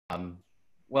Um,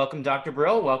 Welcome, Dr.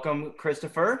 Brill. Welcome,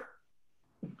 Christopher.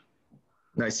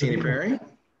 Nice seeing you, Perry.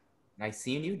 Nice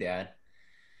seeing you, Dad.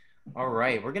 All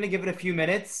right, we're going to give it a few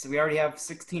minutes. We already have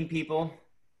 16 people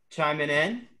chiming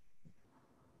in.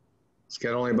 It's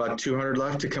got only about 200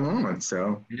 left to come on,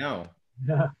 so. No.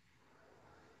 Yeah.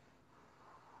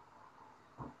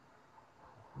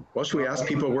 Well, should we ask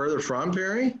people where they're from,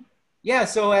 Perry? Yeah,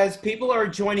 so as people are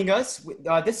joining us,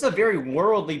 this is a very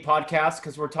worldly podcast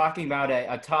because we're talking about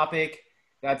a topic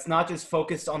that's not just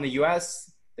focused on the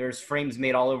US. There's frames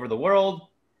made all over the world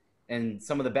and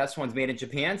some of the best ones made in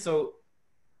Japan. So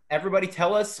everybody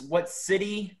tell us what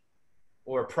city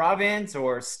or province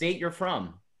or state you're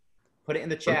from. Put it in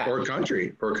the chat. Or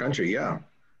country, yeah.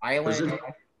 Island.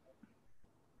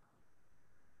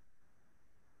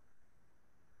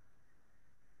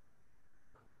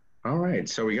 All right,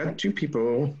 so we got two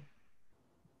people.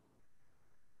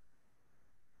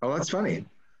 Oh, that's funny.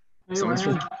 Hey,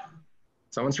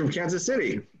 Someone's from Kansas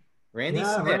City. Randy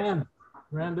Smith.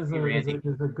 Rand is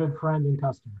a good friend and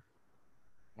customer.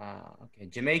 Okay,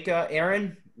 Jamaica.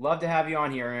 Aaron, love to have you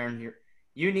on here, Aaron.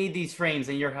 You need these frames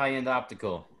in your high-end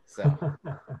optical. So,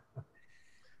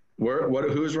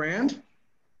 Who's Rand?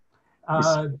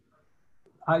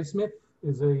 Smith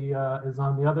is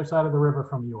on the other side of the river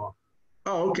from you all.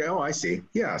 Oh, okay. Oh, I see.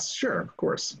 Yes, sure, of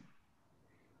course.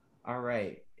 All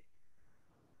right.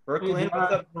 Brooklyn,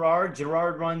 what's up, Gerard?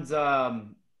 Gerard runs a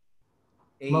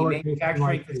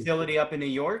manufacturing facility up in New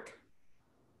York.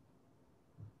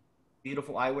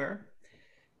 Beautiful eyewear.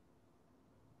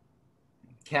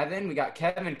 Kevin, we got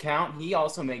Kevin Count. He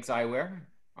also makes eyewear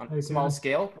on a small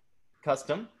scale,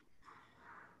 custom.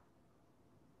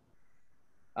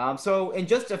 So in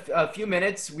just a few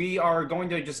minutes, we are going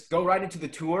to just go right into the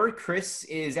tour. Chris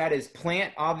is at his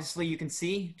plant. Obviously, you can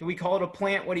see. Do we call it a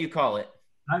plant? What do you call it?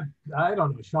 I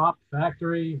don't know. Shop,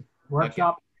 factory,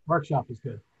 workshop. Okay. Workshop is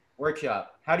good.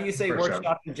 Workshop. How do you say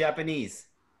workshop in Japanese?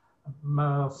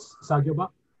 Sagyoba.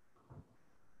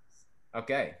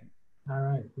 Okay. All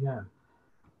right. Yeah.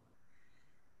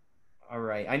 All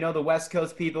right. I know the West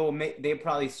Coast people, they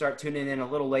probably start tuning in a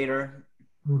little later.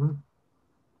 Mm-hmm.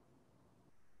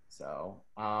 So,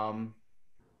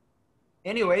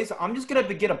 anyways, I'm just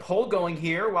gonna get a poll going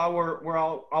here while we're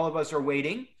all of us are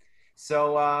waiting.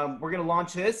 So we're gonna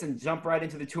launch this and jump right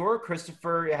into the tour.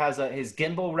 Christopher has his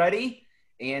gimbal ready,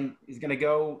 and he's gonna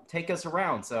go take us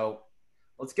around. So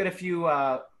let's get a few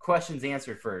questions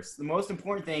answered first. The most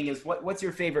important thing is what's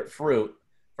your favorite fruit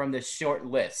from this short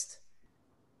list?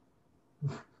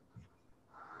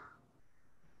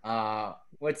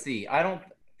 Let's see. I don't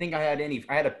think I had any.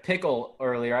 I had a pickle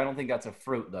earlier. I don't think that's a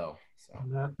fruit though. So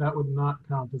that would not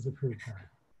count as a fruit.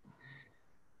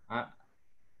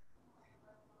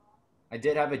 I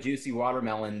did have a juicy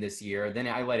watermelon this year. Then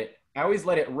I always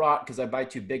let it rot because I buy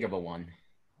too big of a one.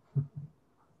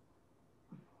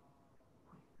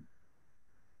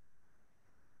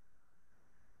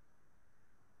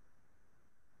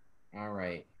 All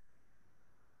right.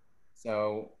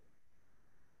 So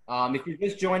if you're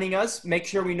just joining us, make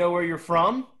sure we know where you're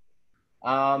from.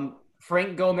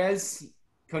 Frank Gomez,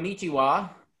 konnichiwa.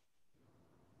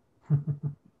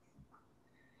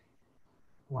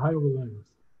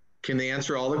 Can they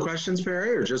answer all the questions,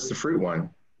 Perry, or just the fruit one?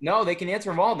 No, they can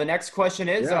answer them all. The next question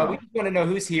is, we just want to know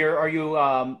who's here. Are you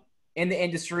in the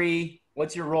industry?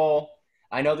 What's your role?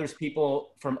 I know there's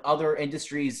people from other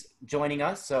industries joining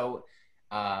us, so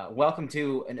welcome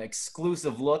to an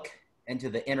exclusive look into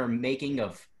the inner making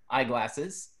of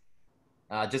eyeglasses.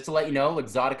 Just to let you know,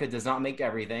 Exotica does not make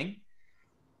everything.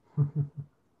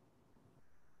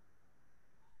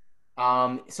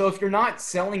 So if you're not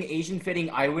selling Asian fitting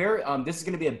eyewear, this is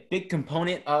going to be a big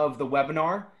component of the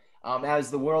webinar. As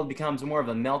the world becomes more of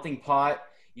a melting pot,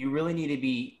 you really need to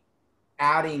be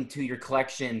adding to your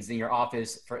collections in your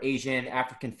office for Asian,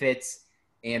 African fits,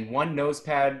 and one nose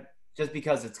pad, just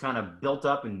because it's kind of built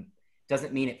up and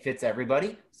doesn't mean it fits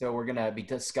everybody. So we're going to be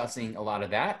discussing a lot of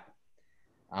that.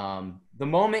 The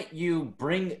moment you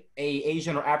bring a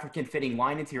Asian or African fitting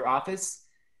line into your office,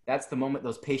 that's the moment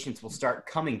those patients will start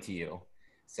coming to you.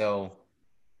 So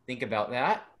think about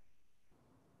that.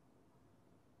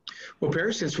 Well,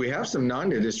 Perry, since we have some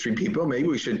non-industry people, maybe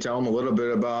we should tell them a little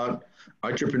bit about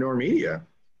Entrepreneur Media.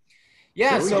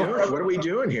 Yeah. What are we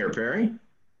doing here, Perry?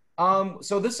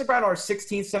 So this is about our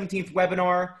 16th, 17th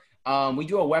webinar. We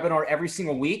do a webinar every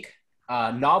single week,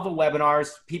 novel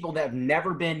webinars, people that have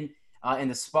never been in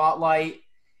the spotlight.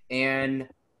 And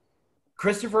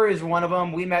Christopher is one of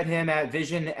them. We met him at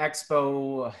Vision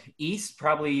Expo East,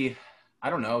 probably,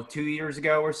 I don't know, 2 years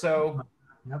ago or so.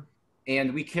 Yep.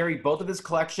 And we carry both of his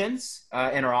collections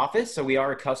in our office, so we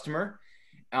are a customer.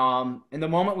 And the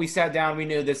moment we sat down, we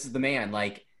knew this is the man.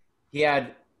 Like, he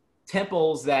had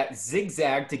temples that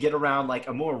zigzag to get around like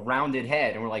a more rounded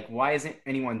head, and we're like, why isn't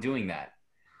anyone doing that?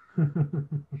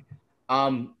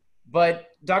 But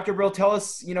Dr. Brill, tell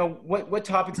us, what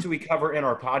topics do we cover in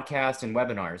our podcast and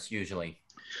webinars usually?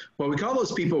 Well, we call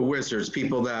those people wizards,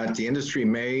 people that the industry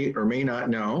may or may not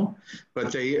know,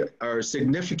 but they are a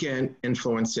significant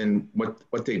influence in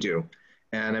what they do.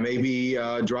 And it may be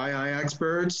dry eye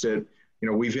experts that,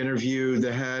 we've interviewed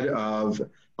the head of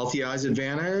Healthy Eyes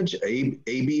Advantage,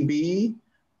 ABB.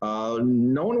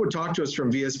 No one would talk to us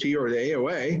from VSP or the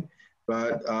AOA,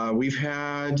 but we've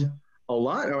had a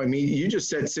lot. I mean, you just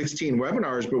said 16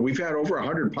 webinars, but we've had over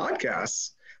 100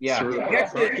 podcasts. Yeah. So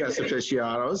podcast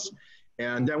aficionados.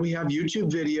 And then we have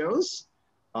YouTube videos.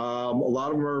 A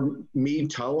lot of them are me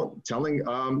telling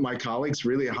my colleagues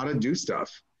really how to do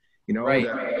stuff. Right.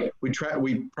 That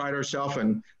we pride ourselves,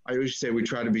 and I always say we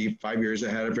try to be 5 years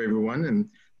ahead of everyone. And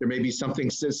there may be something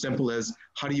so simple as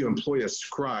how do you employ a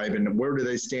scribe, and where do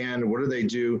they stand, what do they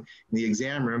do in the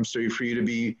exam room, so for you to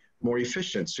be more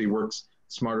efficient, so you work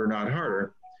smarter, not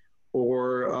harder.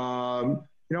 Or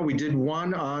we did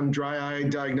one on dry eye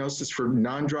diagnosis for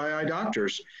non-dry eye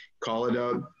doctors. Call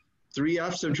it 3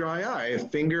 F's of dry eye: a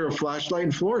finger, a flashlight,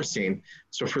 and fluorescein.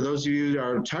 So for those of you that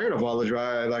are tired of all the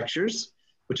dry eye lectures,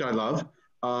 which I love,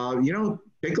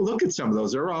 take a look at some of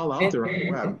those. They're all out there on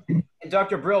the web. And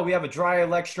Dr. Brill, we have a dry eye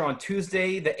lecture on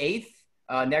Tuesday, the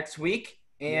 8th, next week.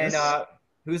 And yes.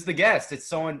 Who's the guest?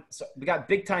 We got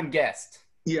big time guest.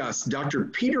 Yes, Dr.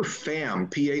 Peter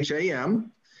Pham,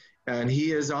 P-H-A-M. And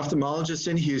he is ophthalmologist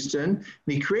in Houston. And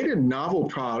he created a novel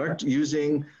product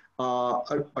using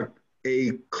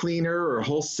a cleaner or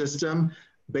whole system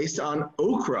based on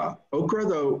okra. Okra,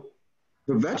 the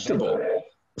vegetable,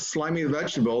 a slimy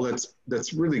vegetable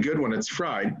that's really good when it's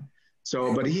fried.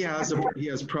 So, but he has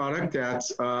product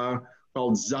that's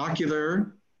called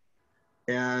Zocular,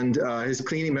 and his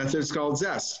cleaning method is called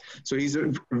Zest. So he's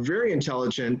a very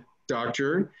intelligent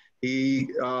doctor. The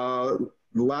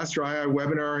last dry eye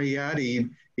webinar he had, he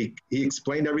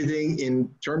explained everything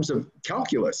in terms of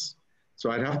calculus. So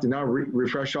I'd have to now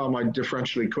refresh all my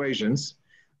differential equations.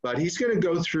 But he's going to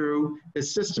go through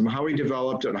his system, how he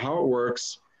developed it, how it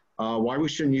works, why we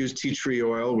shouldn't use tea tree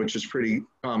oil, which is pretty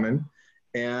common.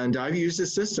 And I've used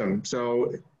his system.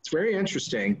 So it's very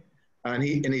interesting. And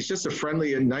he's just a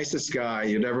friendly and nicest guy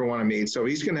you'd ever want to meet. So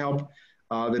he's going to help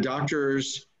the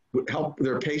doctors help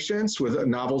their patients with a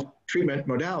novel treatment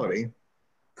modality.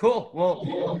 Cool.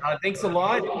 Well, thanks a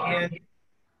lot. And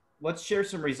let's share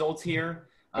some results here.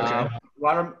 Okay.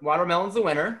 Watermelon's the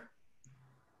winner.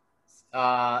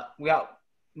 We got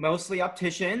mostly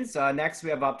opticians. Next, we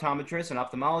have optometrists and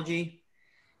ophthalmology.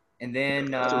 And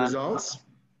then the results.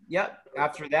 Yep.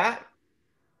 After that,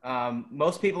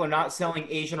 most people are not selling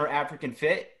Asian or African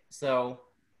fit. So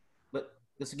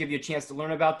this will give you a chance to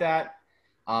learn about that.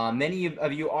 Many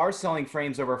of you are selling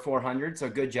frames over 400, so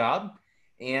good job.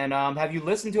 And have you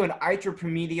listened to an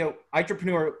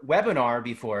entrepreneur webinar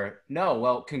before? No.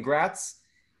 Well, congrats.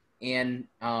 And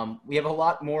we have a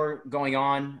lot more going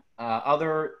on.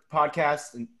 Other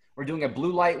podcasts, and we're doing a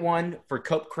blue light one for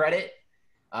COPE credit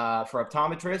for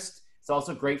optometrists. It's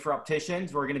also great for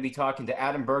opticians. We're going to be talking to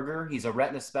Adam Berger. He's a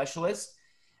retina specialist.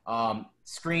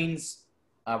 Screens,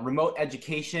 remote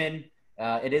education.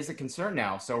 It is a concern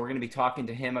now. So we're going to be talking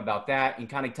to him about that and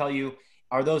kind of tell you,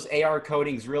 are those AR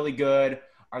coatings really good?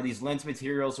 Are these lens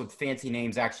materials with fancy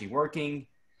names actually working?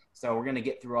 So we're going to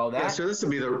get through all that. Yeah, so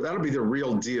that'll be the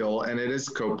real deal, and it is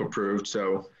COPE approved.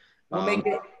 So we'll make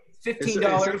it $15. It's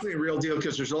definitely a real deal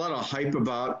because there's a lot of hype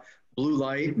about blue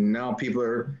light, and now people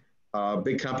are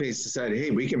big companies decided,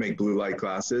 hey, we can make blue light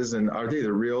glasses, and are they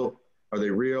real?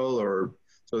 Or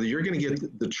so you're going to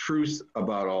get the truth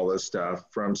about all this stuff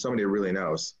from somebody who really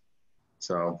knows.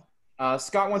 So.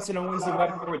 Scott wants to know when's the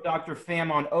webinar with Dr.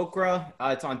 Pham on okra.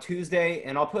 It's on Tuesday,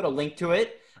 and I'll put a link to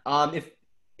it.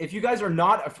 If you guys are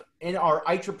not in our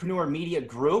Entrepreneur Media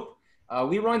group,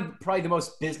 we run probably the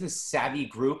most business savvy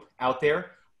group out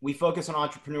there. We focus on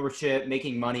entrepreneurship,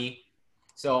 making money.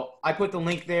 So I put the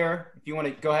link there. If you want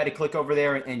to go ahead and click over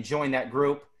there and join that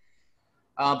group.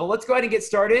 But let's go ahead and get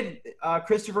started.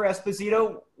 Christopher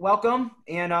Esposito, welcome.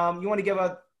 And you want to give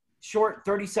a short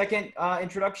 30-second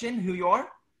introduction, who you are?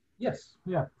 Yes.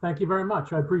 Yeah. Thank you very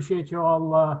much. I appreciate you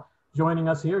all joining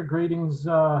us here. Greetings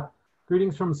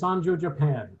from Sanjo,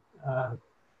 Japan.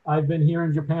 I've been here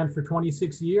in Japan for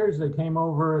 26 years. I came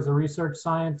over as a research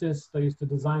scientist. I used to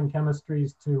design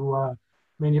chemistries to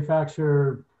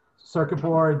manufacture circuit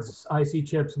boards, IC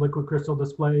chips, liquid crystal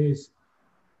displays.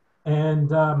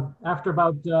 And after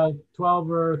about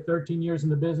 12 or 13 years in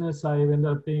the business, I ended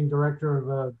up being director of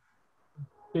a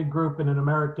big group in an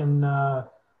American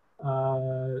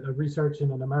research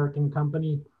in an American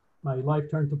company. My life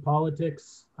turned to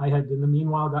politics. I had, in the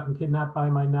meanwhile, gotten kidnapped by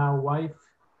my now wife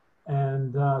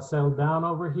and settled down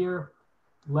over here,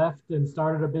 left and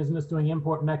started a business doing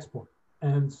import and export.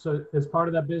 And so as part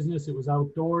of that business, it was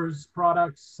outdoors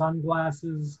products,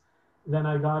 sunglasses. Then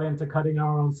I got into cutting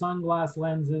our own sunglass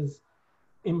lenses,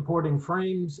 importing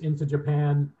frames into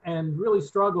Japan, and really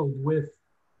struggled with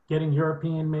getting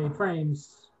European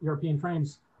frames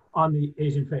on the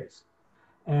Asian face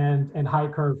and high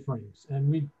curve frames. And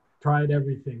we tried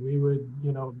everything. We would,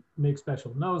 make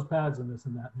special nose pads and this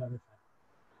and that and other thing.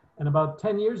 And about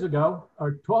 10 years ago,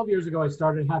 or 12 years ago, I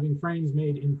started having frames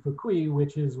made in Fukui,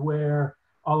 which is where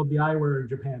all of the eyewear in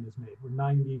Japan is made, where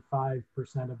 95%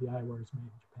 of the eyewear is made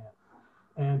in Japan.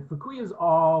 And Fukui is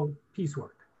all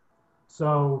piecework.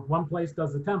 So one place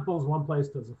does the temples, one place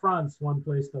does the fronts, one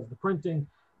place does the printing.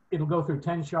 It'll go through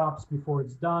 10 shops before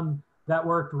it's done. That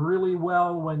worked really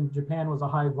well when Japan was a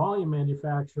high volume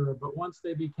manufacturer, but once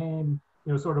they became,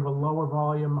 sort of a lower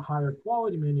volume, higher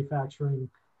quality manufacturing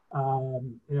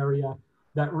area,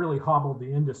 that really hobbled the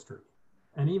industry.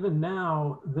 And even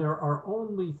now, there are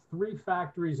only 3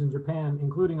 factories in Japan,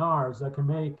 including ours, that can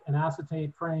make an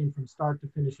acetate frame from start to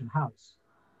finish in-house.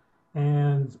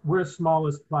 And we're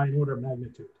smallest by an order of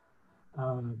magnitude.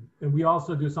 And we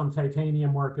also do some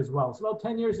titanium work as well. So about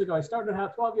 12 years ago, I started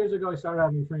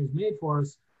having frames made for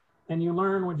us. And you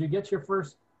learn when you get your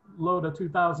first load of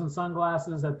 2,000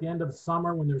 sunglasses at the end of the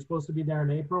summer, when they're supposed to be there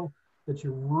in April, that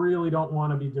you really don't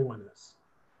want to be doing this,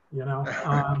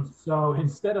 So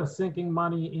instead of sinking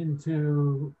money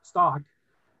into stock,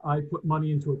 I put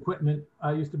money into equipment.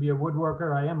 I used to be a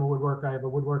woodworker. I am a woodworker. I have a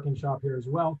woodworking shop here as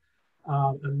well.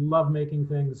 I love making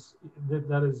things.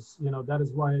 That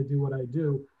is why I do what I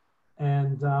do.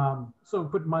 And so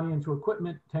put money into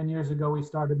equipment. 10 years ago, we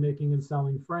started making and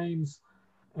selling frames.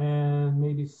 And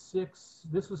maybe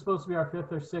this was supposed to be our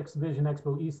 5th or 6th Vision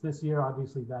Expo East this year.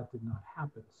 Obviously, that did not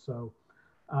happen. So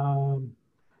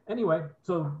anyway,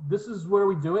 so this is where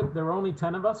we do it. There are only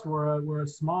 10 of us. We're a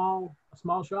small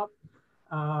shop,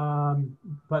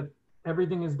 but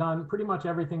pretty much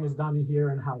everything is done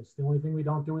here in-house. The only thing we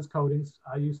don't do is coatings.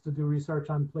 I used to do research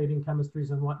on plating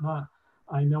chemistries and whatnot.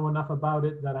 I know enough about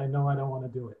it that I know I don't want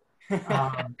to do it.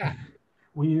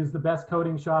 We use the best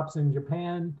coating shops in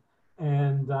Japan,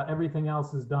 and everything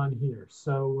else is done here.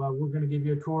 So we're going to give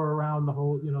you a tour around the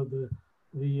whole,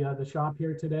 the shop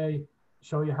here today,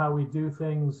 show you how we do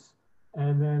things,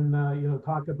 and then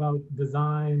talk about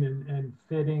design and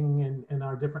fitting and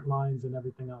our different lines and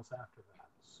everything else after that.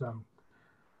 So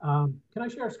can I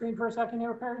share a screen for a second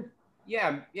here, Perry?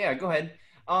 Yeah, go ahead.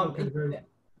 Okay,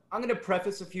 I'm going to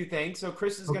preface a few things. So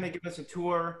Chris is going to give us a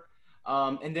tour,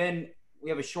 and then we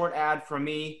have a short ad from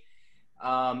me,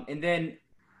 and then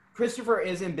Christopher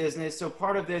is in business. So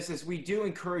part of this is we do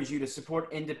encourage you to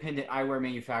support independent eyewear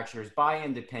manufacturers. Buy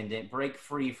independent, break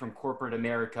free from corporate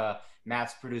America,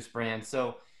 mass-produced brands.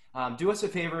 So do us a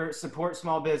favor, support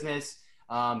small business,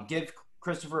 give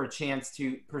Christopher a chance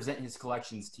to present his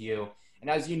collections to you. And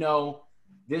as you know,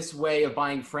 this way of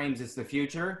buying frames is the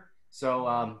future.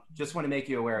 So just want to make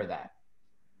you aware of that.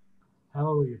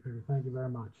 Hallelujah, Perry. Thank you very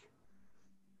much.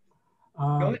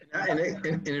 And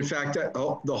in fact,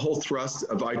 the whole thrust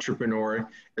of Entrepreneur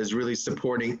is really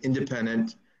supporting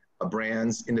independent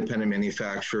brands, independent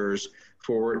manufacturers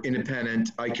for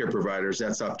independent eye care providers.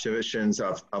 That's opticians,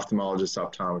 ophthalmologists,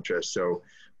 optometrists. So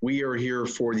we are here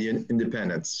for the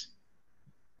independents.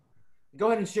 Go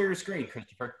ahead and share your screen,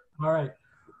 Christopher. All right.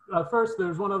 First,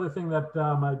 there's one other thing that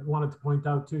I wanted to point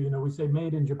out too. We say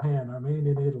made in Japan or made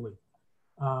in Italy.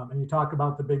 And you talk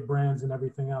about the big brands and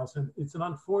everything else. And it's an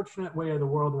unfortunate way of the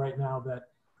world right now that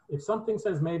if something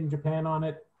says made in Japan on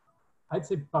it, I'd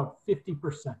say about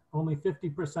 50%, only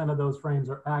 50% of those frames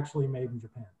are actually made in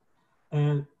Japan.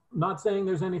 And not saying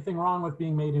there's anything wrong with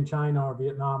being made in China or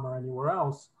Vietnam or anywhere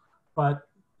else, but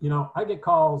I get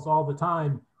calls all the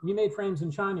time. We made frames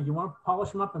in China. You want to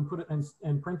polish them up and put it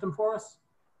and print them for us?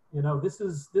 This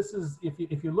is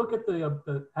if you look at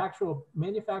the actual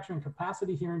manufacturing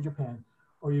capacity here in Japan,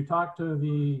 or you talk to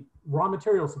the raw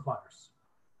material suppliers,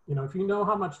 if you know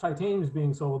how much titanium is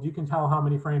being sold, you can tell how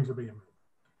many frames are being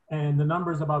made. And the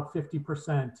number is about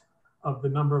 50% of the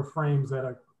number of frames that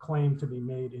are claimed to be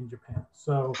made in Japan.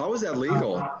 So how is that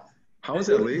legal? How is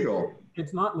that legal?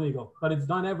 It's not legal, but it's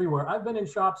done everywhere. I've been in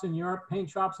shops in Europe, paint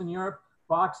shops in Europe,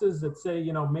 boxes that say,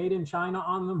 made in China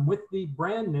on them with the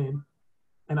brand name.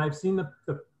 And I've seen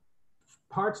the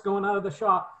parts going out of the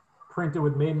shop printed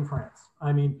with made in France.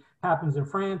 I mean, happens in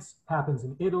France, happens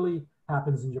in Italy,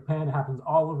 happens in Japan, happens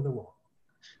all over the world.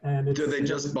 And it's, do they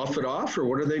just buff it off, or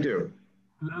what do they do?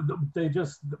 They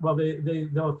just, well,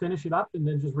 they'll finish it up and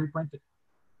then just reprint it.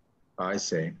 I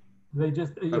see. They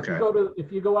just, Okay.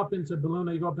 if you go up into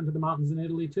Bologna, you go up into the mountains in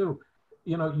Italy too,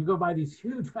 you know, you go by these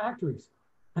huge factories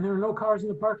and there are no cars in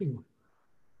the parking lot,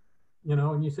 you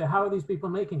know, and you say, how are these people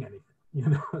making anything? You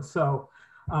know, so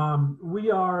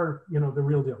we are, you know, the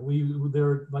real deal.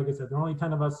 There, like I said, there are only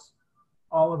 10 of us.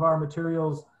 All of our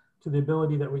materials, to the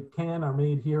ability that we can, are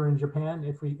made here in Japan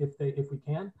if we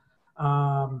can.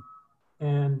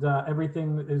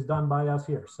 Everything is done by us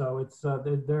here. So it's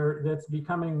that's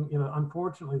becoming, you know,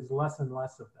 unfortunately, there's less and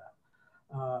less of that.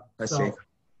 I see.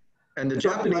 And the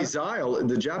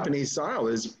Japanese style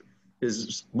is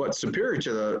what, superior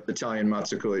to the Italian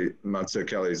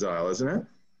Mazzucchelli style, isn't it?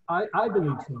 I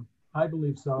believe so. I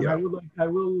believe so. Yeah. And I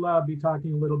will be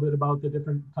talking a little bit about the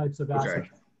different types of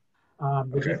acetate. Okay.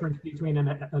 The difference between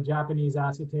a Japanese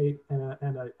acetate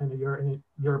and a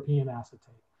European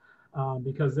acetate.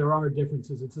 Because there are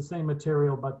differences. It's the same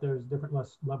material, but there's different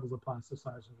levels of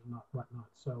plasticizers and whatnot.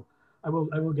 So I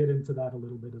will get into that a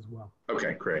little bit as well.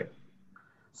 Okay, great.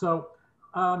 So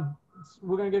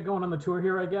we're going to get going on the tour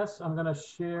here, I guess. I'm going to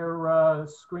share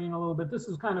screen a little bit. This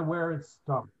is kind of where it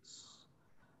starts.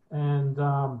 And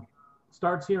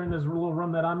starts here in this little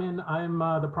room that I'm in. I'm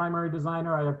the primary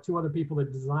designer. I have two other people that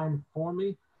design for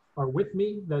me or with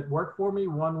me that work for me.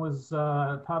 One was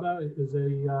Tada,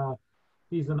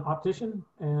 he's an optician,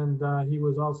 and he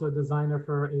was also a designer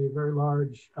for a very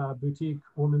large boutique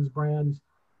women's brand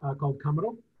called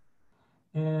Kamado.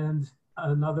 And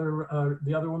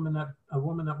the other woman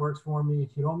that works for me,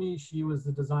 Hiromi, she was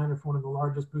the designer for one of the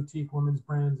largest boutique women's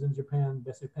brands in Japan,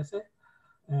 Bese Pese.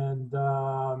 And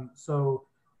so,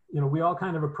 you know, we all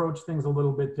kind of approach things a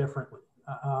little bit differently.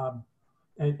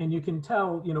 And you can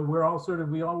tell, you know,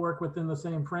 we all work within the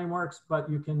same frameworks, but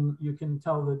you can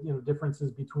tell the, you know,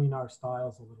 differences between our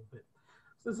styles a little bit.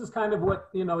 So this is kind of what,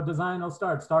 you know, design will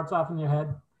starts off in your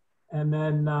head. And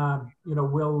then, you know,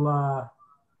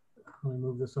 let me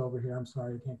move this over here. I'm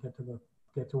sorry, I can't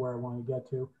get to where I want to get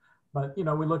to. But, you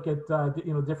know, we look at,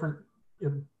 you know, different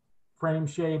frame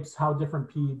shapes, how different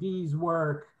PEDs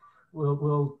work.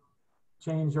 We'll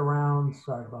change around,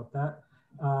 sorry about that.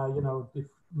 You know,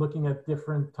 looking at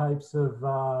different types of,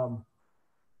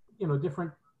 you know,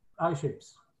 different eye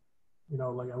shapes, you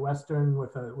know, like a Western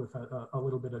with a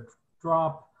little bit of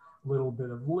drop, a little bit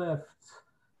of lift,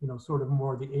 you know, sort of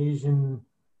more the Asian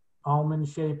almond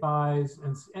shape eyes.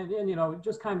 And you know, it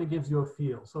just kind of gives you a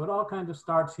feel. So it all kind of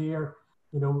starts here,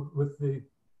 you know, with the,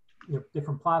 you know,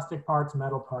 different plastic parts,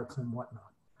 metal parts, and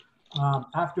whatnot.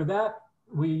 After that,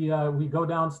 we go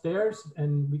downstairs,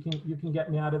 and you can get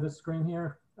me out of this screen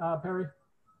here, Perry.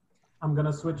 I'm going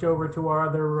to switch over to our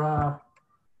other.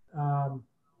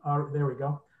 There we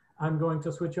go. I'm going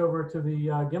to switch over to the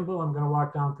gimbal. I'm going to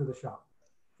walk down to the shop.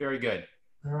 Very good.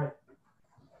 All right.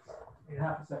 Wait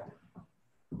half a second.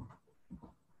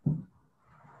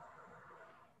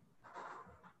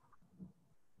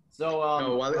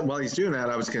 So while he's doing that,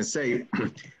 I was going to say,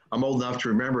 I'm old enough to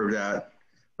remember that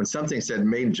when something said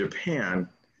made in Japan,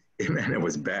 it meant it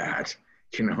was bad.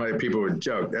 You know, people would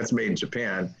joke, that's made in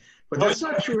Japan. But that's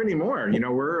not true anymore. You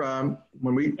know, we're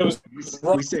when we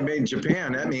say made in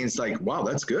Japan, that means like, wow,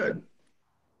 that's good.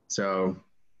 So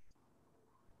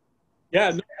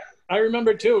yeah, I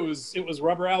remember too. It was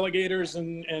rubber alligators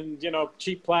and you know,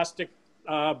 cheap plastic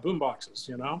boom boxes.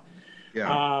 You know.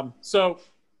 Yeah.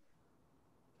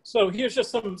 So here's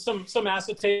just some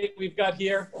acetate we've got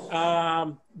here.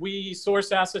 We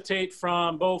source acetate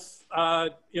from both,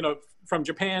 you know, from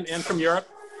Japan and from Europe.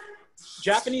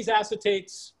 Japanese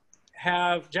acetates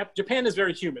Japan is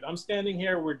very humid. I'm standing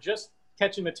here, we're just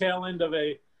catching the tail end of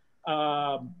a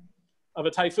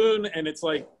typhoon, and it's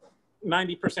like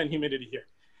 90% humidity here.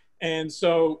 And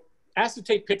so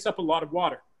acetate picks up a lot of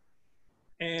water.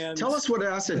 And tell us what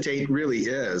acetate really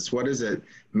is. What is it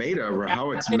made of, or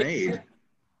how it's made?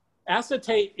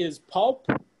 Acetate is pulp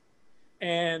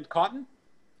and cotton,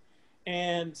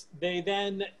 and they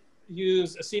then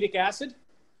use acetic acid,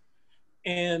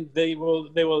 and they will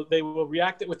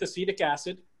react it with acetic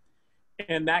acid,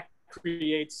 and that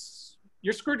creates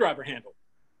your screwdriver handle.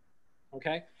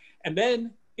 Okay, and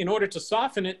then in order to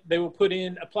soften it, they will put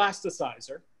in a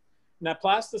plasticizer. Now,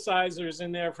 plasticizer is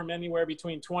in there from anywhere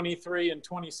between 23 and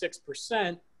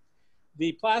 26%.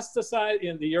 The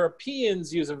plasticizer, the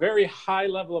Europeans use a very high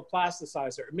level of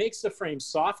plasticizer. It makes the frame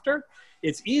softer.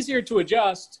 It's easier to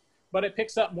adjust, but it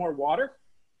picks up more water,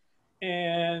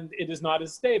 and it is not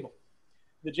as stable.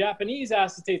 The Japanese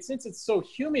acetate, since it's so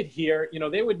humid here, you know,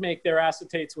 they would make their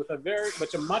acetates with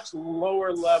a much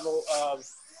lower level of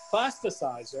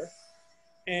plasticizer,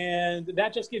 and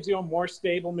that just gives you a more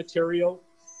stable material.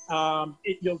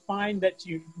 You'll find that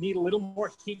you need a little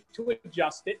more heat to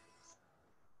adjust it.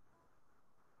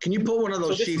 Can you pull one of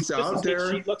those sheets out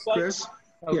there, sheet looks like. Chris?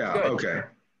 Oh, Yeah, good. okay.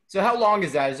 So how long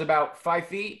is that? Is it about 5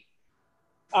 feet?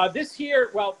 This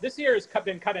here has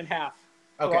been cut in half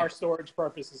for our storage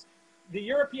purposes. The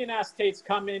European acetates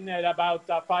come in at about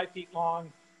 5 feet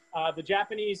long. The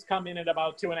Japanese come in at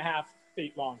about 2.5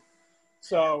 feet long.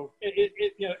 So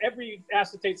you know, every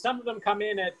acetate, some of them come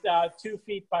in at 2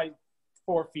 feet by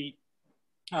 4 feet.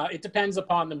 It depends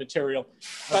upon the material.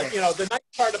 But you know, the nice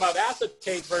part about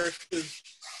acetate versus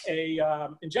a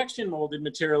injection molded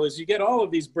material is you get all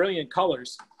of these brilliant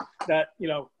colors that, you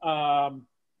know,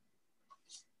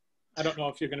 I don't know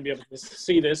if you're going to be able to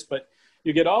see this, but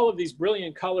you get all of these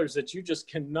brilliant colors that you just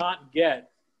cannot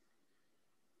get,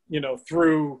 you know,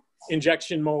 through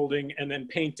injection molding and then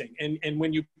painting. And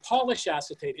when you polish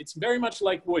acetate, it's very much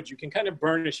like wood. You can kind of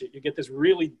burnish it. You get this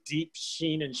really deep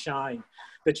sheen and shine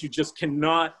that you just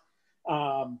cannot,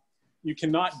 you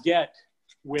cannot get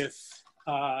with,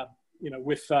 you know,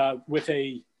 with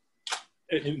an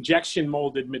injection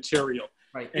molded material.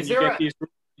 Right. And you get these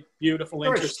really beautiful,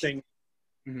 interesting.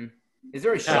 Is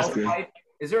there a shelf life?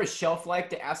 Is there a shelf life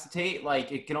to acetate?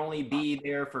 Like it can only be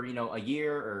there for, you know, a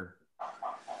year or?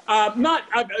 Well,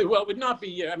 it would not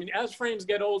be. I mean, as frames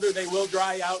get older, they will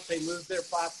dry out. They lose their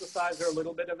plasticizer a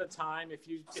little bit of a time.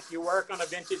 If you work on a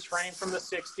vintage frame from the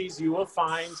 60s, you will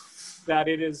find that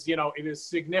it is, you know, it is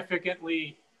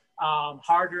significantly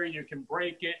harder. You can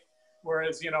break it.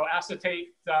 Whereas, you know, acetate,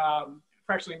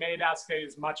 freshly made acetate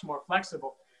is much more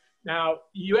flexible. Now,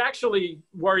 you actually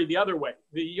worry the other way.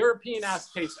 The European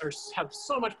acetates have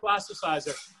so much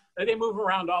plasticizer that they move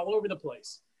around all over the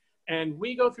place. And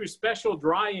we go through special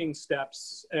drying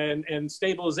steps and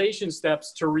stabilization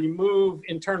steps to remove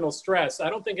internal stress. I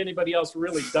don't think anybody else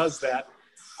really does that.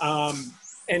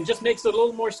 And just makes it a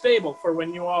little more stable for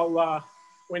when you're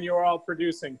all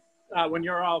producing, when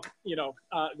you're all, you know,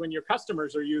 when your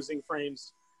customers are using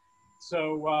frames.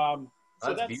 So,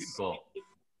 that's beautiful.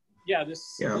 Yeah,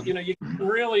 you know, you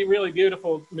really, really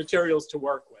beautiful materials to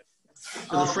work with.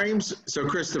 So the frames, so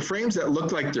Chris, the frames that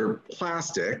look like they're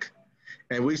plastic,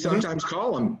 and we sometimes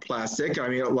call them plastic. I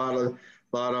mean, a lot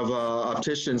of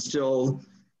opticians still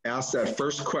ask that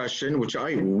first question, which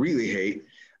I really hate.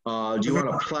 Do you want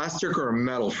a plastic or a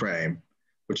metal frame?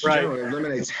 Which generally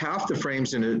eliminates half the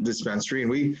frames in a dispensary, and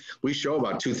we show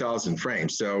about 2,000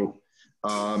 frames. So,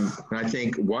 and I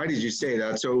think, why did you say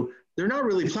that? So they're not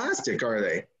really plastic, are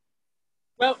they?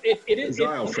 Well,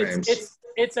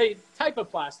 it's a type of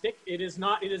plastic. It is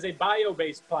not. It is a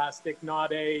bio-based plastic,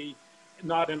 not an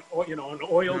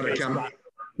oil-based plastic.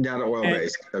 Not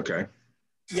oil-based. Okay.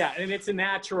 Yeah, and it's a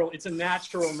natural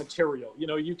material. You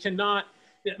know, you cannot.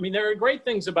 I mean, there are great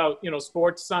things about, you know,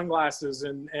 sports sunglasses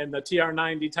and the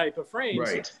TR90 type of frames.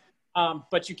 Right.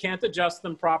 But you can't adjust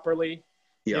them properly.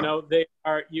 Yeah. You know, they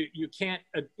are. You can't.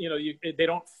 You know, they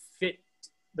don't fit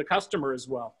the customer as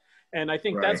well. And I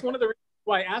think that's one of the reasons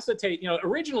why acetate, you know,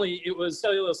 originally it was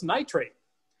cellulose nitrate.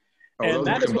 Oh, and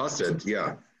that is combusted,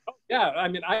 yeah. Oh, yeah, I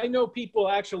mean, I know people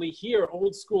actually here,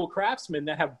 old school craftsmen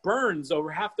that have burns over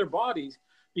half their bodies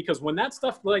because when that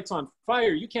stuff lights on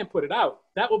fire, you can't put it out.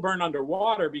 That will burn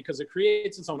underwater because it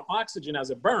creates its own oxygen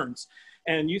as it burns.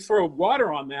 And you throw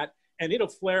water on that and it'll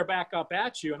flare back up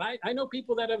at you. And I know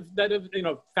people that have, you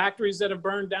know, factories that have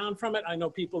burned down from it. I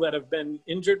know people that have been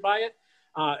injured by it.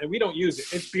 And we don't use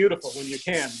it. It's beautiful when you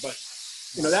can, but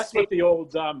you know, that's what the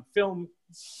old film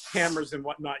cameras and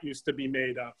whatnot used to be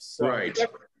made of. So. Right.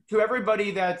 To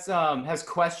everybody that has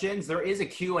questions, there is a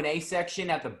Q&A section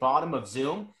at the bottom of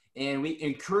Zoom, and we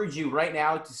encourage you right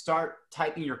now to start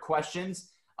typing your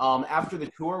questions. After the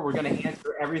tour, we're going to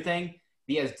answer everything.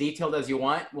 Be as detailed as you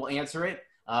want. We'll answer it.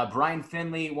 Brian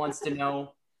Finley wants to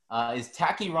know, is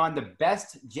Takiron the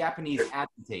best Japanese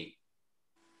acetate?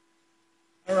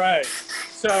 All right.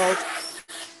 So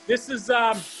this is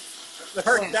the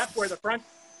first step where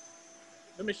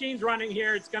the machine's running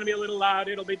here. It's going to be a little loud.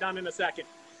 It'll be done in a second.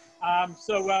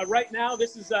 So right now,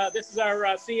 this is our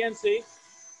CNC.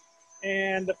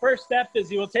 And the first step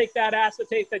is you will take that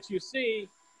acetate that you see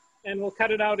and we'll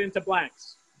cut it out into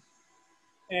blanks.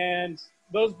 And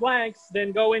those blanks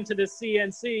then go into the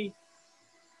CNC.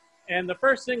 And the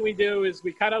first thing we do is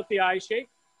we cut out the eye shape.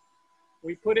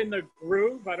 We put in the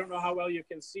groove. I don't know how well you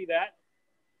can see that.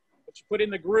 But you put in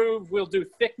the groove. We'll do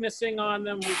thicknessing on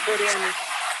them. We put in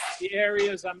the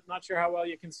areas. I'm not sure how well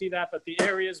you can see that, but the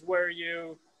areas where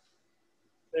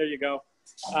there you go.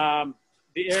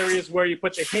 the areas where you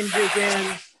put the hinges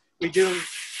in. We do,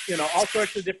 you know, all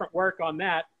sorts of different work on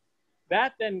that.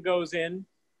 That then goes in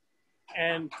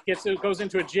and goes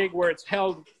into a jig where it's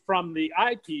held from the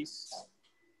eyepiece,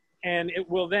 and it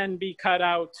will then be cut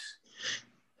out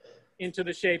into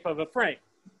the shape of a frame.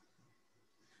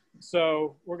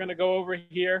 So we're going to go over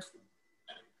here.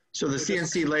 So the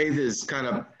CNC lathe is kind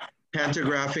of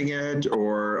pantographing it,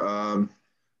 or,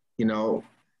 you know.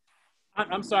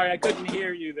 I'm sorry, I couldn't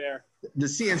hear you there. The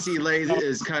CNC lathe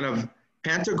is kind of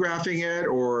pantographing it,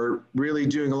 or really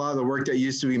doing a lot of the work that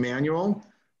used to be manual?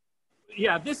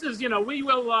 Yeah, this is, you know, we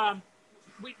will,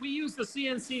 we use the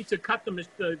CNC to cut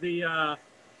the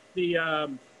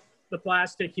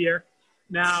plastic here.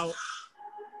 Now,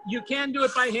 you can do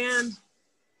it by hand.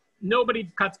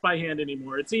 Nobody cuts by hand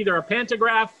anymore. It's either a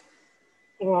pantograph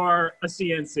or a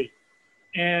CNC.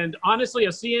 And honestly, a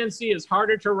CNC is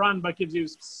harder to run, but gives you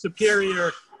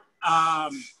superior,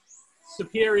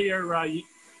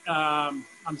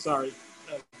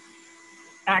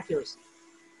 accuracy.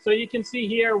 So you can see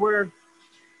here we're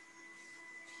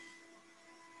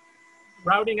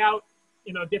routing out,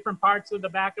 you know, different parts of the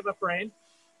back of a frame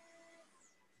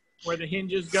where the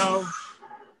hinges go.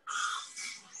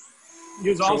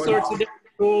 Use all sorts of different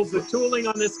tools. The tooling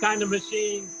on this kind of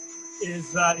machine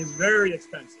is very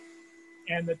expensive.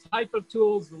 And the type of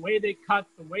tools, the way they cut,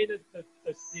 the way that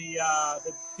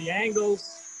the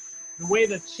angles, the way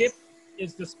the chip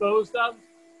is disposed of,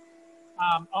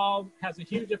 all has a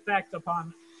huge effect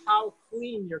upon how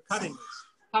clean your cutting is.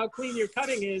 How clean your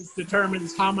cutting is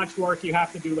determines how much work you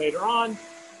have to do later on.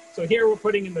 So here we're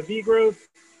putting in the V groove.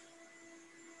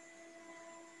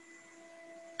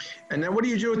 And then what do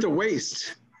you do with the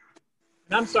waste?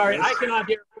 And I'm sorry, I cannot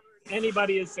hear what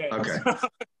anybody is saying. Okay.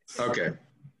 Okay.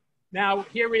 Now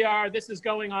here we are. This is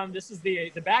going on. This is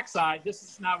the back side. This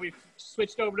is now we've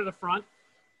switched over to the front.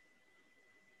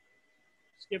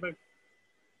 Just give a.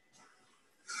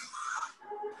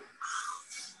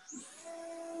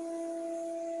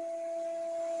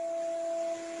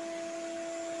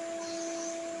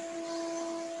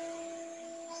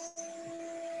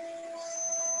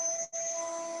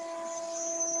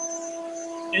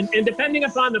 And depending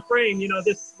upon the frame, you know,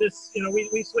 you know,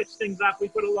 we switch things up. We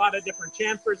put a lot of different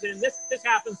chamfers in. This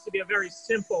happens to be a very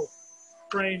simple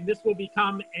frame. This will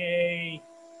become a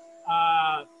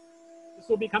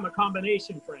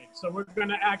combination frame. So we're going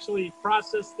to actually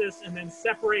process this and then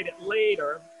separate it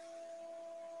later.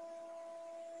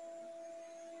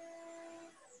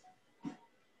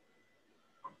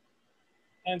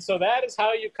 And so that is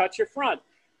how you cut your front.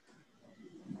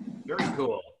 Very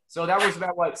cool. So that was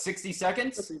about, what, 60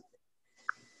 seconds?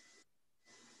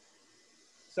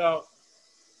 So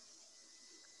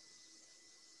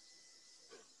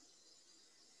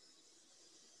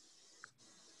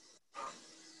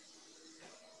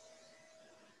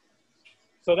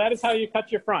that is how you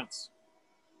cut your fronts.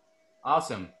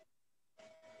 Awesome.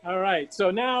 All right,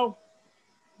 so now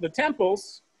the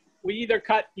temples, we either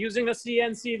cut using a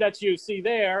CNC that you see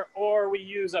there, or we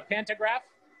use a pantograph,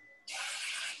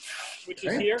 which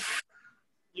is here.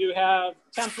 You have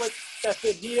template that's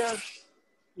in here.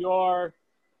 Your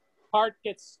part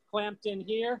gets clamped in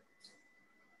here.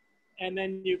 And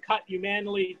then you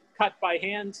manually cut by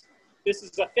hand. This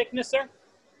is a thicknesser.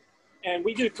 And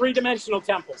we do three-dimensional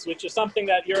temples, which is something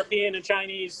that European and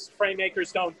Chinese frame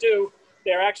makers don't do.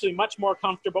 They're actually much more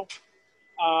comfortable.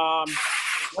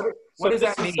 What does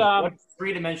that mean? What does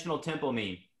three-dimensional temple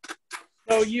mean?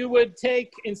 So you would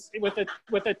take, with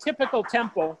a typical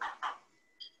temple,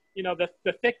 you know,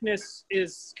 the thickness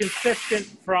is consistent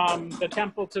from the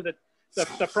temple to the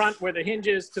front where the hinge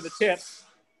is to the tip.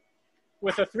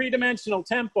 With a three-dimensional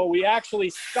temple, we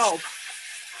actually sculpt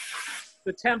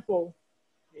the temple.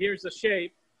 Here's the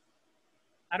shape.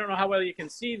 I don't know how well you can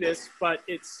see this, but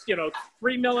it's, you know,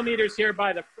 3 millimeters here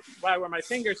by where my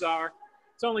fingers are.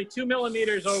 It's only 2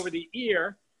 millimeters over the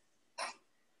ear.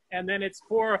 And then it's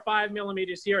 4 or 5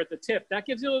 millimeters here at the tip. That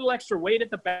gives you a little extra weight at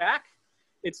the back.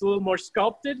 It's a little more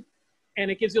sculpted,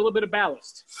 and it gives you a little bit of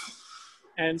ballast.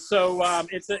 And so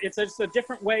it's a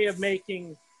different way of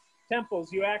making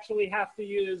temples. You actually have to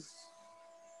use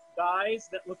dies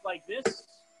that look like this.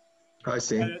 I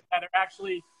see. That are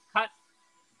actually cut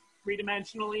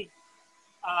three-dimensionally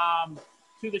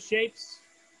to the shapes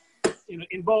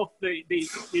in both the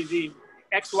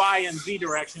X, Y, and Z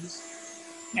directions.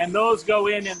 And those go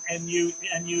in and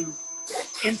you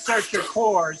insert your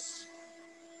cores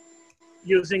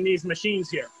using these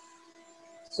machines here.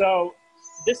 So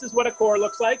this is what a core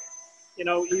looks like. You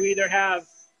know, you either have,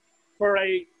 for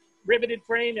a riveted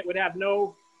frame, it would have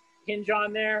no hinge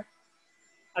on there.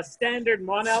 A standard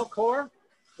Monel core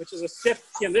which is a stiff,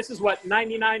 you know, this is what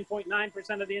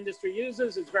 99.9% of the industry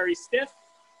uses. It's very stiff.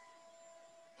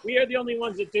 We are the only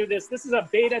ones that do this. This is a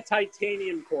beta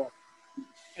titanium core.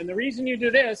 And the reason you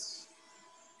do this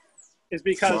is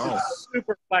because it's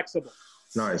super flexible.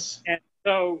 Nice. And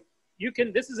so you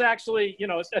can, this is actually, you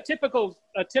know, a typical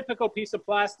piece of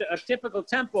plastic, a typical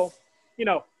temple, you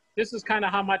know, this is kind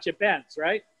of how much it bends,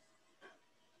 right?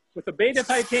 With a beta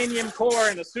titanium core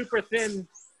and a super thin.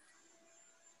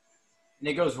 And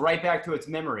it goes right back to its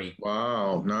memory.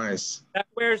 Wow, nice. That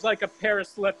wears like a pair of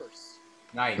slippers.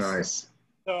 Nice. Nice.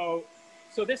 So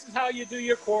this is how you do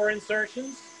your core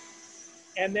insertions.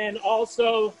 And then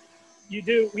also we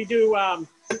do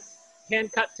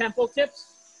hand cut temple tips.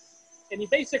 And you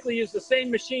basically use the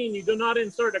same machine. You do not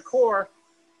insert a core.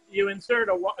 You insert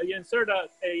a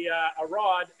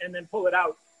rod and then pull it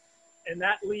out. And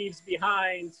that leaves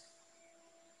behind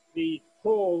the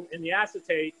hole in the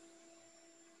acetate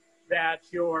that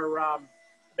your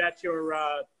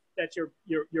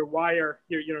wire,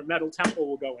 your metal temple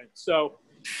will go in. So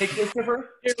Hey, Christopher?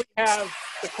 here we have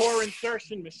the core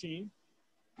insertion machine.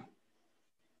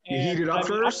 You heat it up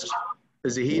first?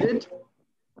 Is it heated?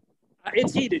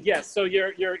 It's heated, yes. So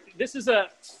this is a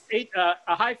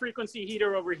high frequency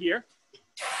heater over here,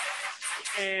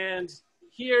 and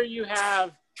here you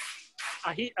have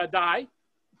a die,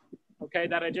 okay,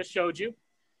 that I just showed you.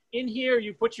 In here,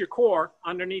 you put your core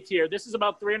underneath here. This is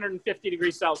about 350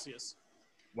 degrees Celsius.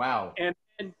 Wow. And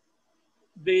then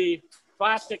the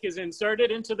plastic is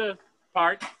inserted into the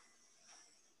part,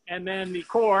 and then the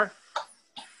core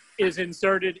is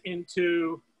inserted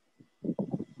into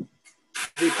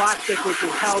the plastic, which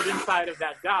is held inside of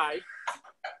that die.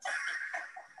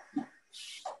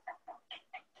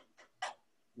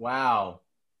 Wow.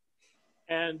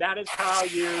 And that is how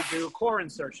you do core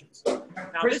insertions.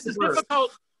 Now, this is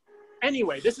difficult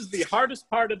anyway. This is the hardest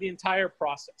part of the entire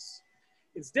process.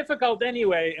 It's difficult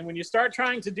anyway, and when you start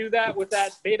trying to do that with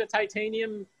that beta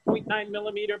titanium 0.9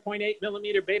 millimeter, 0.8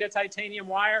 millimeter beta titanium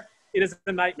wire, it is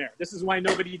a nightmare. This is why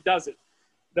nobody does it.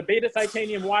 The beta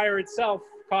titanium wire itself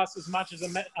costs as much as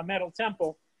a metal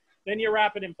temple. Then you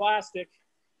wrap it in plastic.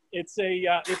 It's an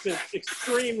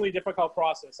extremely difficult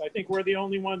process. I think we're the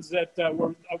only ones that,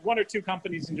 we're one or two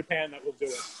companies in Japan that will do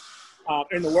it,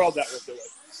 in the world that will do it.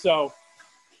 So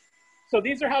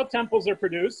these are how temples are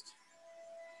produced.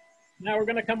 Now we're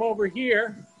gonna come over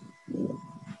here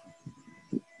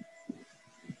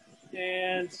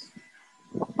and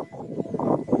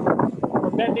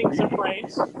we're bending some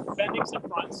frames, bending some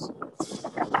fronts.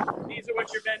 These are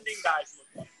what your bending dies look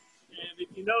like. And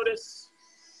if you notice,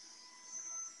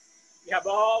 we have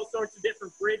all sorts of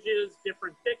different bridges,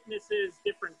 different thicknesses,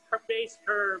 different base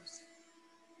curves.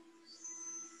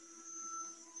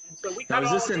 And so we cut now,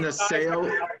 is this in the SAO?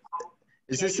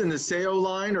 Is this in the SAO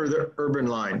line or the urban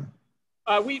line?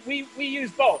 We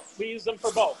use both. We use them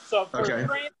for both. So for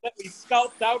frames that we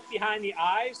sculpt out behind the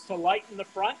eyes to lighten the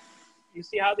front, you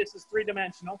see how this is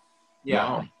three-dimensional. Yeah.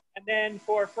 Wow. And then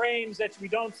for frames that we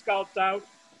don't sculpt out,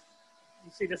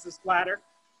 you see this is flatter.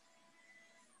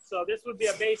 So this would be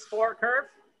a base 4 curve.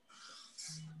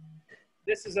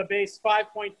 This is a base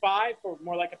 5.5 for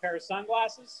more like a pair of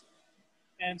sunglasses.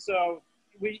 And so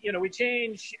we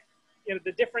change,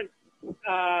 the different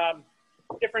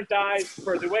dies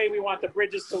for the way we want the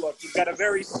bridges to look. You've got a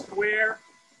very square,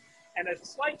 and a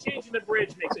slight change in the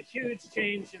bridge makes a huge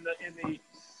change in the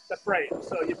frame.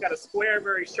 So you've got a square,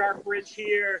 very sharp bridge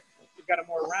here. You've got a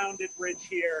more rounded bridge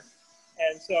here.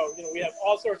 And so, we have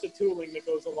all sorts of tooling that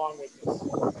goes along with this.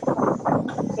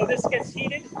 So this gets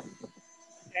heated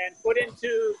and put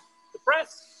into the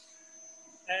press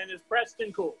and is pressed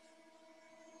and cooled.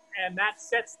 And that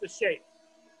sets the shape.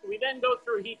 We then go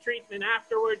through heat treatment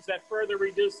afterwards that further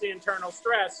reduce the internal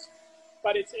stress.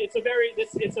 But it's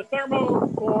a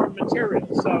thermoform material.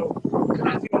 So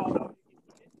as you all know,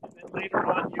 and then later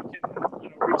on you can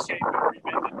reshape it,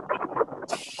 rebend it.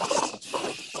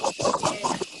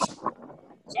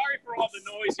 Sorry for all the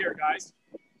noise here, guys.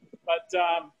 But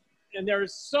and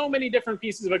there's so many different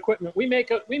pieces of equipment. We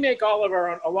make a lot of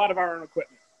our own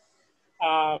equipment.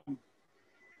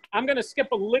 I'm going to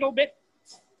skip a little bit.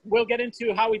 We'll get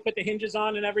into how we put the hinges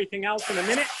on and everything else in a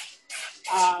minute.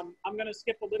 I'm going to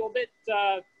skip a little bit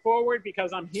forward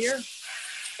because I'm here.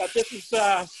 But this is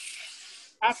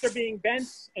after being bent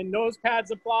and nose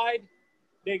pads applied,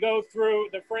 the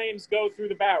frames go through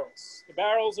the barrels. The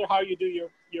barrels are how you do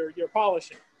your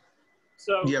polishing.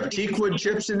 So you have teakwood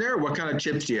chips in there? What kind of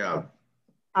chips do you have?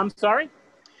 I'm sorry?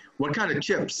 What kind of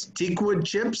chips? Teakwood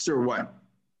chips or what?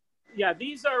 Yeah,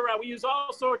 these are, we use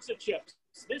all sorts of chips.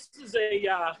 This is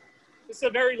a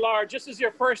very large, this is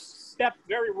your first step,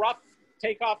 very rough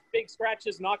take off big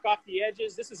scratches, knock off the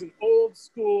edges. This is an old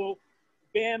school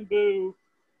bamboo,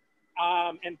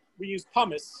 and we use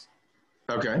pumice.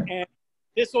 Okay. And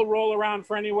this will roll around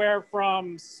for anywhere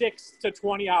from 6 to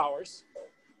 20 hours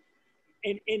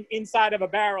inside of a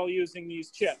barrel using these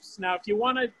chips. Now, if you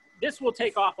want to, this will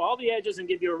take off all the edges and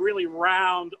give you a really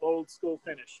round, old school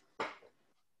finish.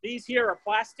 These here are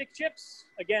plastic chips.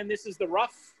 Again, this is the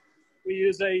rough. We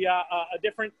use a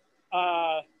different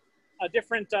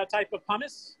type of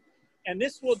pumice. And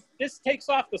this takes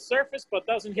off the surface, but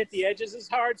doesn't hit the edges as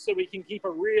hard, so we can keep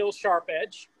a real sharp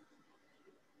edge.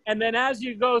 And then as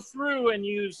you go through and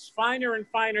use finer and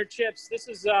finer chips, this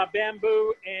is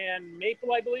bamboo and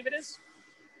maple, I believe it is.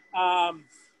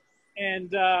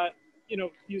 You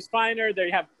know, use finer.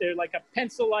 They're like a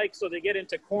pencil-like, so they get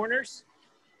into corners.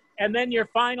 And then your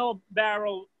final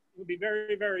barrel will be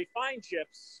very, very fine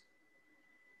chips.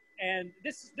 And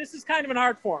this is kind of an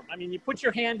art form. I mean, you put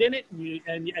your hand in it,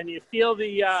 and you feel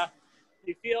the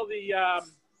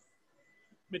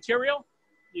material.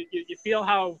 You feel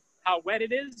how wet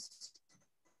it is.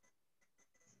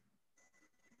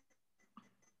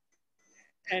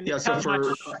 And yeah. So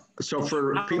for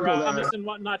people that and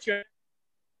whatnot,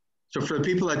 so for the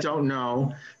people that don't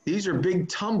know, these are big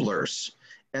tumblers,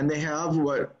 and they have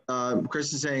what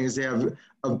Chris is saying is they have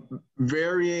a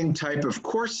varying type of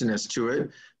coarseness to it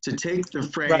to take the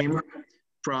frame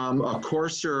from a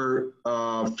coarser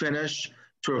finish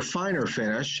to a finer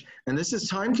finish. And this is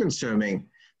time consuming.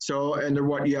 So, and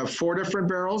what, you have 4 different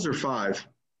barrels or 5?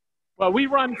 Well, we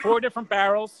run 4 different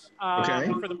barrels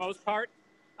okay. for the most part.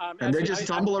 And they just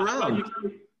tumble around.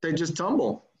 They just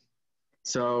tumble.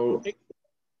 So.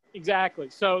 Exactly.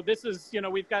 So this is, you know,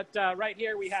 we've got right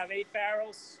here, we have 8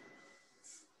 barrels.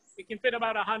 We can fit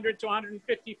about 100 to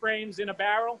 150 frames in a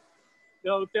barrel.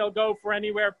 They'll go for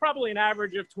anywhere, probably an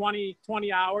average of 20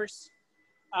 hours.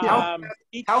 How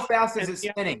fast is it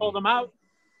spinning? Pull them out.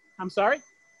 I'm sorry?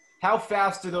 How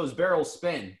fast do those barrels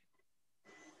spin?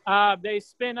 They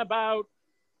spin about,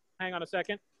 hang on a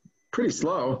second. Pretty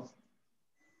slow.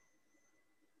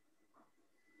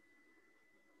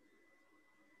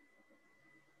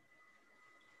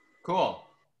 Cool.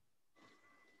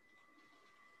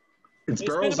 It's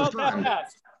barrels of fun.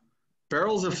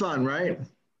 Barrels of fun, right?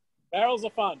 Barrels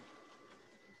of fun.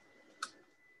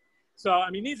 So, I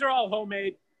mean, these are all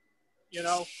homemade, you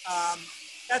know.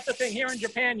 That's the thing. Here in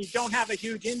Japan, you don't have a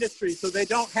huge industry, so they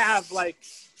don't have, like,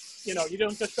 you know, you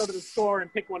don't just go to the store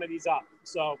and pick one of these up.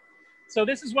 So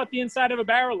this is what the inside of a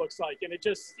barrel looks like. And it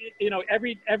just, you know,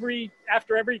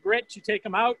 after every grit, you take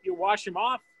them out, you wash them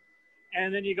off,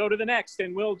 and then you go to the next.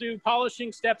 And we'll do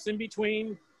polishing steps in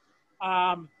between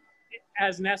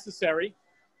as necessary.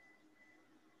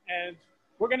 And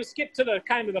we're going to skip to the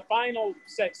kind of the final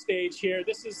set stage here.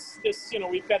 This, you know,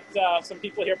 we've got some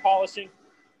people here polishing.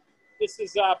 This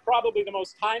is probably the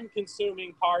most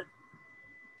time-consuming part.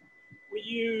 We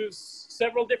use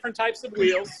several different types of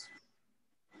wheels.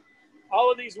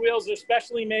 All of these wheels are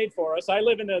specially made for us. I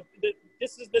live in the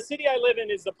city I live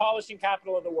in is the polishing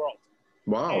capital of the world.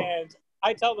 Wow. And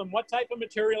I tell them what type of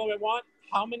material I want,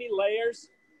 how many layers,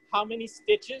 how many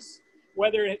stitches,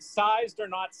 whether it's sized or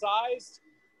not sized.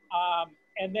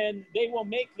 And then they will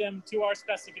make them to our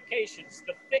specifications.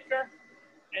 The thicker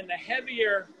and the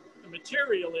heavier the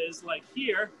material is, like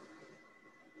here,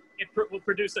 it will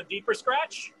produce a deeper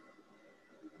scratch.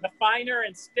 The finer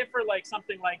and stiffer, like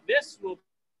something like this, will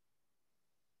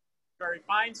very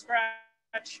fine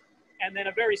scratch. And then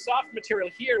a very soft material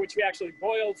here, which we actually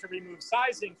boil to remove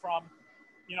sizing from,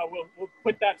 you know, we'll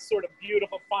put that sort of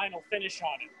beautiful final finish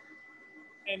on it.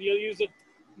 And you'll use a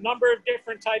number of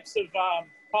different types of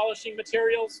polishing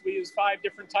materials. We use 5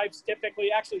 different types,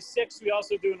 typically, actually 6. We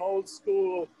also do an old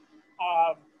school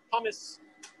pumice,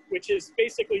 which is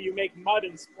basically you make mud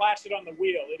and splash it on the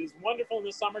wheel. It is wonderful in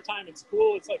the summertime. It's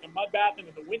cool. It's like a mud bath. And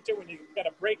in the winter, when you've got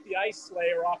to break the ice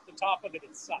layer off the top of it,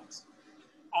 it sucks.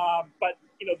 But,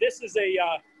 you know, this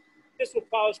will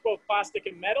polish both plastic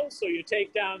and metal. So you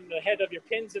take down the head of your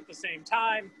pins at the same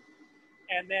time.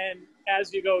 And then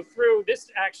as you go through, this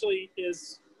actually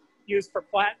is used for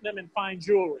platinum and fine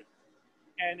jewelry.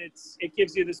 And it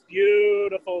gives you this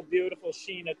beautiful, beautiful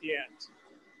sheen at the end.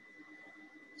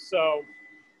 So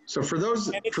for those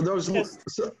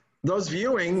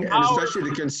viewing, and especially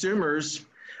the consumers,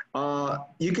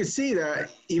 you can see that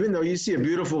even though you see a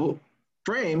beautiful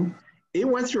frame, it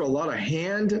went through a lot of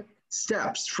hand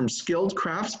steps from skilled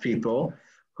craftspeople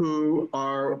who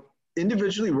are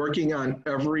individually working on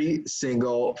every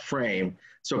single frame.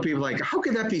 So people are like, how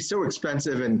could that be so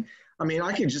expensive? And I mean,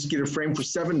 I can just get a frame for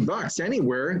 $7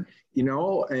 anywhere, you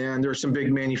know, and there's some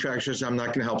big manufacturers, I'm not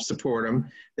going to help support them,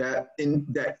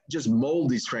 that just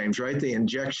mold these frames, right? They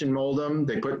injection mold them,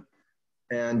 they put,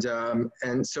 and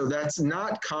so that's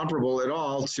not comparable at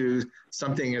all to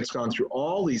something that's gone through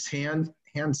all these hand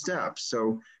steps.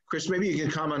 So Chris, maybe you can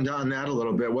comment on that a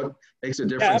little bit. What makes a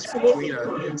difference between a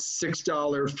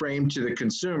 $6 frame to the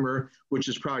consumer, which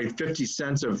is probably 50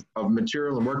 cents of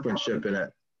material and workmanship in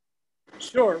it?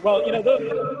 Sure. Well, you know,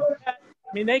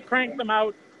 I mean, they crank them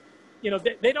out. You know,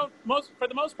 they don't, for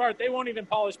the most part, they won't even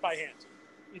polish by hand.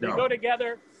 They go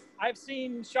together. I've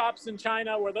seen shops in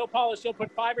China where they'll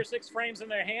put 5 or 6 frames in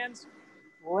their hands,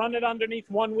 run it underneath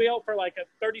one wheel for like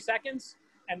 30 seconds,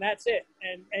 and that's it.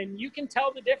 And you can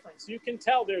tell the difference. You can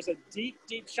tell there's a deep,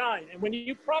 deep shine. And when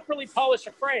you properly polish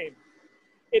a frame,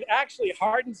 it actually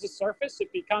hardens the surface.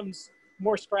 It becomes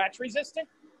more scratch resistant.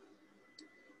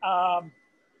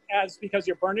 Because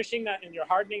you're burnishing that and you're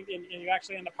hardening, and you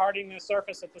actually end up hardening the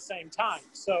surface at the same time.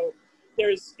 So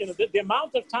there's, you know, the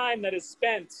amount of time that is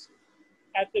spent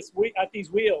at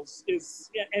these wheels is,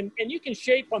 and you can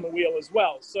shape on the wheel as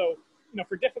well. So, you know,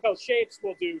 for difficult shapes,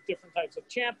 we'll do different types of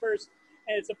chamfers,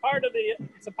 and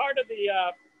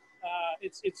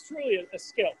it's truly a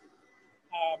skill,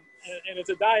 and it's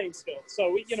a dyeing skill.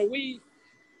 So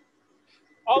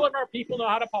all of our people know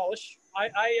how to polish. I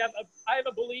have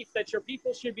a belief that your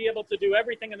people should be able to do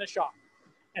everything in the shop,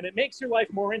 and it makes your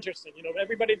life more interesting. You know,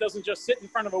 everybody doesn't just sit in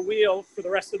front of a wheel for the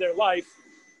rest of their life.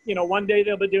 You know, one day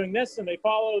they'll be doing this, and they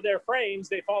follow their frames,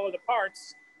 they follow the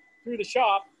parts through the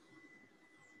shop.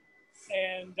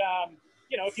 And,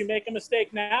 you know, if you make a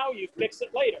mistake now, you fix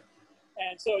it later.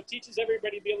 And so it teaches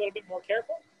everybody to be a little bit more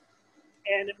careful,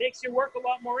 and it makes your work a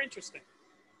lot more interesting.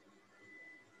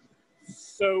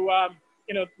 So,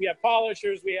 you know, we have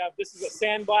polishers, this is a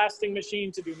sandblasting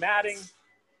machine to do matting.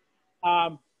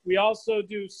 We also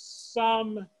do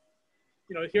some,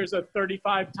 you know, here's a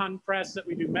 35-ton press that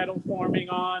we do metal forming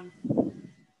on.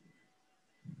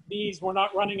 We're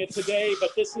not running it today,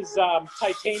 but this is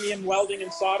titanium welding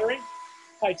and soldering.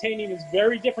 Titanium is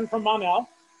very different from Monel.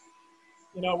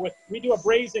 You know, we do a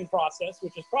brazing process,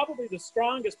 which is probably the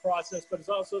strongest process, but it's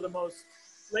also the most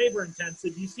labor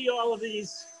intensive. You see all of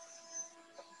these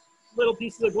little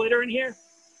pieces of glitter in here?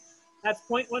 That's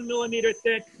 0.1 millimeter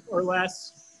thick or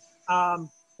less,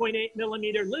 0.8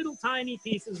 millimeter, little tiny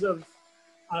pieces of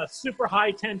super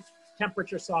high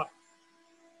temperature solder.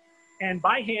 And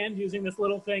by hand, using this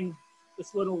little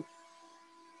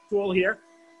tool here,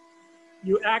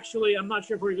 you actually, I'm not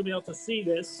sure if we're gonna be able to see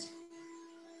this,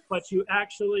 but you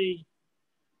actually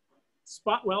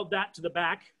spot weld that to the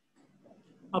back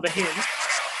of a hinge.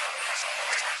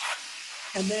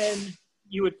 And then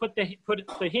you would put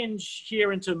the hinge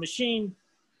here into a machine.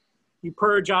 You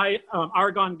purge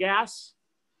argon gas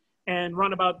and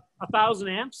run about 1,000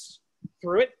 amps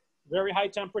through it. Very high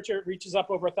temperature, it reaches up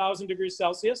over 1,000 degrees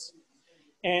Celsius.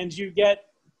 And you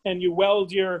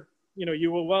weld you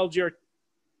will weld your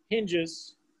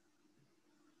hinges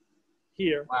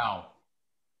here. Wow.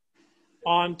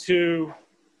 Onto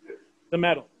the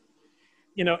metal.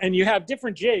 You know, and you have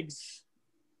different jigs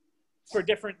for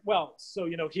different welds. So,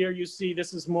 you know, here you see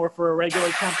this is more for a regular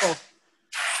temple.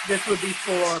 This would be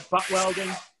for butt welding.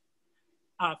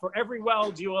 For every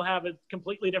weld, you will have a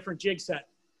completely different jig set.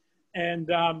 And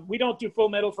we don't do full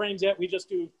metal frames yet. We just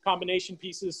do combination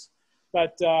pieces,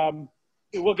 but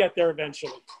we'll get there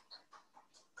eventually.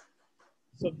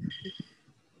 So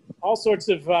all sorts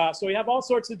of, so we have all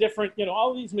sorts of different, you know,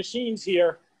 all these machines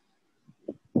here.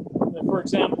 For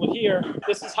example, here,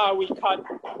 this is how we cut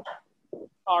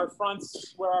our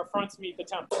fronts, where our fronts meet the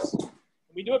temples.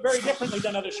 We do it very differently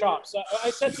than other shops. I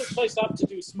set this place up to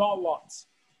do small lots.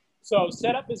 So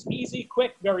setup is easy,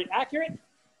 quick, very accurate.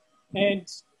 And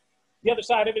the other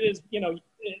side of it is, you know,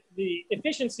 the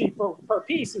efficiency per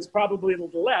piece is probably a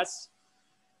little less.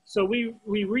 So we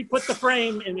re-put the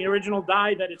frame in the original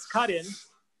die that it's cut in,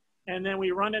 and then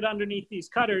we run it underneath these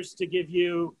cutters to give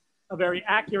you a very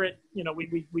accurate, you know,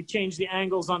 we change the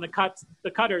angles on the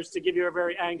cutters to give you a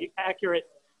very accurate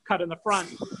cut in the front.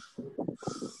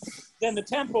 Then the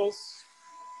temples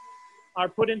are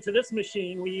put into this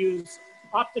machine. We use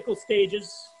optical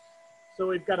stages. So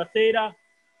we've got a theta,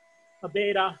 a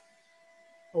beta,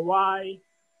 a Y,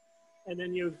 and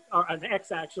then or an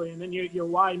X actually, and then your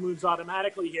Y moves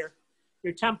automatically here.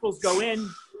 Your temples go in,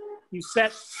 you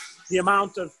set the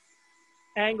amount of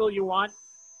angle you want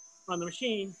on the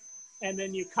machine, and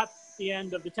then you cut the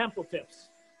end of the temple tips.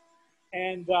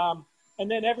 And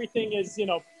then everything is, you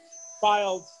know,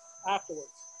 filed afterwards.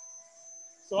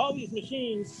 So all these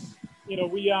machines, you know,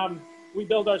 we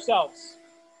build ourselves.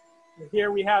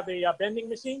 Here we have a bending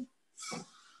machine.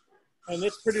 And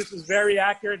this produces very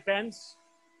accurate bends.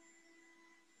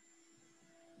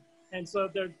 And so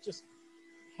they're just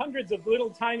hundreds of little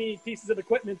tiny pieces of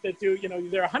equipment that do, you know,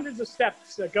 there are hundreds of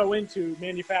steps that go into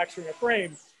manufacturing a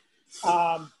frame.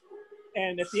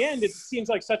 And at the end, it seems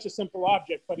like such a simple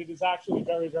object, but it is actually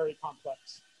very, very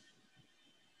complex.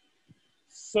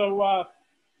 So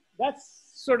that's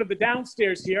sort of the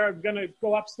downstairs here. I'm going to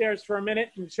go upstairs for a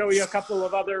minute and show you a couple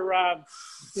of other,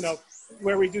 you know,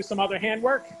 where we do some other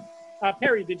handwork.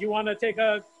 Perry, did you want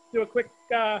to do a quick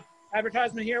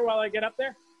advertisement here while I get up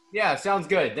there? Yeah, sounds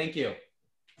good. Thank you.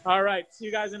 All right. See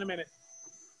you guys in a minute.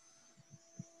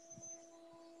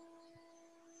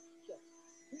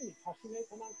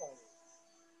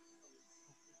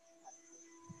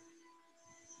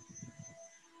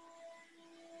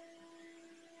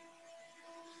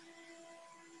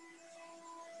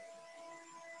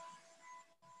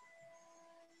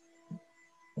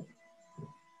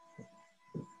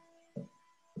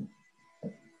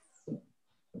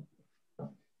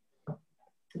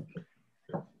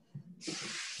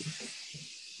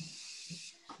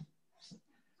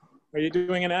 Are you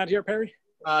doing an ad here, Perry?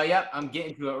 Yep, I'm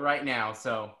getting to it right now,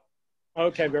 so.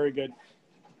 Okay, very good.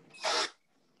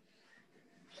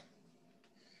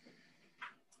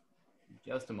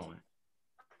 Just a moment.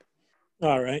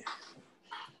 All right.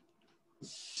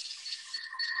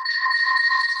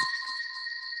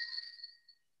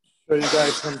 Show you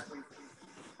guys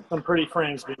some pretty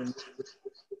frames being.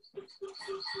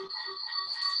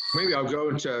 Maybe I'll go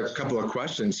into a couple of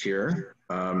questions here.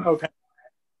 Okay.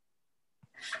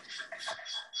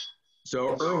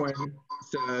 So Erwin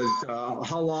says,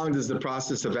 how long does the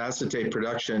process of acetate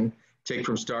production take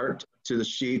from start to the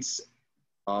sheets?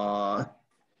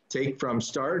 Take from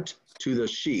start to the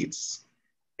sheets,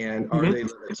 and are they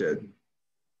limited?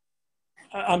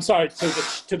 I'm sorry,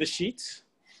 to the sheets?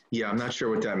 Yeah, I'm not sure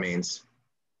what that means.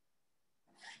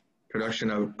 Production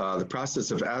of the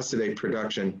process of acetate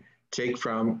production take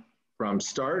from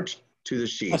start to the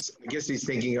sheets. I guess he's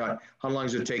thinking how long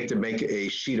does it take to make a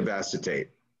sheet of acetate?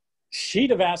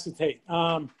 Sheet of acetate.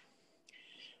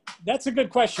 That's a good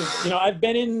question. You know, I've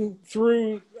been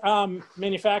through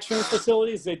manufacturing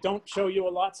facilities. They don't show you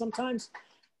a lot sometimes.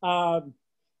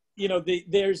 You know,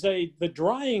 the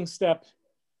drying step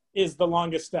is the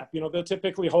longest step. You know, they'll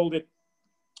typically hold it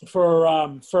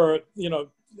for you know,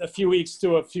 a few weeks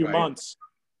to a few months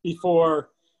before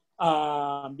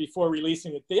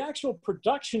releasing it. The actual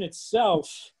production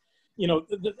itself, you know,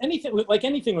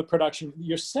 anything with production,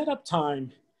 your setup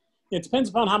time, it depends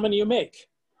upon how many you make.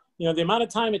 You know, the amount of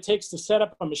time it takes to set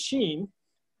up a machine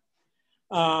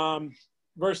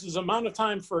versus the amount of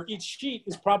time for each sheet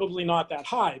is probably not that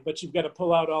high, but you've got to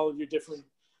pull out all of your different,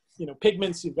 you know,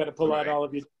 pigments. You've got to pull out all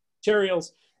of your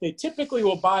materials. They typically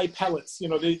will buy pellets. You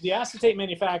know, the acetate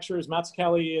manufacturers,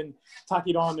 Mazzucchelli and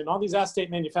Takidon and all these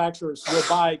acetate manufacturers will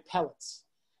buy pellets.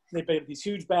 They buy these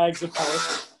huge bags of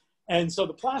pellets. And so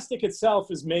the plastic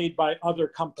itself is made by other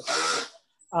companies.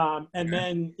 And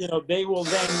then, you know, they will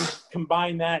then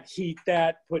combine that, heat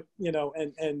that, put, you know,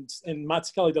 and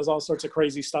Mazzucchelli does all sorts of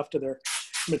crazy stuff to their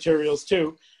materials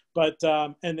too. But,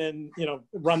 and then, you know,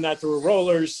 run that through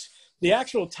rollers. The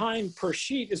actual time per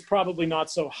sheet is probably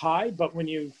not so high, but when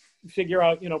you figure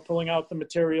out, you know, pulling out the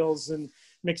materials and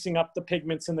mixing up the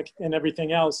pigments and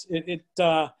everything else, you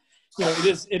know,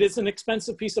 it is an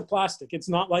expensive piece of plastic. It's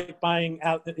not like buying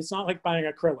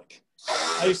acrylic.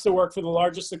 I used to work for the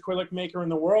largest acrylic maker in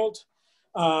the world.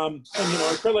 And, you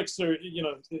know, acrylics are, you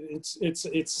know,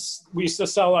 we used to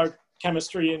sell our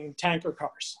chemistry in tanker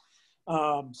cars.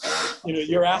 You know,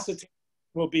 your acetate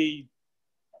will be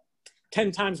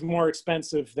 10 times more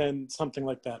expensive than something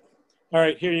like that. All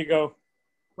right, here you go.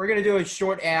 We're going to do a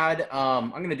short ad.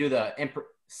 I'm going to do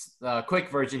the quick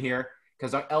version here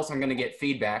because else I'm going to get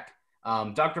feedback.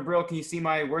 Dr. Brill, can you see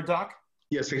my Word doc?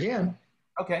 Yes, I can.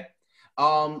 Okay.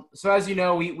 So as you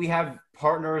know, we have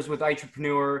partners with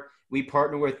Entrepreneur. We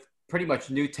partner with pretty much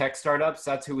new tech startups.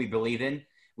 That's who we believe in.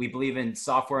 We believe in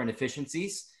software and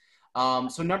efficiencies.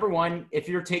 So number one, if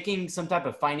you're taking some type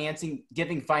of financing,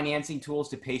 giving financing tools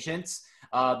to patients,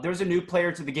 there's a new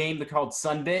player to the game. They're called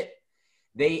Sunbit.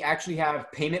 They actually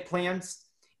have payment plans.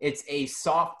 They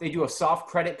do a soft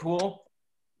credit pool,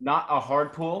 not a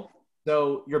hard pool.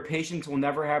 So your patients will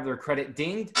never have their credit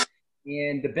dinged.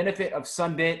 And the benefit of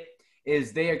Sunbit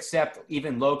is they accept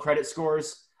even low credit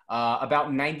scores.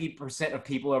 About 90% of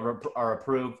people are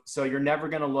approved. So you're never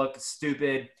going to look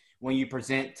stupid when you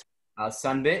present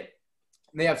Sunbit.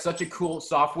 They have such a cool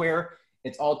software.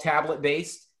 It's all tablet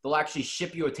based. They'll actually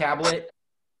ship you a tablet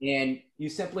and you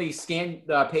simply scan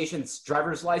the patient's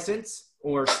driver's license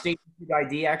or state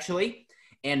ID actually.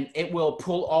 and it will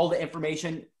pull all the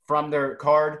information from their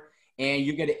card, and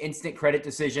you get an instant credit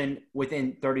decision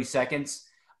within 30 seconds.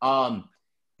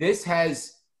 This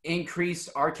has increased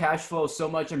our cash flow so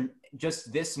much in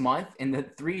just this month, in the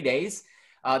 3 days.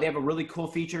 They have a really cool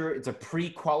feature. It's a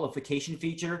pre-qualification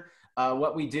feature.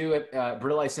 What we do at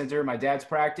Brittle Eye Center, my dad's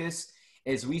practice,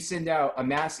 is we send out a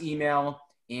mass email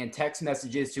and text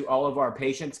messages to all of our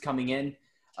patients coming in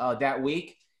that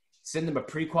week, send them a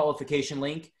pre-qualification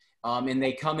link, and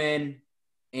they come in,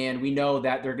 and we know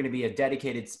that they're going to be a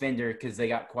dedicated spender because they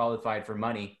got qualified for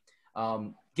money.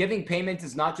 Giving payments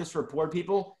is not just for poor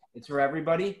people, it's for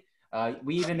everybody.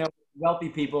 We even know wealthy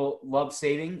people love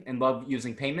saving and love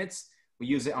using payments. We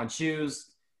use it on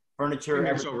shoes, furniture.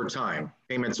 Payments over time.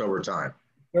 Payments over time.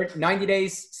 90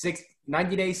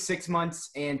 days, 6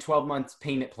 months, and 12 months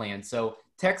payment plan. So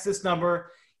text this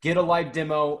number, get a live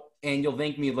demo, and you'll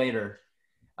thank me later.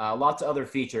 Lots of other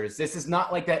features. This is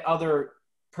not like that other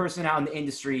person out in the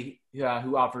industry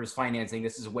who offers financing.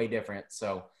 This is way different.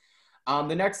 So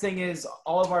the next thing is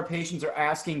all of our patients are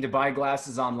asking to buy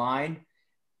glasses online.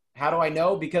 How do I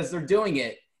know? Because they're doing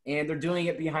it, and they're doing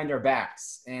it behind our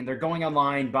backs, and they're going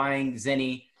online, buying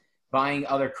Zenni, buying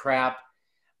other crap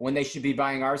when they should be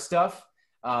buying our stuff.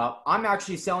 I'm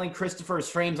actually selling Christopher's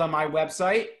frames on my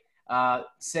website,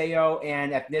 Seyo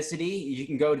and Ethnicity. You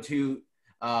can go to,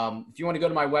 if you want to go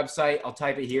to my website, I'll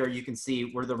type it here. You can see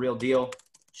we're the real deal,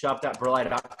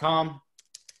 shop.brittleye.com.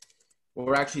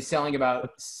 We're actually selling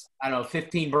about,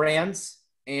 15 brands,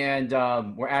 and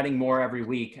we're adding more every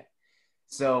week.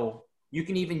 So you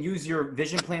can even use your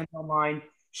vision plans online,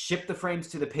 ship the frames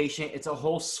to the patient. It's a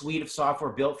whole suite of software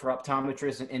built for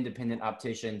optometrists and independent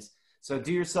opticians. So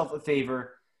do yourself a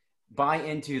favor, buy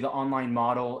into the online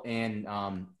model, and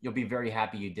you'll be very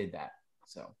happy you did that.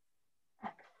 So.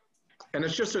 And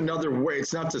it's just another way.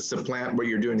 It's not to supplant what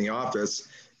you're doing in the office.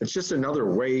 It's just another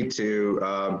way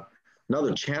to,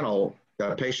 another channel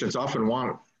that patients often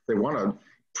want. They want to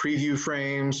preview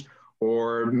frames,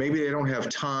 or maybe they don't have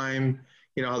time.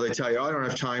 You know how they tell you, oh, I don't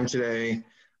have time today.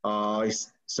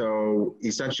 So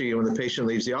essentially, when the patient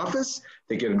leaves the office,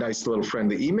 they get a nice little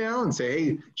friendly email and say,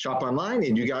 hey, shop online.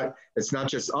 And you got, it's not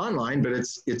just online, but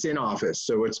it's in office.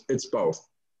 So it's both.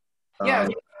 Yeah,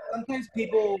 sometimes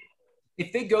people,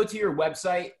 if they go to your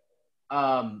website,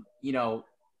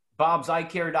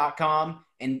 bobseyecare.com,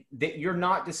 and that you're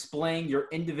not displaying your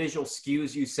individual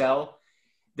SKUs you sell,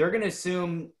 they're going to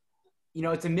assume,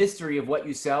 it's a mystery of what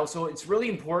you sell. So it's really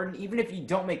important, even if you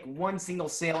don't make one single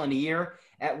sale in a year,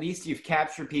 at least you've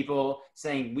captured people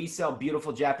saying, we sell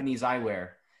beautiful Japanese eyewear.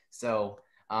 So,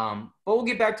 but we'll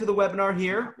get back to the webinar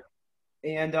here.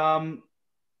 And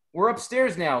we're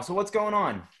upstairs now. So what's going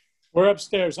on? We're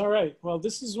upstairs. All right. Well,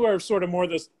 this is where sort of more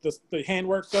the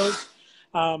handwork goes.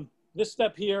 This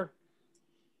step here,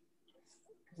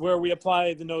 where we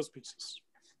apply the nose pieces.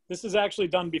 This is actually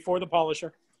done before the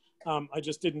polisher. I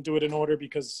just didn't do it in order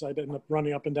because I ended up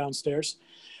running up and down stairs.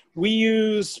 We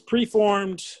use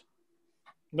preformed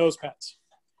nose pads,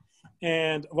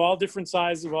 and of all different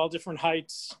sizes, of all different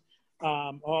heights,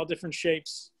 all different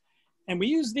shapes. And we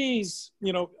use these,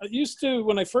 I used to,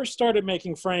 when I first started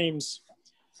making frames,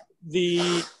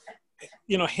 the,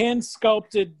 hand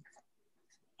sculpted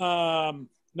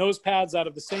nose pads out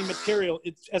of the same material.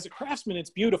 As a craftsman,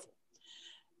 it's beautiful.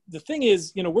 The thing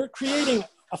is, we're creating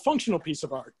a functional piece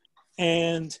of art.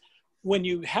 And when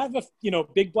you have a,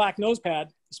 big black nose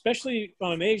pad, especially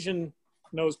on an Asian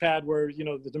nose pad where,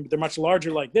 they're much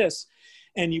larger like this,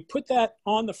 and you put that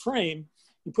on the frame,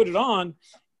 you put it on,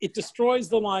 it destroys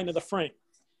the line of the frame.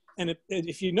 And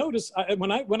if you notice,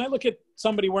 when I look at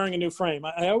somebody wearing a new frame,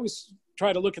 I always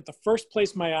try to look at the first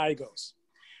place my eye goes.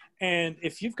 And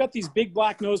if you've got these big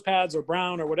black nose pads or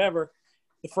brown or whatever,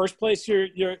 the first place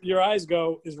your eyes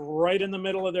go is right in the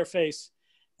middle of their face.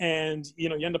 And,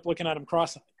 you end up looking at them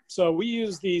cross-eyed. So we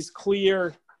use these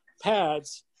clear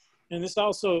pads. And this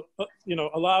also,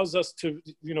 allows us to,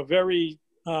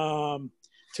 to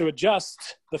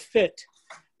adjust the fit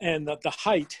and the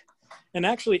height. And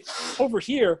actually over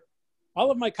here, all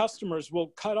of my customers will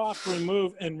cut off,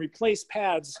 remove, and replace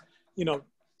pads,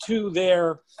 to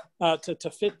their, to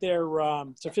fit their,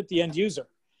 to fit the end user.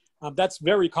 That's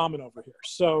very common over here.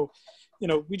 So,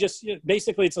 we just,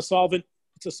 basically it's a solvent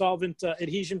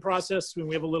adhesion process when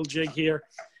we have a little jig here,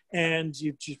 and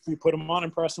we put them on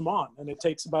and press them on. And it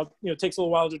takes about, it takes a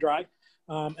little while to dry.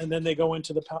 And then they go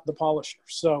into the polisher.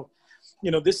 So,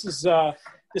 this is,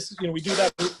 we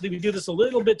do this a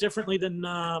little bit differently than,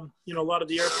 a lot of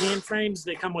the European frames.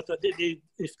 They come with,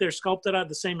 if they're sculpted out of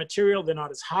the same material, they're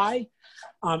not as high.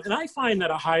 And I find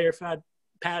that a higher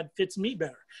pad fits me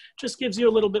better. Just gives you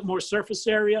a little bit more surface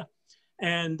area.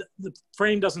 and the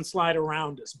frame doesn't slide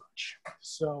around as much.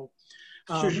 So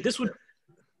this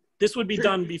would be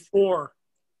done before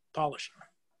polishing.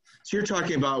 So you're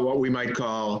talking about what we might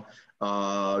call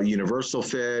universal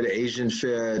fit, Asian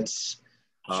fits,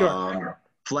 Sure.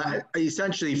 flat,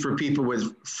 essentially for people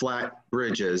with flat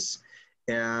bridges.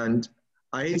 And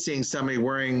I hate seeing somebody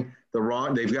wearing the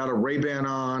wrong, they've got a Ray-Ban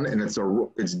on and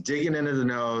it's digging into the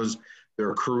nose.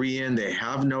 They're Korean, they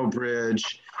have no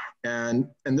bridge. And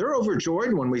they're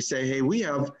overjoyed when we say, hey, we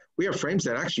have frames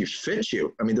that actually fit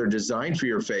you. I mean, they're designed for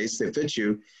your face, they fit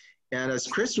you. And as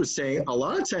Chris was saying, a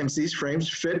lot of times these frames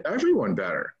fit everyone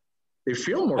better. They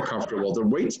feel more comfortable, the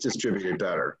weight's distributed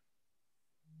better.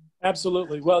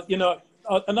 Absolutely. Well, you know,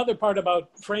 another part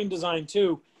about frame design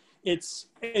too,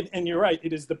 and you're right,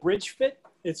 it is the bridge fit.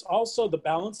 It's also the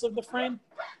balance of the frame.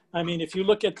 I mean, if you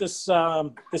look at this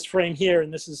this frame here,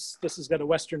 and this has got a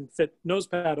Western fit nose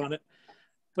pad on it,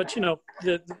 but you know,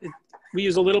 we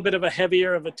use a little bit of a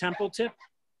heavier of a temple tip,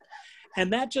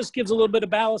 and that just gives a little bit of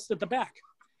ballast at the back.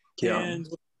 Yeah. And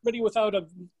somebody without a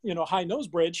high nose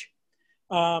bridge,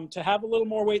 to have a little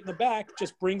more weight in the back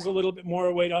just brings a little bit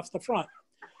more weight off the front.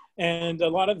 And a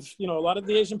lot of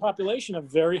the Asian population have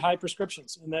very high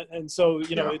prescriptions, and so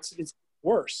it's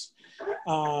worse.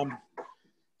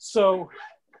 So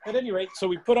at any rate, so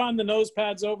we put on the nose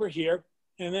pads over here,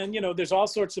 and then there's all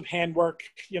sorts of handwork,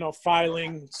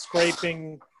 filing,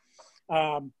 scraping,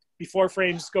 before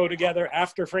frames go together,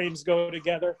 after frames go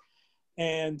together,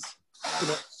 and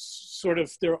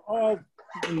there are all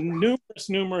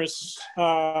numerous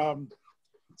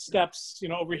steps.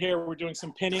 Over here we're doing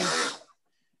some pinning.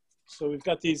 So we've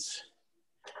got these,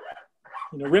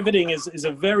 riveting is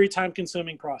a very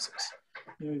time-consuming process.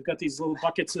 We've got these little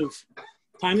buckets of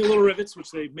tiny little rivets,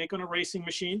 which they make on a racing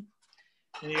machine,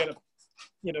 and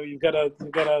you've got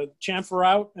to chamfer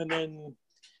out and then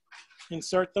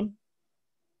insert them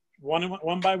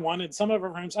one by one. And some of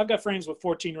our frames, I've got frames with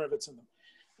 14 rivets in them.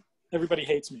 Everybody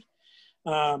hates me.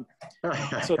 So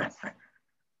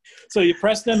you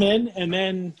press them in, and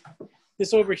then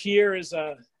this over here is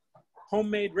a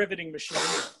homemade riveting machine.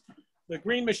 The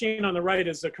green machine on the right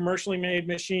is a commercially made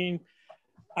machine.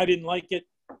 I didn't like it.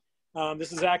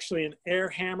 This is actually an air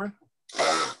hammer.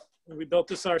 And we built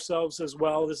this ourselves as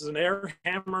well. This is an air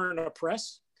hammer and a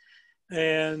press.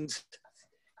 And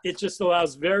it just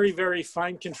allows very, very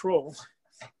fine control.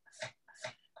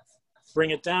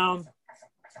 Bring it down,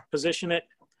 position it,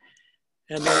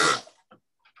 and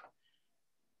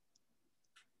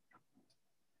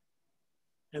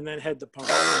then head the pump.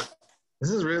 This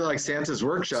is really like Santa's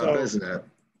workshop, isn't it?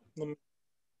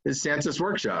 It's Santa's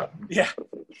workshop. Yeah.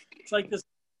 It's like this.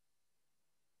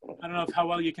 I don't know how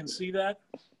well you can see that.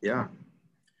 Yeah.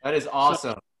 That is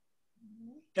awesome.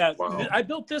 Yeah, wow. I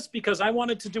built this because I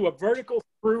wanted to do a vertical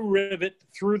through rivet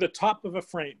through the top of a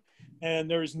frame. And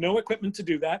there's no equipment to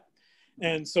do that.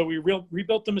 And so we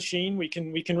rebuilt the machine. We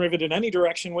can rivet in any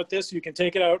direction with this. You can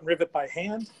take it out and rivet by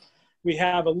hand. We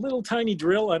have a little tiny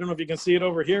drill. I don't know if you can see it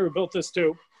over here. We built this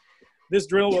too. This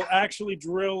drill will actually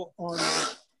drill on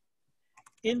the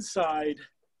inside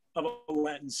of a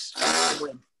lens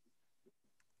rim.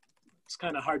 It's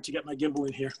kind of hard to get my gimbal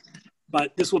in here,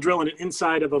 but this will drill on the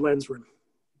inside of a lens rim.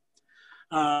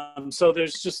 So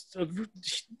there's just a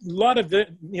lot of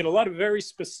very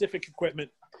specific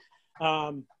equipment.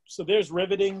 So there's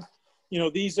riveting.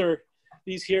 These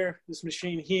here, this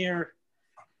machine here,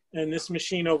 and this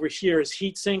machine over here is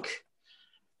heat sink.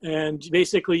 And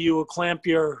basically you will clamp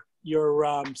your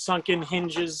sunken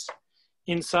hinges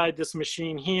inside this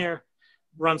machine here,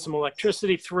 run some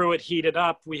electricity through it, heat it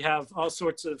up. We have all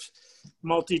sorts of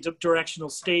multi-directional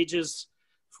stages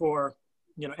for,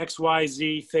 X, Y,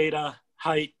 Z, theta,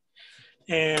 height.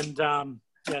 And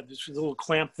there's a little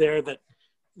clamp there that,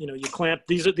 you clamp.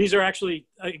 These are actually,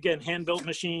 again, hand-built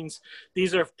machines.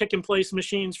 These are pick-and-place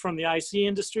machines from the IC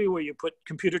industry where you put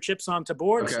computer chips onto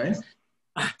boards. Okay.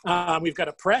 We've got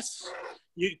a press.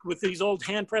 With these old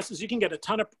hand presses, you can get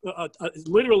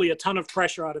literally a ton of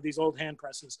pressure out of these old hand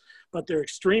presses, but they're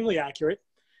extremely accurate.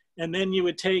 And then you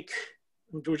would take,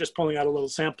 we're just pulling out a little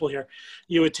sample here.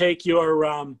 You would take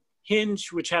your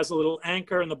hinge, which has a little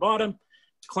anchor in the bottom,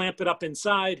 clamp it up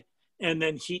inside, and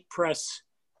then heat press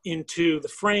into the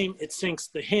frame. It sinks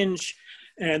the hinge,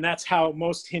 and that's how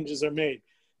most hinges are made.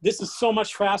 This is so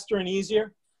much faster and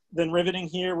easier than riveting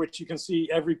here, which you can see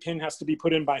every pin has to be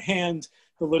put in by hand.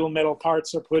 The little metal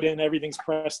parts are put in, everything's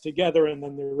pressed together, and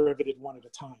then they're riveted one at a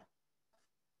time.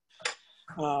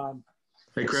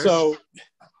 Hey, Chris. So,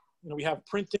 we have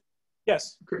printing.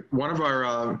 Yes. One of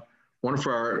our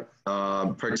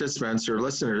participants or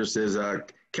listeners is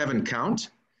Kevin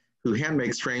Count. who hand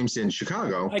makes frames in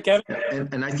Chicago. Hi, Kevin.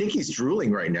 And I think he's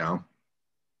drooling right now.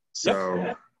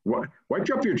 So wipe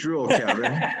up your drool,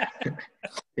 Kevin.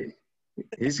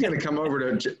 He's going to come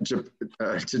over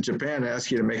to Japan and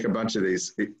ask you to make a bunch of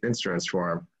these instruments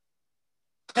for him.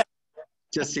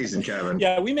 Just teasing, Kevin.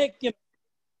 Yeah, we make,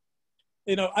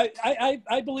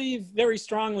 I believe very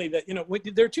strongly that,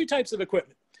 there are two types of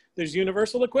equipment. There's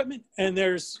universal equipment and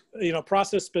there's,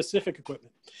 process specific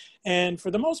equipment. And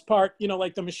for the most part,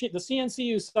 like the CNC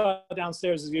you saw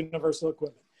downstairs is universal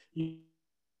equipment. You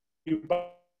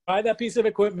buy that piece of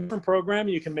equipment from program,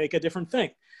 you can make a different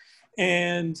thing.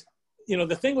 And,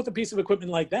 the thing with a piece of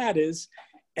equipment like that is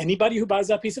anybody who buys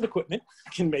that piece of equipment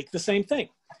can make the same thing.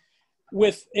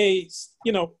 With a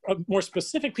more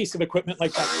specific piece of equipment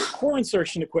like that core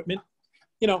insertion equipment,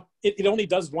 it only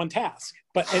does one task,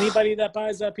 but anybody that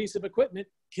buys that piece of equipment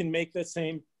can make the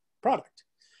same product.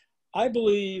 I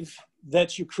believe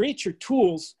that you create your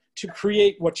tools to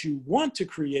create what you want to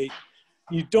create.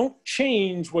 You don't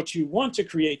change what you want to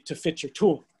create to fit your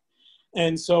tooling.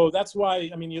 And so that's why,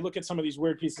 you look at some of these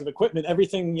weird pieces of equipment,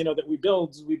 everything, that we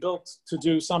built to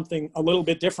do something a little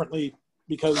bit differently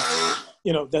because,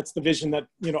 that's the vision that,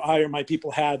 I or my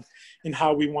people had in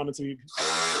how we wanted to be,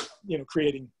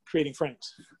 creating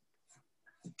frames.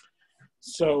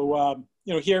 So,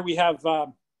 here we have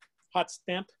hot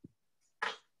stamp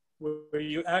where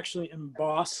you actually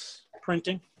emboss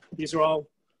printing. These are all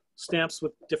stamps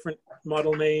with different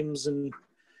model names and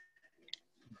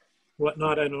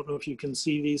whatnot. I don't know if you can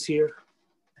see these here.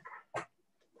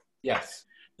 Yes.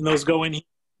 And those go in here.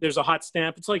 There's a hot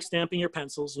stamp. It's like stamping your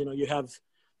pencils. You have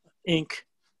ink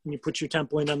and you put your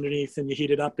template underneath and you heat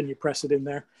it up and you press it in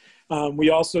there. We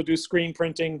also do screen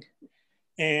printing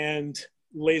and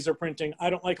laser printing. I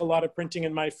don't like a lot of printing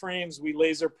in my frames. We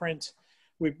laser print.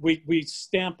 We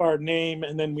stamp our name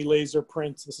and then we laser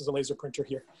print. This is a laser printer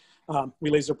here. We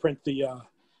laser print the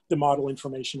model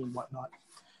information and whatnot.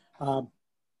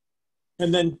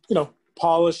 And then,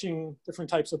 polishing, different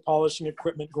types of polishing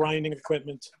equipment, grinding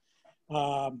equipment.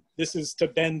 This is to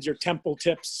bend your temple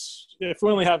tips. If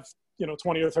we only have,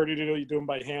 20 or 30 to do, you do them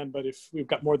by hand. But if we've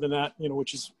got more than that,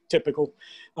 which is typical,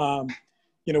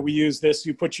 we use this.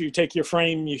 You take your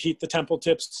frame, you heat the temple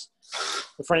tips.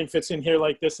 The frame fits in here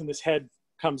like this, and this head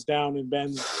comes down and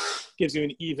bends, gives you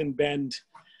an even bend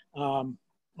on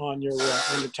your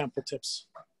temple tips.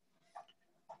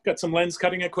 Got some lens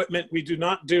cutting equipment. We do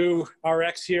not do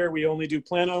RX here. We only do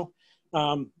plano.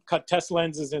 Cut test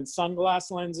lenses and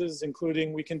sunglass lenses,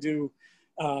 including we can do,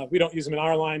 we don't use them in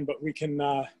our line, but we can,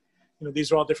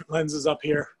 these are all different lenses up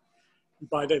here. We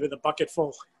buy the bucket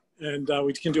full. And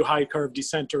we can do high curve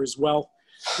decenter as well.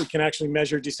 We can actually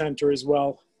measure decenter as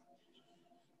well.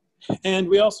 And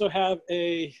we also have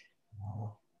I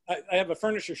have a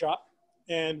furniture shop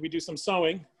and we do some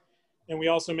sewing and we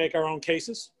also make our own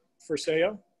cases for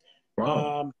sale.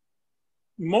 Wow.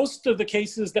 Most of the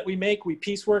cases that we make, we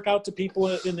piecework out to people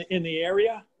in the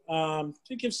area.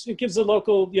 It gives the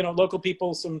local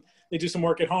people they do some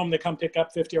work at home. They come pick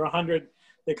up 50 or 100.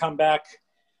 They come back,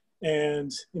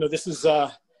 and this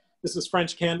is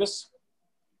French canvas.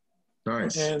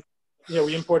 Nice. And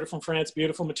we import it from France.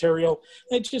 Beautiful material.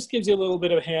 It just gives you a little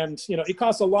bit of hand. It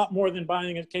costs a lot more than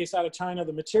buying a case out of China.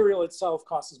 The material itself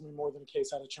costs me more than a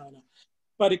case out of China,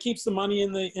 but it keeps the money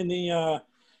in the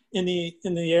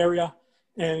area,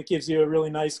 and it gives you a really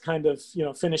nice kind of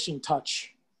finishing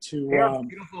touch to.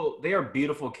 They are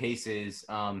beautiful cases,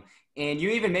 and you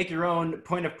even make your own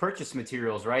point of purchase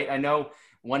materials, right? I know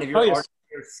one of your artists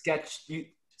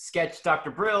sketched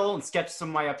Dr. Brill and sketched some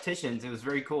of my opticians. It was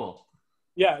very cool.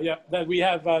 Yeah. That we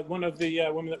have one of the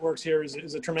women that works here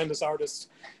is a tremendous artist.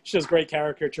 She does great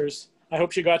caricatures. I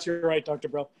hope she got you right, Dr.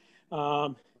 Brill.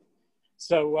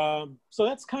 So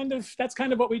that's kind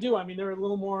of what we do. There are a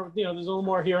little more, there's a little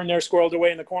more here and there squirreled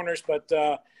away in the corners, but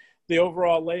the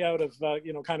overall layout of,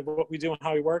 kind of what we do and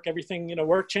how we work, everything,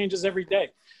 work changes every day,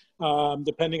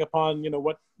 depending upon,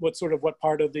 what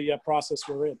part of the process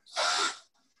we're in.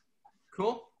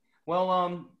 Cool.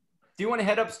 Well, do you want to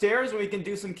head upstairs where we can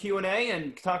do some Q&A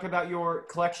and talk about your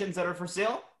collections that are for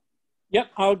sale? Yep,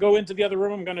 I'll go into the other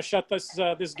room. I'm going to shut this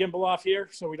gimbal off here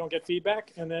so we don't get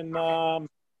feedback, and then I'll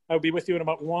be with you in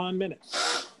about 1 minute.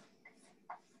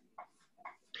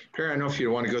 Perry, I don't know if you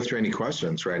want to go through any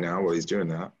questions right now while he's doing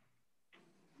that.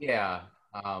 Yeah,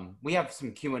 we have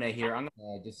some Q&A here. I'm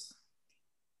going to just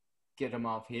get them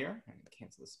off here and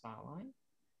cancel the spotlight.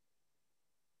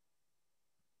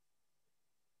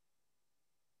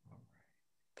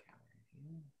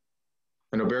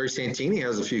 I know Barry Santini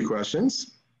has a few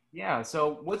questions. Yeah,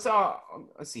 so let's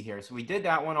see here. So we did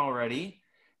that one already.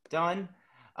 Done.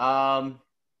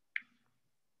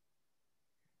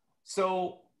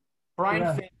 So Brian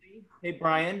Yeah. Finley, hey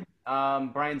Brian.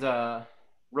 Brian's a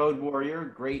road warrior,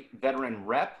 great veteran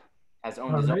rep, has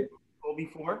owned All his own right. vehicle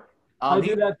before. I He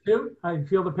do that too. I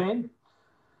feel the pain.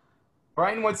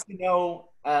 Brian wants to know,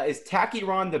 is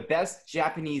Takiron the best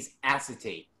Japanese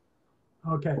acetate?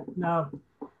 Okay. Now,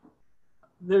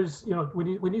 there's,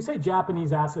 when you say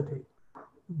Japanese acetate,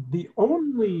 the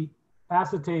only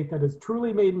acetate that is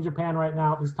truly made in Japan right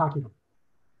now is Takiron.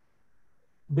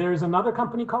 There's another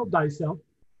company called Daicel.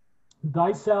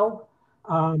 Daicel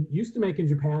used to make in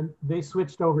Japan. They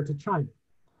switched over to China.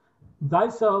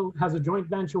 Daicel has a joint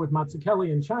venture with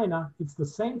Mazzucchelli in China. It's the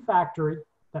same factory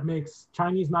that makes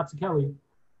Chinese Mazzucchelli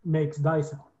makes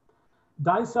Daicel.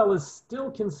 Daicel is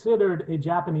still considered a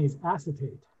Japanese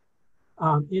acetate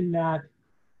in that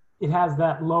it has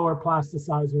that lower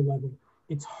plasticizer level.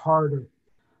 It's harder.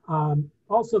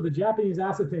 Also, the Japanese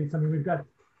acetates, I mean,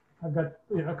 I've got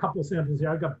a couple of samples here.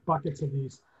 I've got buckets of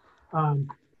these.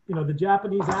 The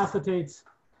Japanese acetates,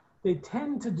 they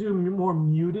tend to do more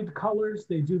muted colors.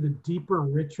 They do the deeper,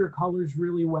 richer colors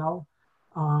really well,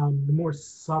 the more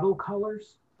subtle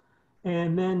colors.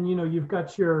 And then, you've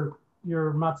got your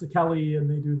Mazzucchelli, and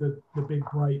they do the big,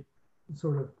 bright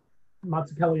sort of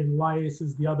Mazzucchelli, and Lias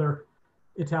is the other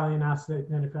Italian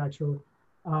acetate manufacturer.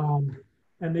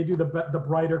 And they do the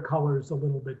brighter colors a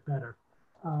little bit better.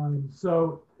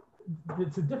 So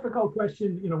it's a difficult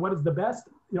question. What is the best?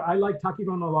 I like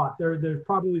Takiron a lot. They're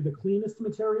probably the cleanest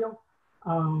material.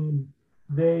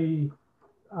 They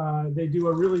do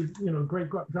a really great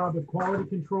job of quality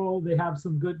control. They have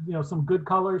some good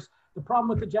colors. The problem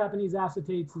with the Japanese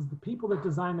acetates is the people that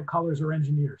design the colors are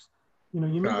engineers. You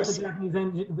meet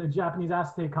with the Japanese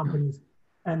acetate companies,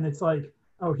 and it's like,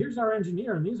 oh, here's our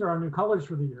engineer, and these are our new colors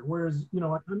for the year. Whereas,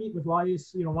 I meet with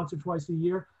Lias, once or twice a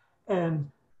year,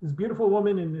 and this beautiful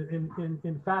woman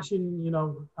in fashion,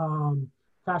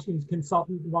 fashion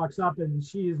consultant walks up, and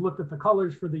she has looked at the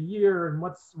colors for the year and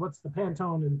what's the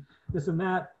Pantone and this and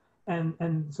that.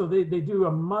 And so they do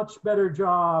a much better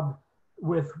job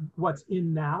with what's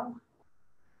in now.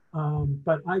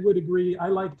 But I would agree, I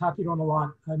like Takiron a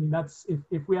lot. I mean, that's,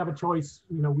 if we have a choice,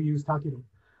 we use Takiron.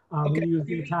 Okay. We use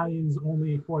the Italians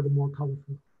only for the more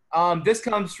colorful. This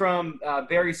comes from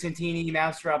Barry Santini,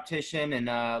 master optician in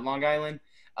Long Island.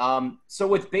 So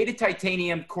with beta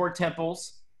titanium core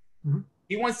temples,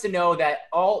 he wants to know that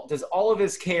does all of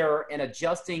his care in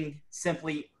adjusting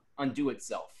simply undo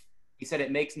itself? He said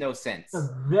it makes no sense. That's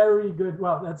a very good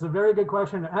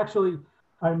question. Actually,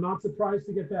 I'm not surprised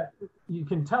to get that. You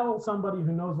can tell somebody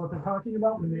who knows what they're talking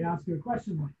about when they ask you a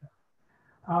question like that.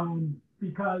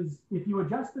 Because if you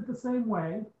adjust it the same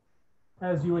way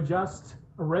as you adjust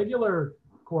a regular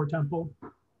core temple,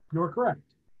 you're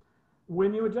correct.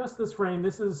 When you adjust this frame,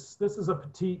 this is a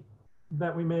petite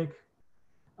that we make.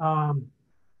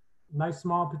 Nice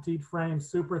small petite frame,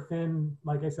 super thin,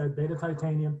 like I said, beta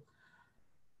titanium.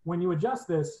 When you adjust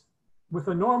this with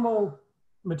a normal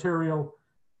material,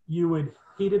 you would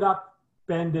heat it up,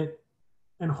 bend it,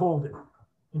 and hold it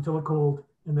until it cooled,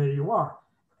 and there you are.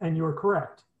 And you're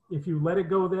correct. If you let it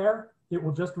go there, it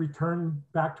will just return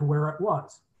back to where it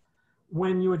was.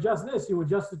 When you adjust this, you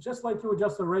adjust it just like you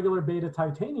adjust a regular beta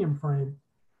titanium frame,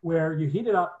 where you heat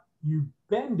it up, you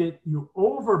bend it, you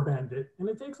overbend it, and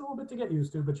it takes a little bit to get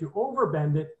used to, but you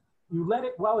overbend it, you let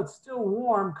it, while it's still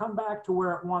warm, come back to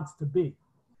where it wants to be,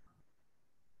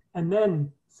 and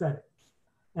then set it.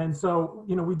 And so,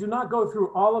 we do not go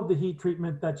through all of the heat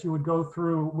treatment that you would go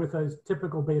through with a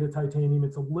typical beta titanium.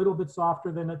 It's a little bit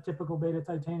softer than a typical beta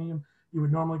titanium. You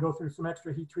would normally go through some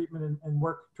extra heat treatment and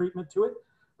work treatment to it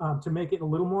to make it a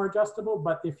little more adjustable.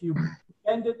 But if you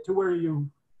bend it to where if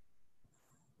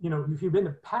you've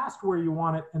been past where you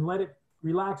want it and let it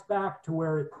relax back to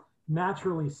where it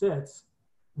naturally sits,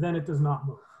 then it does not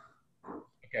move.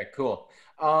 Okay, cool.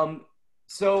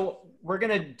 So we're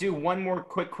going to do one more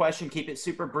quick question, keep it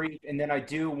super brief, and then I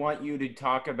do want you to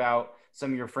talk about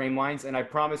some of your frame lines, and I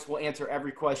promise we'll answer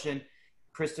every question.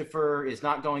 Christopher is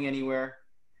not going anywhere.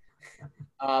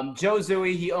 Joe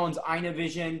Zui, he owns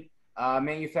Inavision,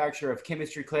 manufacturer of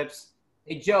chemistry clips.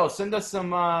 Hey, Joe, send us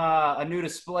a new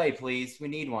display, please. We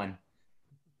need one.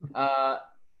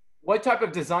 What type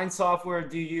of design software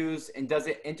do you use, and does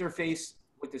it interface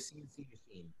with the CNC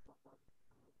machine?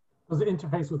 Does it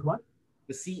interface with what?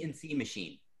 The CNC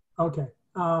machine. Okay.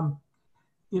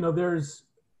 There's,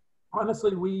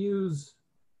 honestly, we use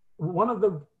one of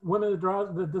the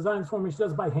designs for me, she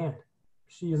does by hand.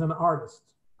 She is an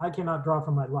artist. I cannot draw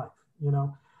for my life,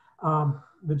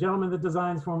 The gentleman that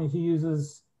designs for me, he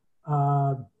uses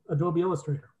Adobe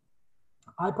Illustrator.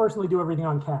 I personally do everything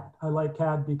on CAD. I like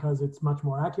CAD because it's much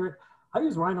more accurate. I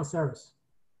use Rhinoceros.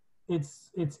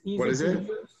 It's What easy is to it?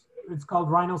 use. It's called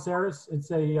Rhinoceros.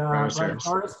 It's a Rhinoceros.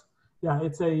 Rhinoceros. Yeah,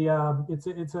 it's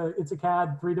a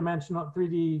CAD, three-dimensional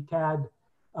 3D CAD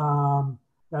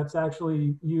that's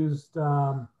actually used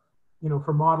for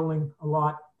modeling a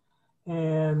lot.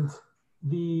 And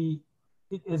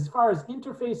as far as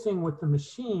interfacing with the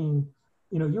machine,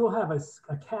 you'll have a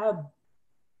CAD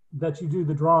that you do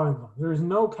the drawing on. There is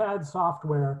no CAD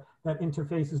software that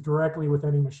interfaces directly with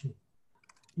any machine.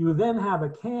 You then have a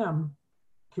CAM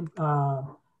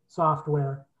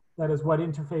software that is what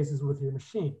interfaces with your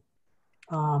machine.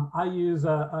 I use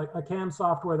a CAM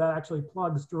software that actually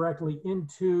plugs directly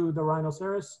into the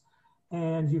Rhinoceros,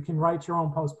 and you can write your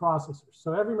own post-processors.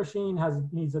 So every machine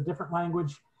needs a different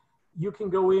language. You can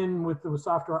go in with the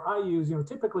software I use.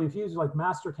 Typically if you use like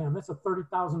Mastercam, that's a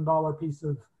 $30,000 piece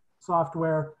of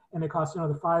software, and it costs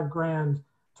another $5,000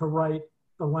 to write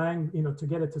the to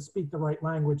get it to speak the right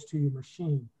language to your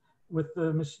machine. With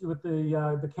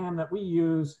the CAM that we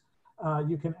use,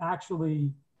 you can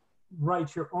actually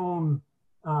write your own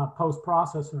post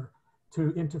processor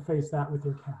to interface that with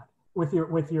your CAD,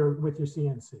 with your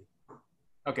CNC.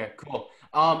 Okay, cool.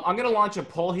 I'm going to launch a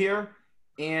poll here.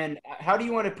 And how do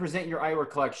you want to present your eyewear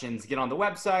collections? Get on the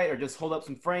website, or just hold up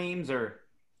some frames, or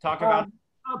talk about?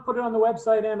 I'll put it on the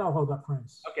website and I'll hold up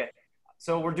frames. Okay.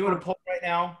 So we're doing a poll right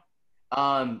now.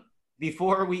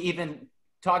 Before we even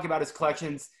talk about his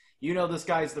collections, this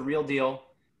guy's the real deal.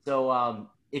 So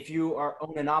if you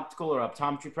own an optical or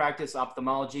optometry practice,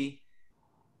 ophthalmology,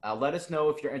 let us know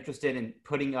if you're interested in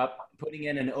putting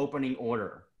in an opening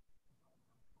order.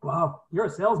 Wow, you're a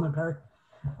salesman, Perry.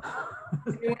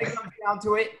 When it comes down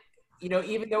to it,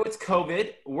 even though it's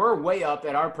COVID, we're way up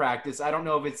at our practice. I don't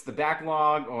know if it's the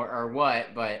backlog or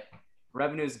what, but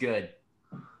revenue's good.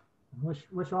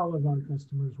 Wish all of our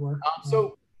customers were.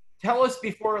 So tell us,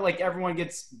 before everyone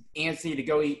gets antsy to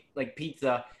go eat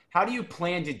pizza, how do you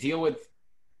plan to deal with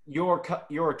your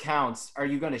accounts? Are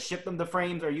you going to ship them the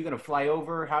frames? Are you going to fly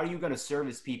over? How are you going to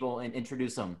service people and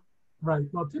introduce them? Right.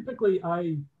 Well, typically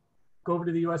I go over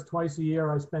to the U.S. twice a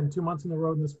year. I spend 2 months on the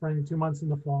road in the spring, 2 months in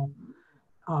the fall,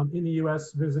 in the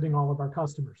U.S. visiting all of our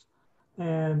customers.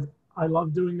 And I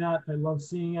love doing that. I love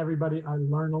seeing everybody. I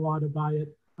learn a lot about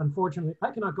it. Unfortunately,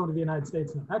 I cannot go to the United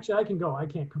States now. Actually, I can go. I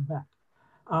can't come back.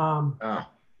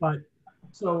 But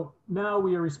so now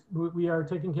we are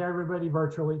taking care of everybody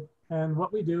virtually. And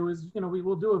what we do is, we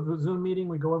will do a Zoom meeting.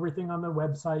 We go everything on the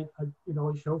website. I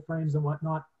show frames and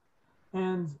whatnot.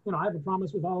 And, I have a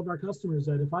promise with all of our customers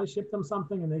that if I ship them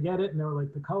something and they get it and they're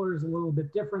like, the color is a little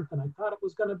bit different than I thought it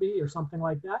was going to be or something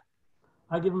like that,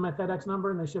 I give them a FedEx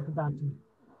number and they ship it back to me.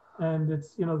 And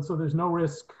it's, so there's no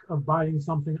risk of buying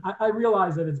something. I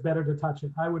realize that it's better to touch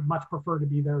it. I would much prefer to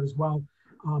be there as well.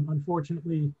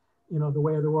 Unfortunately, the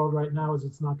way of the world right now is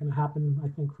it's not going to happen, I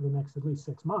think, for the next at least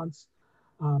 6 months.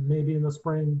 Maybe in the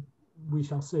spring, we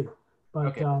shall see.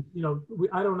 But, okay.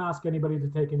 I don't ask anybody to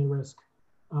take any risk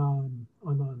on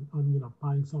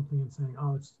buying something and saying,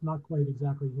 oh, it's not quite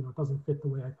exactly, it doesn't fit the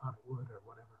way I thought it would or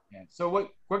whatever. Yeah. So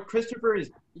what Christopher is,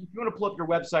 if you want to pull up your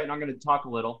website, and I'm going to talk a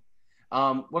little.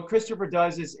 What Christopher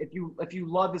does is, if you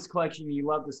love this collection, you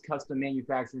love this custom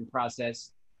manufacturing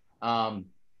process,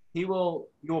 you will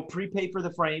prepay for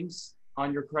the frames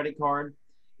on your credit card,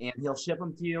 and he'll ship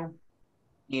them to you,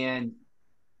 and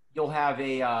you'll have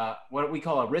a what we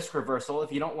call a risk reversal.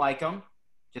 If you don't like them,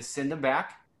 just send them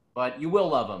back. But you will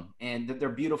love them, and they're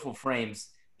beautiful frames.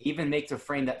 He even makes a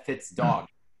frame that fits dog.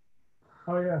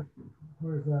 Oh yeah,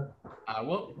 where's that?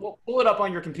 We'll pull it up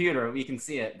on your computer. We can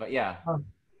see it, but yeah.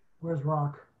 Where's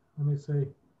Rock? Let me see.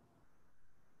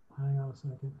 Hang on a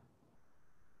second.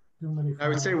 Too many. I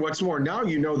would say what's more, now the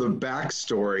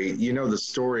backstory, the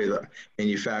story of the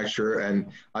manufacturer,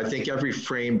 and I think every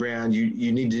frame brand,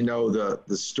 you need to know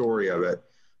the story of it.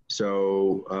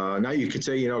 So now you could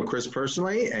say, Chris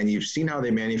personally, and you've seen how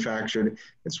they manufactured.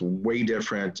 It's way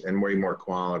different and way more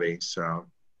quality. So,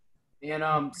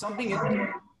 and something you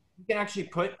can actually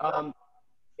put,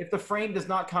 if the frame does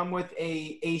not come with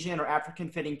a Asian or African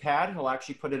fitting pad, he'll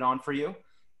actually put it on for you.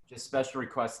 Just special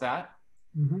request that.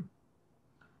 Mm-hmm.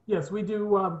 Yes, we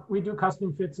do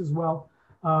custom fits as well.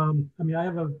 I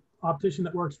have an optician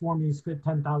that works for me. He's fit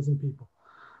 10,000 people,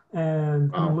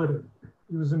 and literally.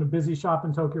 He was in a busy shop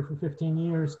in Tokyo for 15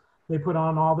 years. They put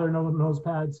on all their nose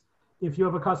pads. If you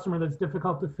have a customer that's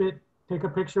difficult to fit, take a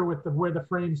picture with where the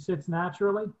frame sits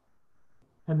naturally,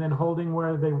 and then holding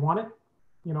where they want it,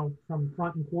 from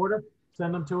front and quarter,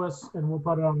 send them to us, and we'll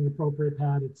put it on an appropriate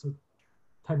pad. It's a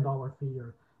 $10 fee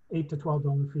or $8 to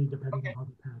 $12 fee, depending on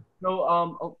the pad.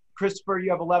 So, Christopher,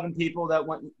 you have 11 people that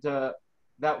want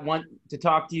to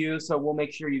talk to you, so we'll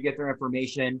make sure you get their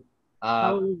information.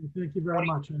 Hallelujah. Thank you very 20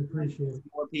 much. I appreciate it.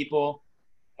 more people.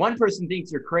 One person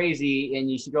thinks you're crazy and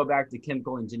you should go back to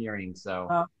chemical engineering.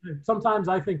 So, Sometimes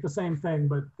I think the same thing,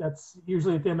 but that's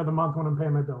usually at the end of the month when I'm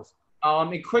paying my bills.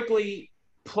 and quickly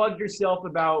plug yourself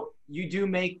about, you do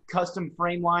make custom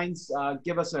frame lines.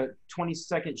 Give us a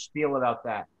 20-second spiel about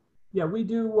that. Yeah, we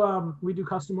do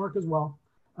custom work as well.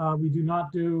 We do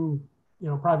not do,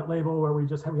 private label where we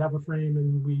just have a frame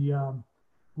and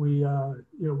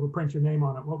we'll print your name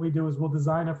on it. What we do is we'll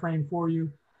design a frame for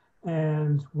you,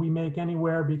 and we make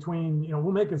anywhere between,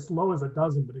 we'll make as low as a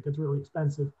dozen, but it gets really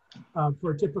expensive.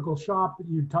 For a typical shop,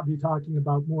 you'd be talking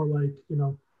about more like,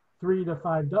 3 to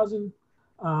 5 dozen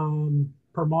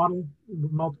per model,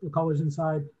 multiple colors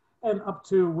inside, and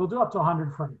we'll do up to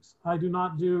 100 frames. I do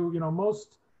not do,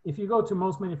 if you go to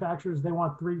most manufacturers, they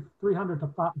want 300 to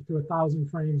 1,000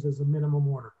 frames as a minimum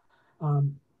order.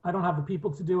 I don't have the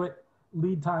people to do it.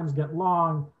 Lead times get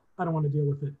long. I don't want to deal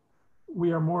with it.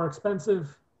 We are more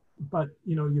expensive, but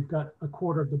you've got a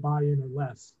quarter of the buy-in or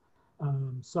less.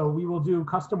 So we will do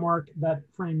custom work. That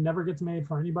frame never gets made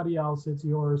for anybody else. It's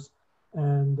yours.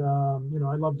 And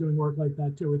I love doing work like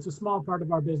that too. It's a small part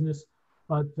of our business,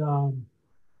 but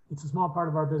it's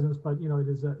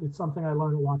something I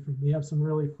learned a lot from. We have some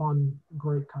really fun,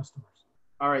 great customers.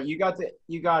 All right, you got it.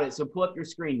 So pull up your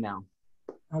screen now.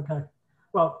 Okay.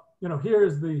 Well, here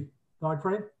is the dog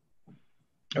frame.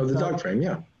 Oh, the dog frame,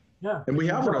 yeah. Yeah. And we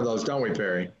have one of those, don't we,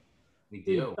 Perry? We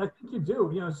do. I think you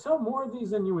do. Sell more of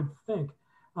these than you would think.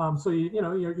 So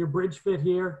your bridge fit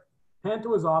here.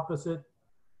 Panto is opposite.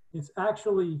 It's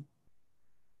actually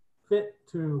fit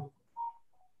to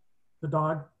the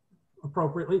dog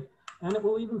appropriately, and it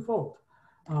will even fold.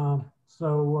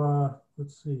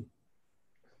 Let's see.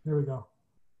 Here we go.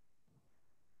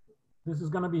 This is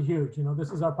going to be huge.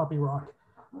 This is our puppy Rock.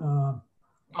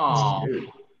 Oh,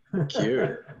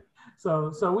 cute.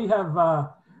 So we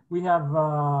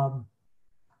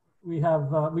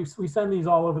send these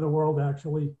all over the world,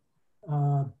 actually.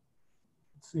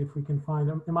 Let's see if we can find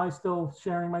them. Am I still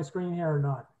sharing my screen here or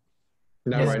not?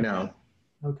 Not right now.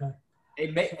 Okay.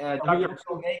 Hey, Dr.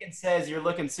 Megan says you're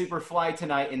looking super fly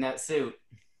tonight in that suit.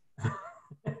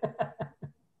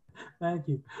 Thank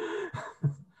you.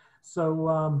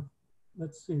 So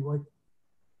let's see.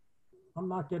 I'm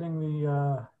not getting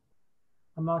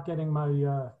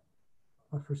my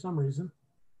for some reason.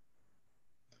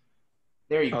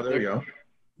 There you go. Oh, there you go.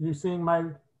 You're seeing my.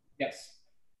 Yes.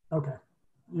 Okay.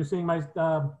 You're seeing my.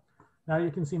 Now you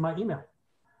can see my email.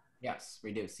 Yes,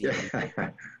 we do see it. I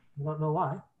don't know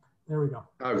why. There we go.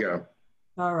 Okay.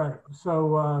 All right.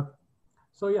 So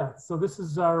yeah. So this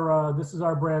is our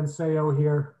brand Sayo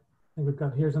here. I think we've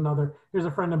got here's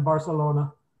a friend in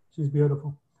Barcelona. She's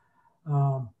beautiful.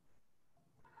 Yeah,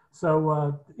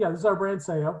 this is our brand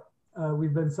Sayo.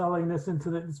 We've been selling this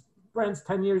this brand's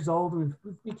 10 years old.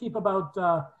 We keep about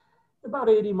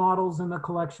 80 models in the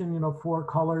collection. 4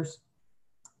 colors.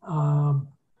 4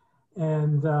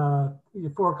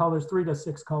 colors, 3 to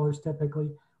 6 colors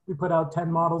typically. We put out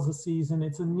 10 models a season.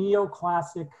 It's a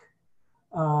neoclassic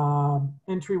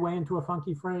entryway into a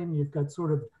funky frame. You've got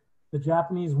sort of the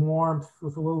Japanese warmth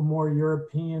with a little more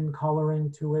European coloring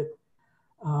to it.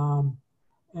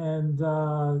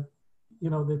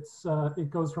 It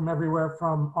goes from everywhere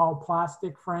from all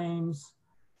plastic frames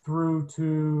through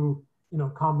to,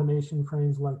 combination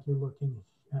frames like you're looking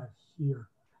at here.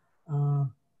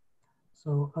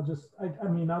 So I'll just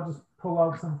pull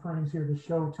out some frames here to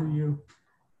show to you.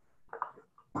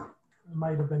 It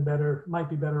might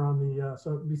be better on the,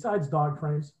 so besides dog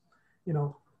frames,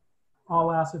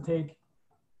 all acetate,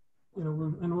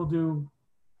 and we'll do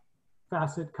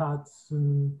facet cuts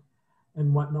and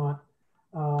whatnot.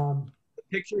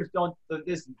 Pictures don't,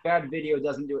 this bad video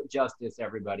doesn't do it justice,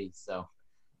 everybody, so.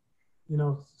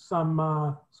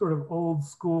 Some sort of old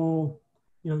school,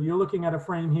 you're looking at a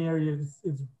frame here, it's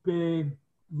big,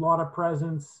 a lot of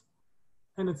presence,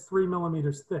 and it's 3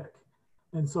 millimeters thick.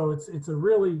 And so it's a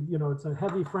really, it's a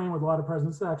heavy frame with a lot of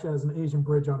presence. It actually has an Asian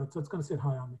bridge on it, so it's going to sit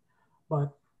high on me.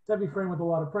 But it's a heavy frame with a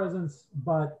lot of presence,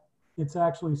 but it's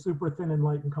actually super thin and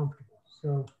light and comfortable.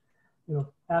 So,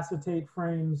 acetate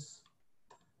frames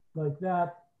like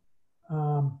that.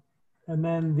 And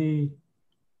then the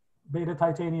beta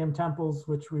titanium temples,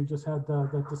 which we just had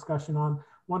the discussion on.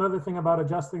 One other thing about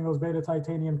adjusting those beta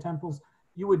titanium temples,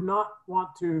 you would not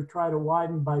want to try to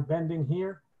widen by bending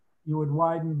here. You would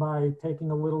widen by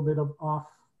taking a little bit off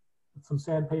some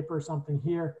sandpaper or something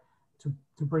here to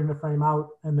bring the frame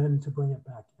out and then to bring it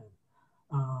back in.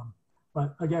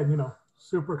 But again,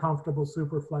 super comfortable,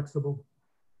 super flexible,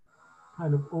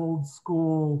 kind of old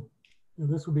school.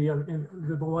 This would be,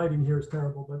 the lighting here is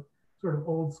terrible, but sort of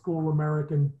old school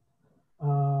American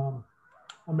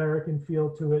American feel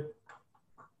to it.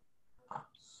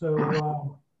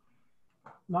 So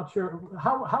not sure,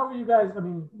 how are you guys, I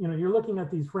mean, you know, you're looking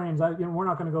at these frames. You know, we're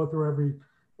not going to go through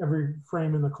every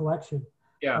frame in the collection.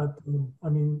 Yeah. I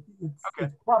mean, it's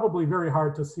probably very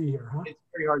hard to see here, huh? It's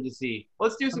very hard to see.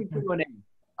 Let's do some Okay. Q&A.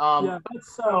 Yeah,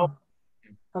 let's,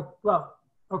 well,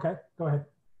 okay, go ahead.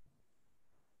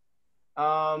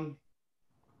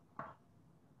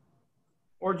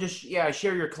 Or just, yeah,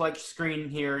 share your collect screen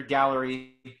here,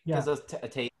 gallery. Yeah. Gives us a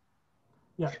taste.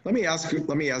 Yeah. Let me ask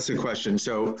a question.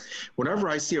 So whenever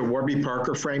I see a Warby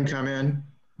Parker frame come in,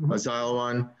 a Xylo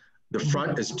one, the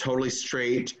front is totally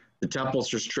straight, the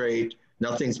temples are straight,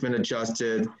 nothing's been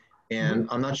adjusted, and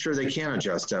I'm not sure they can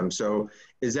adjust them. So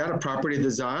is that a property of the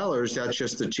Xylo, or is that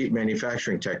just a cheap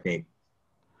manufacturing technique?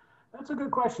 That's a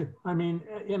good question. I mean,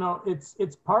 you know, it's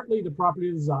partly the property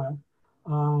of the Xylo.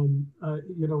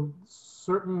 You know,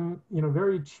 certain, you know,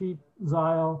 very cheap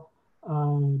Xylo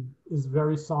is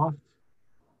very soft.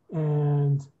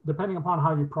 And depending upon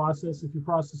how you process, if you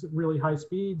process at really high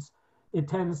speeds, it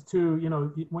tends to, you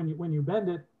know, when you bend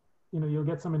it, you know, you'll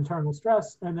get some internal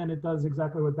stress, and then it does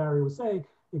exactly what Barry was saying.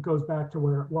 It goes back to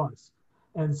where it was.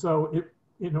 And so it,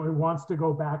 you know, it wants to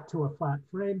go back to a flat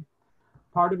frame.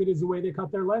 Part of it is the way they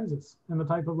cut their lenses and the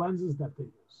type of lenses that they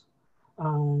use.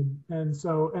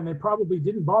 And they probably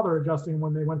didn't bother adjusting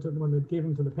when they gave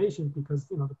them to the patient, because,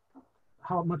 you know,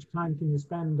 how much time can you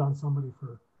spend on somebody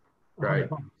for Right.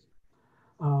 $100?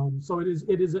 So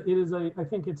I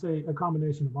think it's a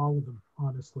combination of all of them,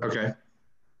 honestly. Okay.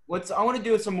 I want to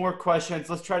do some more questions.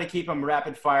 Let's try to keep them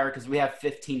rapid fire because we have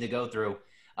 15 to go through.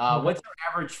 Okay. What's your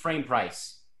average frame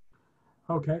price?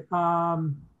 Okay.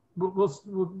 We'll,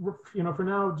 you know, for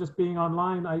now, just being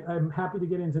online, I'm happy to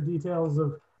get into details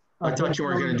of. I thought you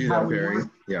weren't going to do that, Barry.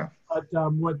 Yeah. But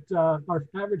what our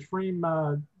average frame,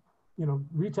 you know,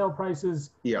 retail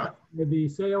prices. Yeah. The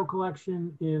Seo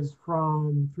collection is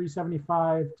from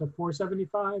 $375 to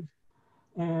 $475,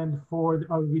 and for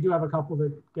we do have a couple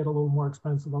that get a little more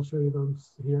expensive. I'll show you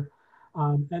those here.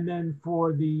 And then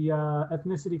for the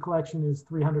ethnicity collection is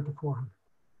 $300 to $400.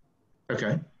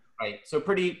 Okay. Right. So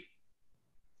pretty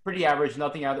average,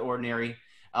 nothing out of the ordinary.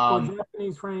 For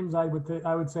Japanese frames, I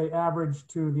would say average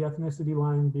to the ethnicity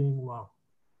line being low.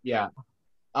 Yeah.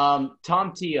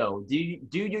 Tom Tio, do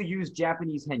you use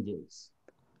Japanese hinges?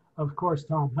 Of course,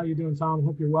 Tom. How you doing, Tom?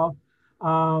 Hope you're well.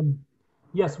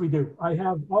 Yes, we do. I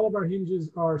have all of our hinges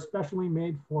are specially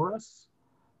made for us.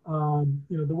 You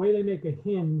know, the way they make a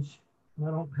hinge, and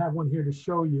I don't have one here to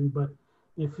show you, but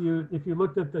if you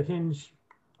looked at the hinge,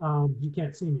 you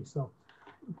can't see me. So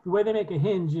the way they make a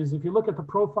hinge is, if you look at the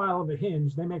profile of a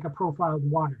hinge, they make a profiled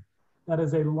wire. That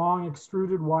is a long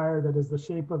extruded wire that is the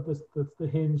shape of the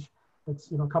hinge.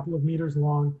 That's, you know, a couple of meters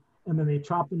long, and then they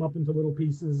chop them up into little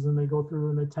pieces, and they go through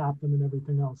and they tap them and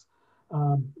everything else.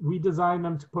 We design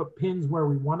them to put pins where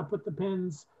we want to put the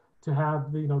pins, to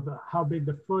have the, you know, how big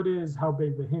the foot is, how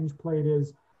big the hinge plate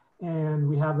is, and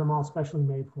we have them all specially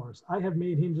made for us. I have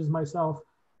made hinges myself.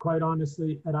 Quite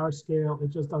honestly, at our scale, it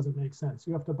just doesn't make sense.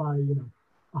 You have to buy, you know,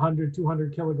 100,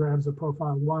 200 kilograms of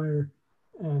profiled wire,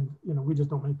 and, you know, we just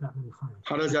don't make that many frames.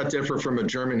 How does that differ from a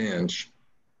German hinge?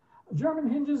 German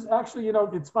hinges, actually, you know,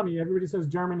 it's funny. Everybody says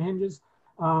German hinges.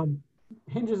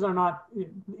 Hinges are not,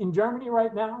 in Germany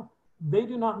right now, they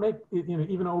do not make, you know,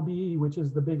 even OBE, which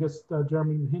is the biggest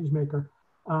German hinge maker.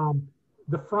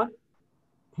 The front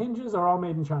hinges are all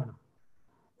made in China,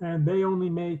 and they only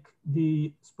make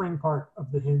the spring part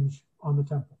of the hinge on the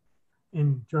temple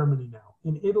in Germany now.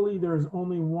 In Italy, there's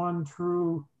only one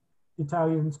true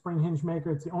Italian spring hinge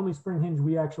maker. It's the only spring hinge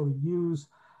we actually use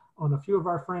on a few of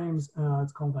our frames.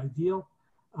 It's called Ideal.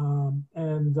 You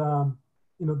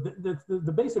know,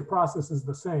 the basic process is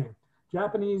the same.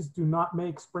 Japanese do not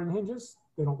make spring hinges.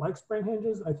 They don't like spring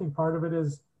hinges. I think part of it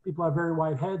is people have very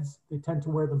wide heads. They tend to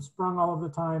wear them sprung all of the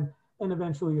time, and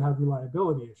eventually you have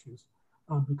reliability issues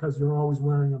because you're always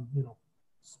wearing them, you know,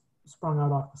 sprung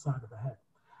out off the side of the head.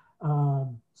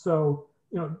 So,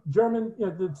 you know, German, you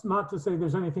know, it's not to say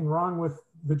there's anything wrong with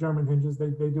the German hinges. They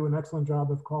do an excellent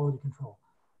job of quality control.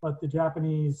 But the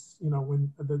Japanese, you know,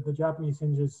 when the Japanese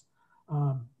hinges,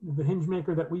 the hinge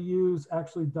maker that we use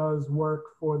actually does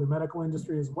work for the medical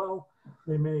industry as well.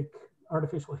 They make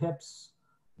artificial hips,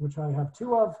 which I have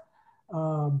 2 of.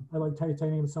 I like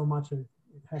titanium so much, it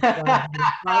has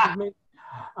proud of me.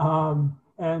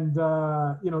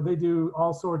 You know, they do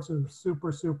all sorts of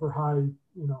super, super high,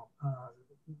 you know,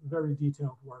 very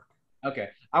detailed work. Okay.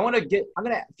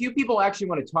 A few people actually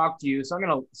want to talk to you, so I'm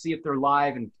going to see if they're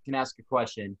live and can ask a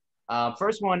question.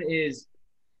 First one is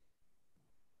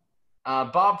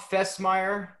Bob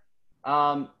Fessmeyer.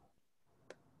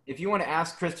 If you want to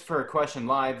ask Christopher a question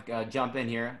live, jump in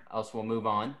here, else we'll move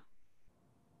on.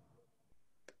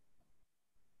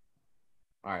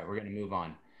 All right, we're going to move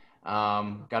on.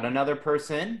 Got another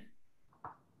person.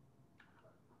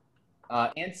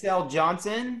 Ansel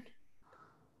Johnson,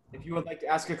 if you would like to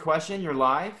ask a question, you're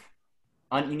live.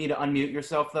 You need to unmute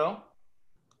yourself, though.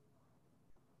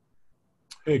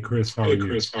 Hey, Chris, how are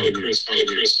you?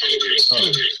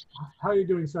 How are you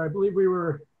doing, sir? I believe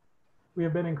we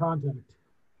have been in contact.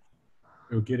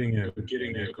 We're getting echo.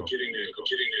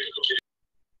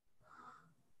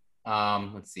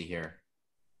 Let's see here.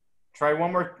 Try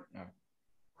one more. Oh.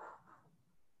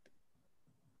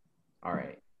 All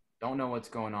right. Don't know what's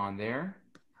going on there.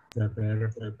 Is that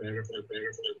better?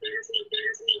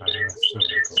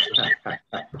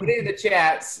 Put it in the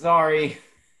chat. Sorry.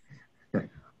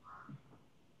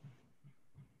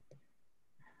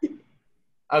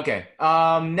 Okay.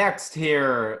 Next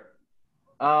here.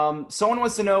 Someone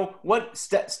wants to know what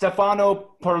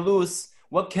Stefano Perlus,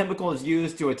 what chemical is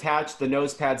used to attach the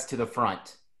nose pads to the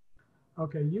front?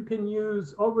 Okay, you can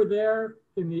use over there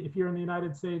if you're in the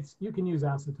United States, you can use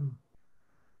acetone.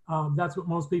 That's what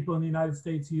most people in the United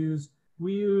States use.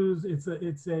 We use it's a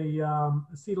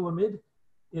acetylamide.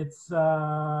 It's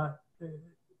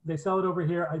they sell it over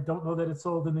here. I don't know that it's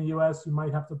sold in the U.S. You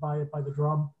might have to buy it by the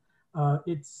drum.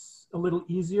 It's a little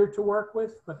easier to work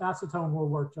with, but acetone will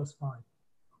work just fine.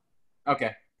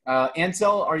 Okay.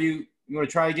 Ansel, you want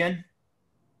to try again?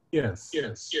 Yes.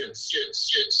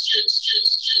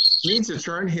 Needs to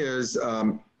turn his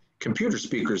computer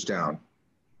speakers down.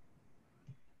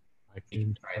 I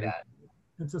can try that.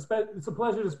 It's a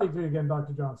pleasure to speak to you again,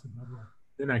 Dr. Johnson.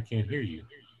 Then I can't hear you.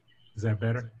 Is that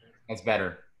better? That's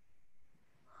better.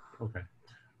 Okay.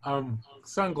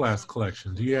 Sunglass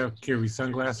collection. Do you carry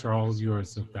sunglasses, or all of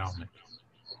yours ophthalmic?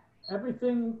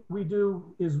 Everything we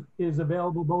do is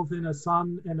available both in a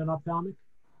sun and an ophthalmic.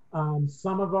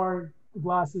 Some of our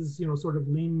glasses, sort of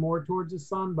lean more towards the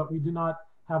sun, but we do not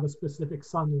have a specific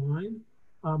sun line.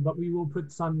 But we will put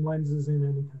sun lenses in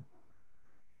anything.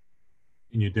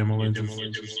 In your demo lenses?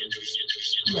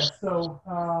 Yes. So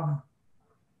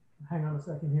hang on a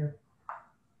second here.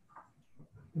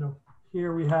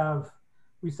 Here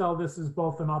we sell this as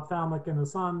both an ophthalmic and a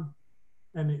sun,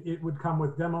 and it would come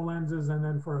with demo lenses, and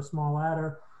then for a small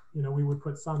adder, we would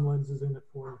put sun lenses in it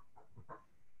for you.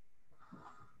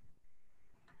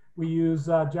 We use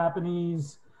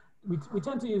Japanese. We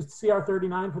tend to use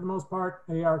CR39 for the most part.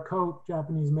 AR coat,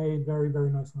 Japanese made, very, very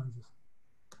nice lenses.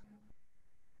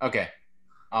 Okay,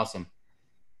 awesome.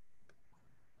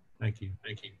 Thank you.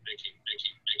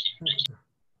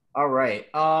 All right,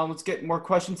 let's get more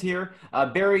questions here.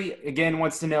 Barry, again,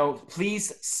 wants to know,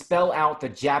 please spell out the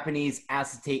Japanese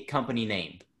acetate company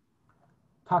name.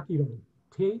 Takiron,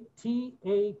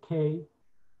 Takiron.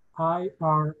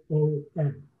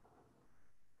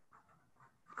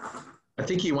 I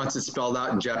think he wants it spelled out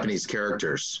in Japanese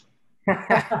characters.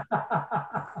 That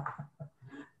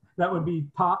would be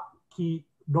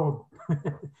Takiron.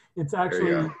 It's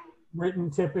actually written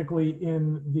typically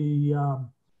in the,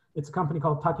 it's a company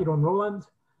called Takiron Roland.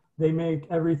 They make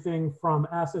everything from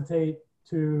acetate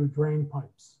to drain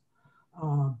pipes.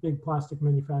 Big plastic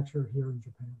manufacturer here in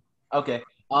Japan. Okay.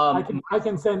 I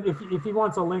can send, if he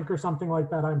wants a link or something like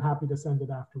that, I'm happy to send it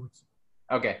afterwards.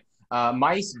 Okay.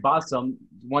 Mice Basum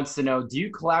wants to know, do you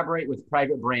collaborate with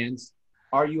private brands?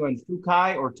 Are you in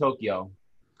Fukai or Tokyo?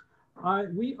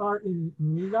 We are in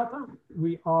Niigata.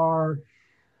 We are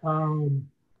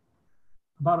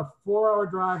about a 4-hour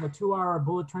drive, a 2-hour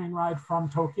bullet train ride from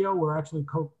Tokyo. We're actually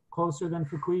closer than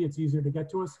Fukui. It's easier to get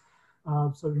to us.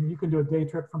 So you can do a day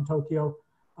trip from Tokyo,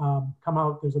 come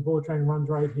out, there's a bullet train runs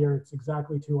right here. It's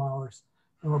exactly 2 hours,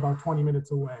 and we're about 20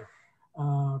 minutes away.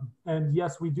 And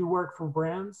yes, we do work for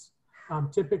brands.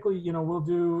 Typically, we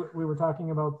were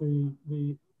talking about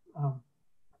the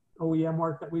OEM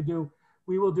work that we do.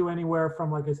 We will do anywhere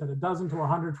from, like I said, a dozen to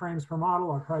 100 frames per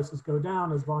model. Our prices go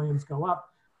down as volumes go up.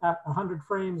 At 100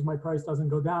 frames, my price doesn't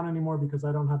go down anymore because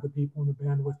I don't have the people and the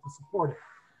bandwidth to support it.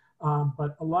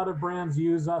 But a lot of brands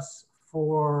use us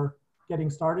for getting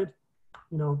started.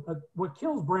 What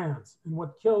kills brands and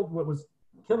what was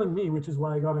killing me, which is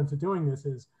why I got into doing this,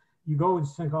 is you go and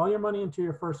sink all your money into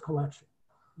your first collection.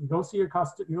 You go see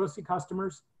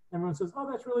customers. Everyone says, "Oh,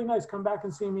 that's really nice. Come back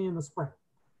and see me in the spring."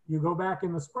 You go back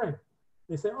in the spring.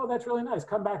 They say, "Oh, that's really nice.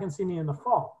 Come back and see me in the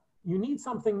fall." You need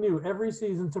something new every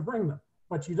season to bring them,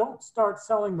 but you don't start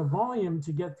selling the volume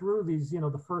to get through these,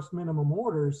 the first minimum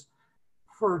orders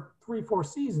for 3-4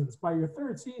 seasons. By your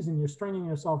third season, you're straining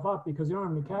yourself up because you don't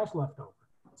have any cash left over.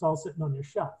 It's all sitting on your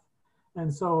shelf.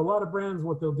 And so a lot of brands,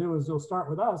 what they'll do is they'll start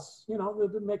with us,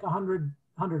 they'll make 100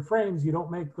 100 frames, you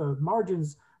don't make the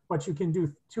margins, but you can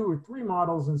do 2 or 3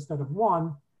 models instead of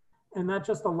 1. And that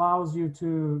just allows you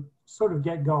to sort of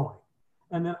get going.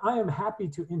 And then I am happy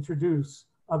to introduce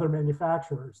other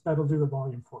manufacturers that'll do the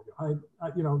volume for you.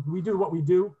 You know, we do what we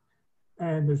do,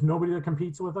 and there's nobody that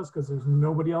competes with us because there's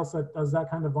nobody else that does that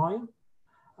kind of volume,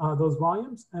 those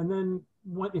volumes. And then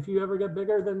if you ever get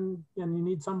bigger, then and you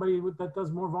need somebody that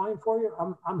does more volume for you,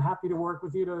 I'm happy to work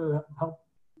with you to help,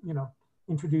 you know,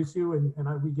 introduce you, and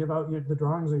we give out the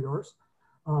drawings are yours,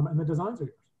 and the designs are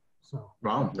yours. So.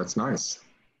 Wow, that's nice.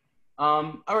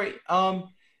 All right.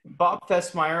 Bob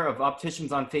Festmeyer of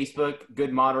Opticians on Facebook,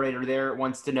 good moderator there,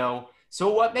 wants to know,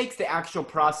 so what makes the actual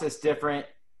process different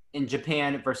in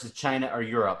Japan versus China or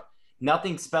Europe?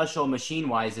 Nothing special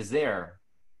machine-wise is there.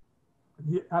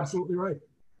 Yeah, absolutely right.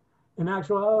 In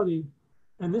actuality,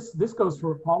 and this goes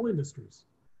for all industries,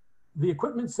 the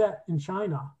equipment set in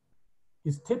China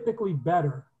is typically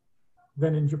better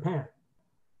than in Japan.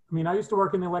 I mean, I used to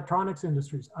work in the electronics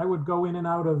industries. I would go in and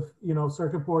out of, you know,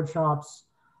 circuit board shops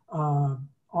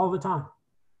all the time.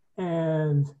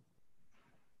 And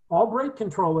all brake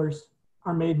controllers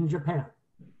are made in Japan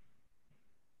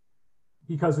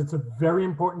because it's a very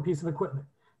important piece of equipment.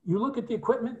 You look at the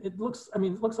equipment, it looks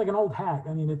like an old hag.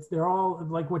 I mean, they're all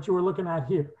like what you were looking at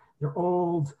here. They're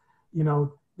old, you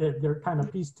know, they're kind of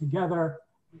pieced together.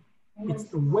 It's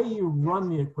the way you run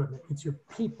the equipment. It's your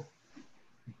people.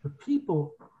 The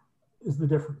people is the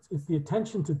difference. It's the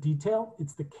attention to detail.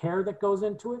 It's the care that goes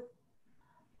into it.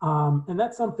 And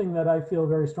that's something that I feel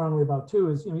very strongly about too,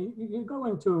 is, you know, you go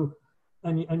into,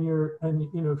 and you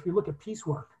know, if you look at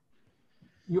piecework,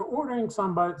 you're ordering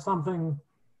something,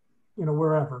 you know,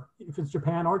 wherever, if it's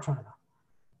Japan or China,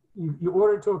 you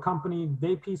order it to a company,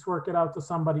 they piecework it out to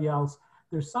somebody else.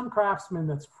 There's some craftsman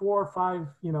that's 4 or 5,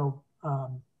 you know,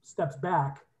 steps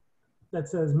back that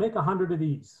says, make 100 of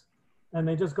these. And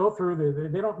they just go through,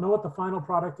 they don't know what the final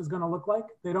product is going to look like.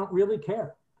 They don't really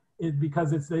care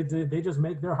because they just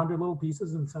make their 100 little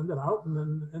pieces and send it out,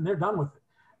 and they're done with it.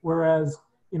 Whereas,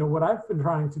 you know, what I've been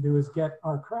trying to do is get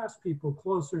our craftspeople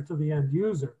closer to the end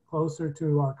user, closer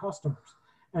to our customers.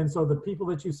 And so the people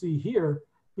that you see here,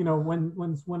 you know,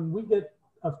 when we get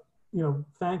a, you know,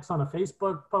 thanks on a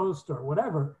Facebook post or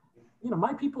whatever, you know,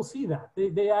 my people see that.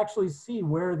 They actually see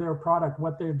where their product,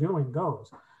 what they're doing goes.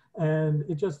 And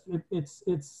it's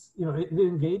you know, it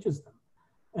engages them.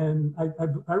 And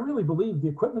I really believe the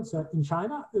equipment set in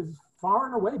China is far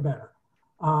and away better.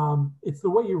 It's the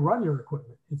way you run your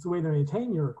equipment. It's the way they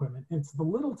maintain your equipment. It's the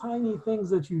little tiny things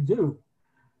that you do.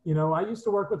 You know, I used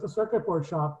to work with a circuit board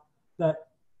shop that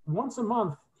once a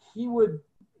month,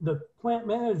 the plant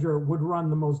manager would run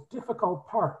the most difficult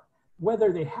part,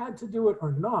 whether they had to do it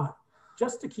or not,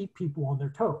 just to keep people on their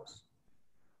toes.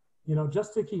 You know,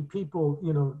 just to keep people,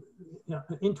 you know,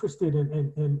 interested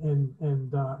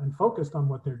and focused on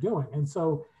what they're doing. And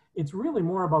so it's really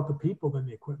more about the people than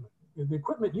the equipment. The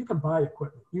equipment, you can buy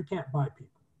equipment. You can't buy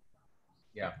people.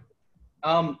 Yeah.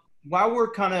 While we're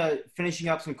kind of finishing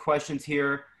up some questions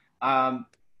here,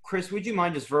 Chris, would you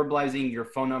mind just verbalizing your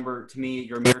phone number to me,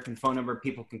 your American phone number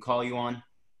people can call you on?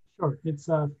 Sure. It's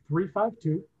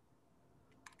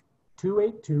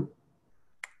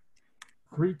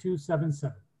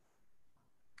 352-282-3277.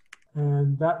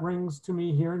 And that rings to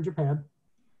me here in Japan.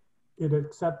 It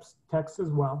accepts text as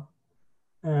well.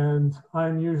 And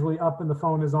I'm usually up and the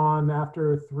phone is on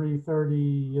after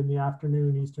 3:30 in the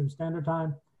afternoon Eastern Standard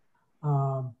Time.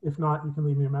 If not, you can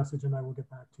leave me a message and I will get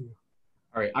back to you.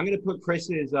 All right, I'm going to put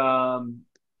Chris's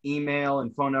email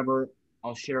and phone number.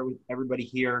 I'll share it with everybody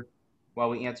here while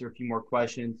we answer a few more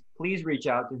questions. Please reach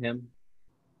out to him.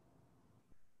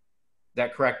 Is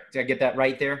that correct? Did I get that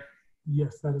right there?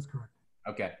 Yes, that is correct.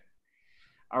 Okay.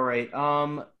 All right.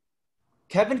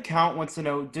 Kevin Count wants to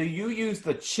know, do you use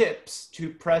the chips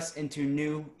to press into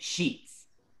new sheets?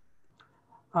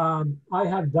 I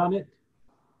have done it,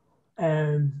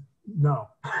 and no,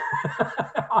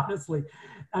 honestly.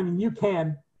 I mean, you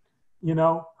can, you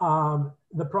know,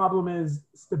 the problem is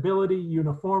stability,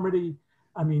 uniformity.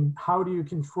 I mean, how do you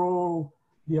control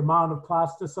the amount of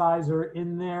plasticizer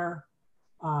in there?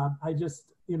 I just,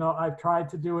 you know, I've tried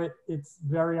to do it. It's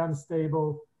very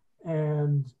unstable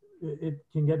and it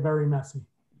can get very messy.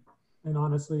 And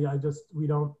honestly, we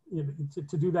don't, you know,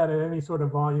 to do that at any sort of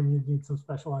volume, you need some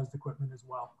specialized equipment as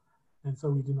well. And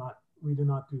so we do not do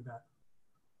that.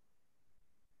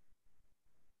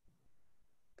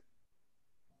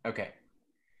 Okay.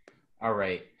 All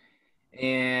right.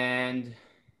 And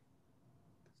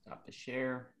stop the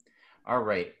share. All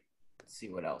right. Let's see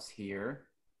what else here.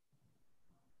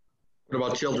 What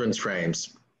about children's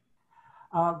frames?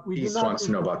 We He wants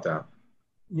to know about that.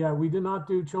 Yeah, we do not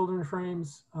do children's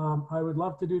frames. I would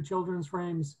love to do children's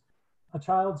frames. A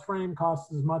child's frame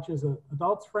costs as much as an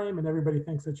adult's frame, and everybody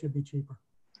thinks it should be cheaper.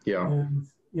 Yeah. And,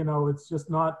 you know, it's just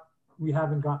not, we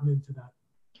haven't gotten into that.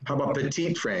 How about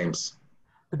petite frames?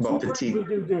 Petite frames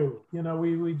we do. You know,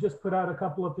 we just put out a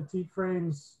couple of petite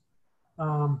frames.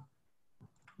 You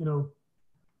know,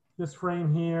 this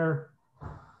frame here,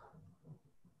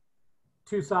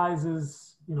 2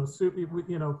 sizes, you know,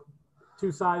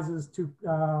 2 sizes,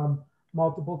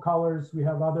 multiple colors. We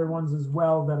have other ones as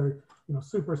well that are, you know,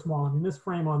 super small. I mean, this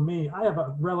frame on me, I have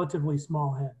a relatively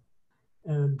small head.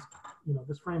 And, you know,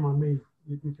 this frame on me,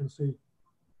 you can see.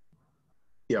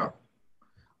 Yeah.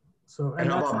 So,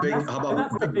 and how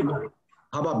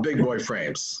about big boy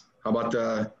frames? How about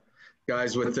the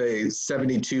guys with the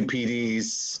 72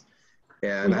 PDs?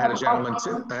 And I had a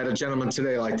gentleman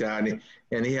today like that,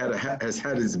 and he had his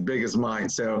head as big as mine.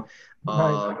 So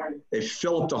they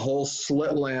fill up the whole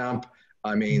slit lamp.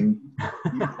 I mean,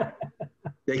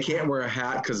 they can't wear a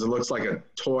hat because it looks like a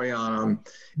toy on them.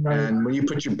 Right. And when you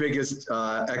put your biggest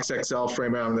XXL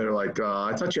frame on them, they're like,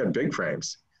 I thought you had big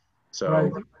frames.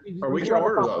 So, or we can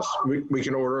order those. We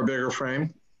can order a bigger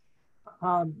frame.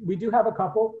 We do have a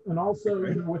couple, and also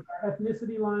with our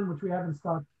ethnicity line, which we haven't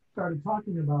started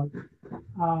talking about.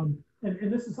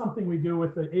 And this is something we do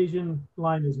with the Asian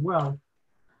line as well.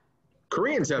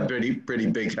 Koreans have pretty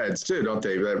big heads too, don't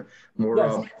they? They're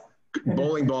more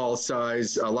bowling ball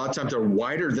size. A lot of times they're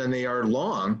wider than they are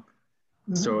long.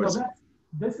 So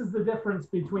this is the difference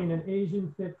between an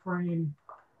Asian fit frame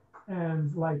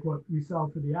and like what we sell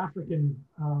for the African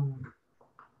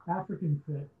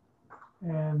fit.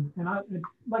 And I'd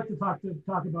like to talk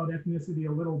about ethnicity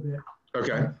a little bit.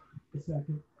 Okay. A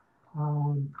second.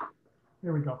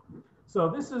 Here we go. So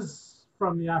this is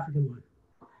from the African line.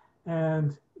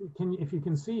 And if you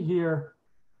can see here.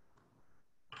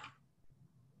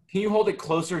 Can you hold it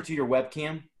closer to your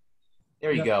webcam?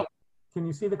 There you go. Can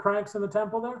you see the cranks in the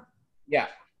temple there? Yeah.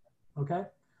 Okay.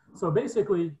 So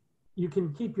basically, you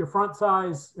can keep your front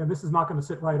size, and this is not going to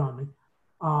sit right on me.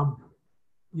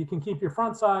 You can keep your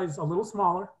front size a little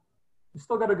smaller. You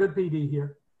still got a good PD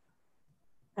here.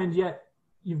 And yet,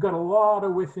 you've got a lot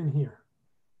of width in here.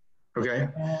 Okay.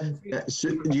 And so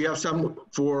do you have some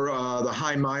for the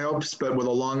high myopes, but with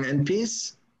a long end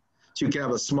piece? So you can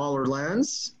have a smaller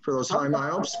lens for those high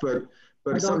myopes, but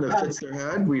it's something that fits their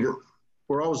head.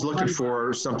 We're always looking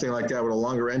for something like that with a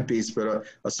longer end piece, but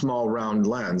a small round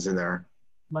lens in there.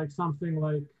 Like something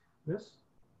like this?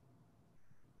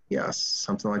 Yes,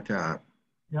 something like that.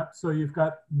 Yep, so you've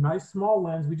got nice small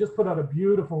lens. We just put out a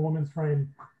beautiful woman's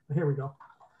frame. Here we go.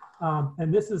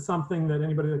 And this is something that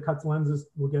anybody that cuts lenses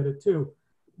will get it too.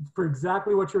 For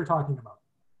exactly what you were talking about.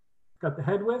 Got the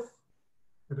head width,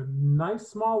 got a nice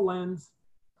small lens,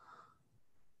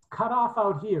 cut off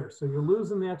out here. So you're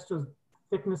losing the extra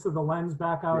thickness of the lens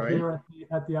back out here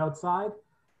at the outside.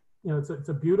 You know, it's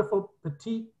a beautiful,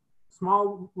 petite,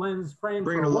 small lens frame.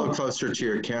 Bring it a little closer to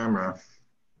your camera.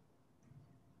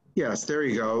 Yes, there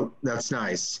you go. That's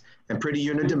nice. And pretty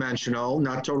unidimensional,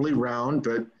 not totally round,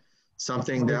 but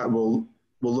something that will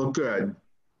look good.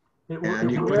 And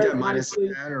you can put that minus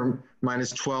 10 or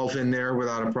minus 12 in there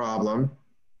without a problem.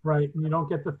 Right, and you don't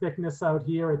get the thickness out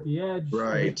here at the edge.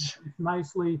 Right. It's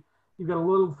nicely, you've got a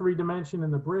little 3-dimension in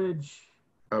the bridge.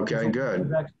 Okay,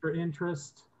 good. Extra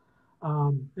interest.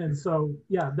 And so,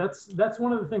 yeah, that's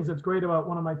one of the things that's great about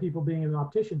one of my people being an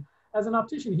optician. As an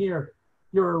optician here,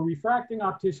 you're a refracting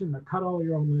optician that cut all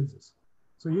your own lenses.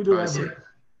 So you do everything.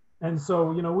 And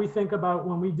so, you know, we think about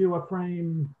when we do a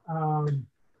frame,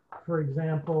 for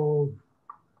example,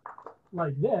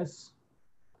 like this,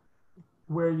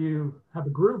 where you have a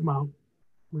groove mount,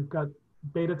 we've got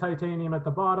beta titanium at the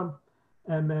bottom,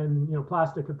 and then, you know,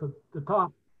 plastic at the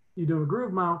top. You do a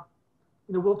groove mount,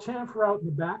 you know, we'll chamfer out in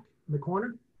the back, in the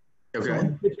corner. Okay. So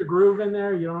you put your groove in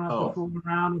there, you don't have to fool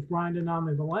around with grinding on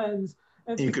the lens.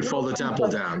 And you could fold the temple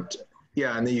down.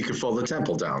 Yeah, and then you could fold the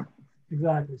temple down.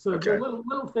 Exactly. So the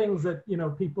little things that, you know,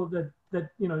 people that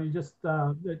you know, you just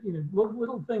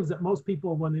little things that most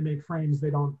people, when they make frames, they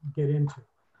don't get into.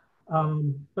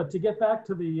 But to get back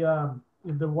to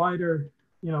the wider,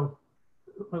 you know,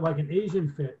 like an Asian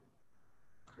fit,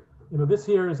 you know, this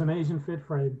here is an Asian fit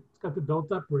frame. It's got the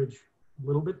built-up bridge, a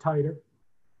little bit tighter.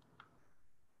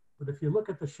 But if you look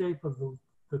at the shape of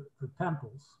the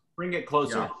temples, bring it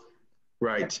closer. Yeah.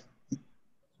 Right.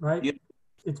 Right. Yep.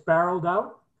 It's barreled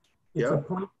out. It's a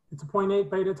 0.8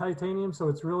 beta titanium, so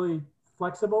it's really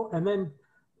flexible. And then,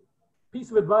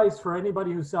 piece of advice for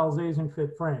anybody who sells Asian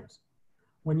fit frames: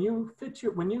 when you put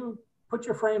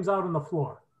your frames out on the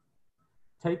floor,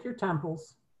 take your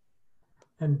temples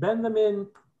and bend them in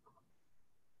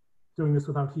doing this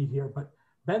without heat here, but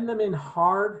bend them in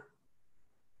hard,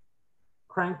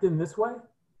 cranked in this way,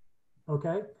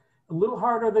 okay? A little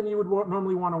harder than you would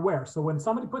normally want to wear. So when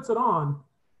somebody puts it on,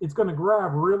 it's going to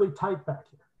grab really tight back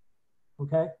here,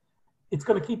 okay? It's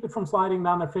going to keep it from sliding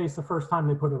down their face the first time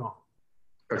they put it on.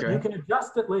 Okay. You can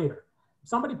adjust it later. If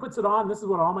somebody puts it on, this is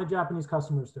what all my Japanese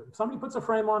customers do. If somebody puts a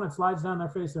frame on and slides down their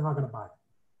face, they're not going to buy it.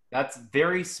 That's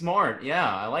very smart.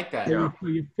 Yeah, I like that. Yeah. So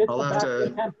you fit I'll the have back to- of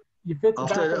the temp, you fit the I'll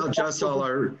back have of to the adjust temple.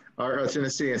 all our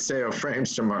Tennessee and Sale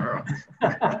frames tomorrow.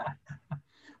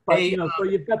 But Hey, you know, so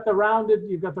you've got the rounded,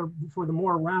 you've got the, for the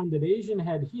more rounded Asian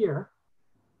head here,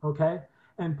 okay?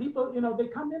 And people, you know, they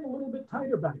come in a little bit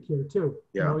tighter back here too.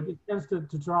 Yeah. You know, it tends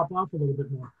to drop off a little bit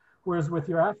more. Whereas with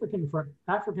your African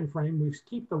frame, we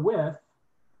keep the width,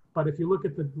 but if you look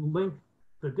at the length,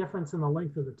 the difference in the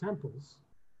length of the temples,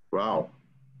 Wow.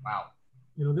 Wow.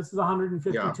 you know, this is a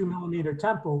 152 millimeter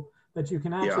temple that you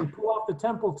can actually pull off the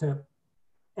temple tip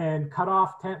and cut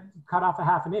off a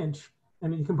half an inch,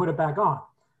 and then you can put it back on.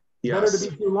 Better Yes.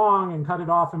 to be too long and cut it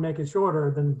off and make it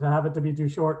shorter than to have it to be too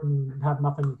short and have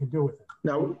nothing you can do with it.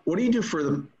 Now, what do you do for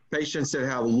the patients that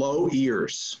have low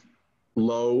ears?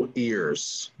 Low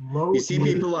ears. Low You see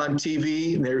ears. people on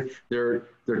TV, and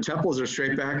their temples are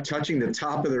straight back, touching the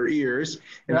top of their ears.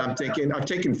 And Yep. I'm thinking, I'm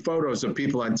taking photos of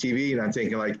people on TV, and I'm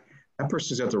thinking like, that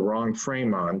person's got the wrong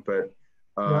frame on. But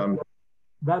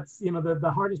That's, you know,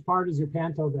 the hardest part is your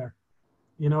panto there.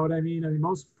 You know what I mean? I mean,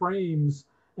 most frames,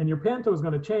 and your panto is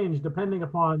going to change depending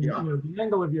upon you know, the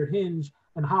angle of your hinge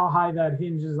and how high that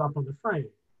hinge is up on the frame.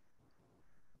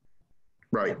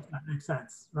 right. If that makes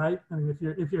sense, right? I mean,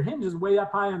 if your hinge is way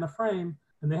up high on the frame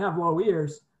and they have low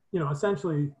ears, you know,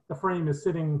 essentially the frame is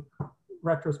sitting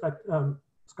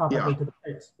scopically to the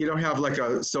face. You don't have like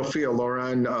a Sophia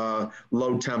Loren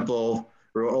low temple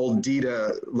or old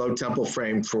Dita low temple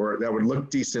frame for that would look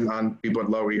decent on people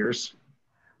with low ears.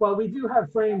 Well, we do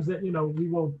have frames that, you know, we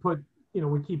will put, you know,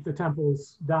 we keep the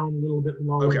temples down a little bit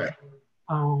lower. Okay.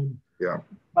 Yeah.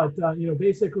 But, you know,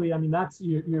 basically, I mean, that's,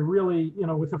 you're really, you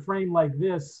know, with a frame like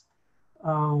this,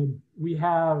 we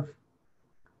have,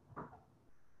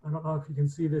 I don't know if you can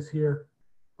see this here,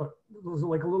 but there's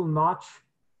like a little notch.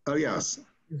 Oh, yes.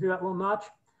 You see that little notch?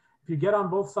 If you get on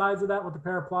both sides of that with a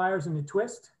pair of pliers and you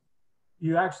twist,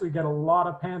 you actually get a lot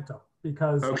of panto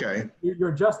because you're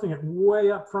adjusting it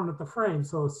way up front of the frame.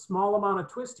 So a small amount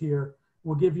of twist here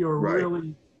will give you a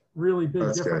really, really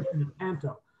big difference in your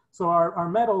panto. So our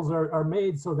metals are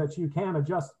made so that you can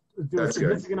adjust, do a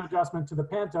significant adjustment to the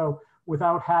panto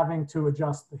without having to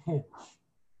adjust the hinge.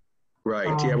 Right.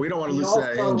 Yeah, we don't want to lose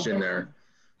that hinge in there.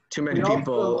 Too many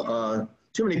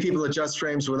people adjust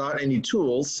frames without any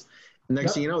tools.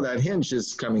 Next thing you know, that hinge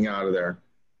is coming out of there.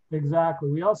 Exactly.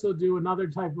 We also do another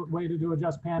type of way to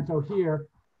adjust panto here.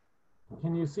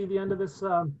 Can you see the end of this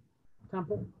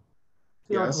temple?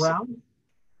 See how it's round,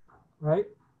 right?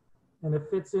 And it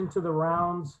fits into the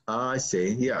rounds. I see.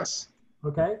 Yes.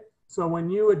 Okay. So when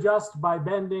you adjust by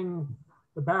bending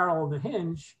the barrel of the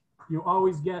hinge, you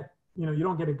always get, you know, you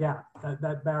don't get a gap.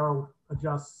 That barrel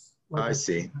adjusts. Like I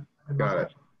see. Got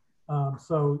it.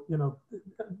 So, you know,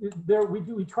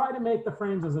 we try to make the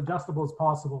frames as adjustable as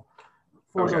possible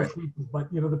for those people.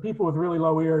 But, you know, the people with really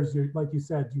low ears, like you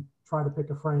said, you try to pick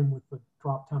a frame with the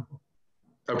drop tempo.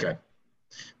 Okay.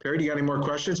 Perry, do you got any more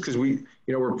questions? Because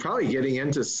we're probably getting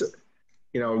into,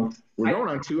 we're going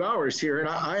on 2 hours here, and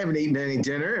I haven't eaten any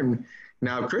dinner, and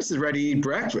now Chris is ready to eat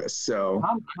breakfast. So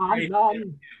we're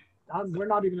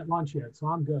not even at lunch yet, so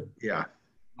I'm good. Yeah.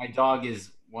 My dog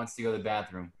wants to go to the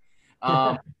bathroom.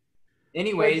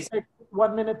 Anyways, take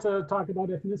 1 minute to talk about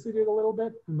ethnicity a little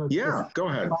bit. Go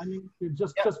ahead.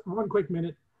 Just 1 quick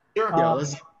minute. Sure. Yeah,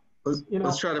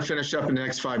 let's try to finish up in the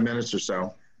next 5 minutes or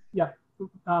so. Yeah,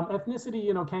 ethnicity,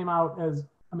 you know, came out as,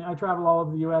 I mean, I travel all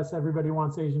over the U.S. Everybody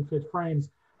wants Asian fit frames.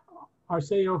 Our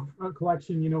Seo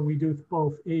collection, you know, we do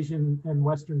both Asian and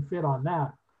Western fit on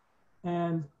that.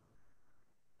 And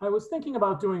I was thinking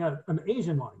about doing an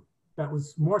Asian line that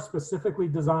was more specifically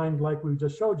designed like we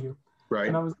just showed you. Right.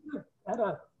 And I was at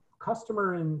a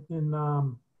customer in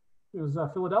it was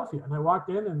Philadelphia, and I walked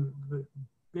in, and the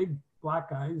big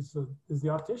black guy is the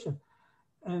optician,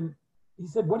 and he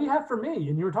said, "What do you have for me?"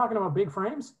 And you were talking about big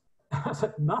frames. I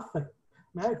said, "Nothing."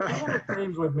 I had 200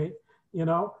 frames with me, you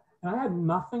know, and I had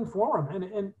nothing for him.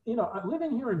 And you know,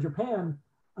 living here in Japan,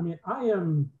 I mean,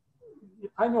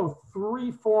 I know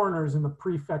 3 foreigners in the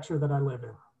prefecture that I live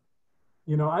in.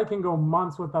 You know, I can go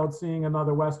months without seeing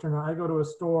another Westerner. I go to a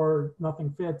store, nothing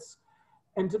fits.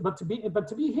 But to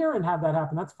be here and have that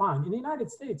happen, that's fine. In the United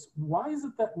States, why is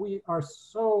it that we are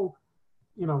so,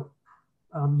 you know,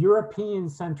 European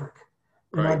centric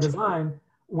in our design,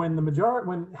 when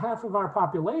when half of our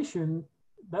population,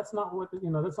 that's not what,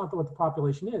 that's not what the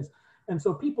population is. And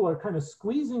so people are kind of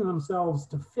squeezing themselves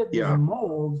to fit these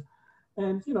molds.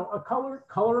 And,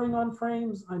 coloring on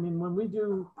frames. I mean, when we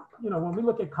do, when we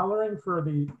look at coloring for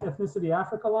the Ethnicity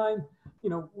Africa line,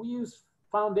 we use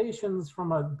foundations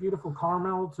from a beautiful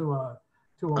caramel to a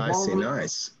I see, walnut,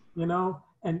 nice.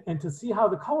 And to see how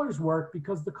the colors work,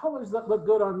 because the colors that look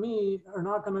good on me are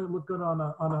not going to look good on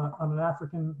an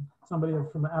African, somebody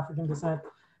from African descent,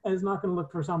 and it's not going to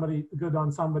look for good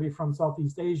on somebody from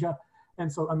Southeast Asia.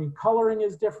 And so, I mean, coloring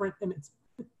is different, and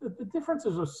the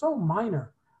differences are so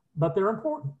minor, but they're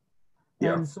important.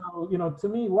 Yeah. And so, to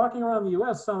me, walking around the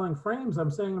US selling frames,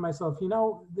 I'm saying to myself,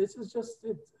 this is just,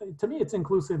 to me, it's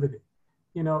inclusivity.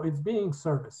 It's being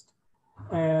serviced.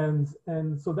 And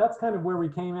so that's kind of where we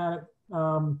came at it.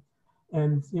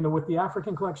 And, with the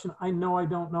African collection, I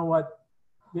don't know what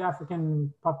the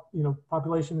African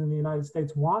population in the United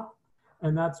States want.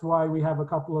 And that's why we have a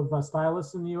couple of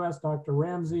stylists in the US, Dr.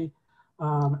 Ramsey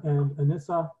and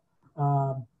Anissa.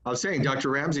 I was saying Dr.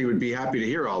 Ramsey would be happy to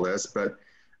hear all this, but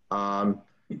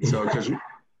because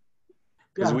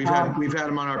we've had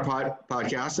him on our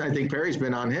podcast, and I think Perry's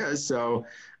been on his. So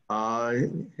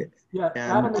and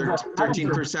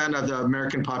 13% of the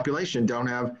American population don't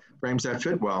have frames that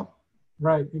fit well.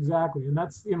 Right, exactly, and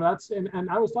that's and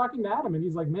I was talking to Adam, and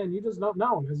he's like, "Man, you just don't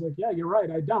know." And I was like, "Yeah, you're right,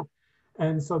 I don't."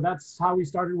 And so that's how we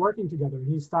started working together.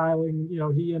 He's styling,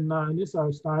 he and Anissa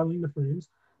are styling the frames.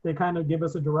 They kind of give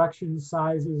us a direction,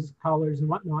 sizes, colors, and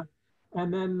whatnot.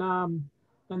 And then,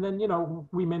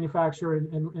 we manufacture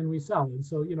and we sell. And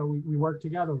so, we work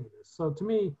together with this. So to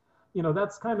me,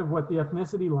 that's kind of what the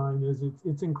ethnicity line is.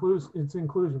 It's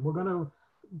inclusion. We're going to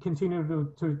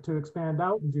continue to expand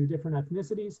out and do different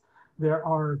ethnicities. There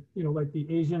are, like the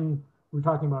Asian, we're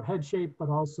talking about head shape, but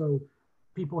also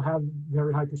people have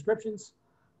very high prescriptions.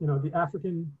 The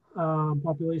African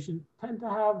population tend to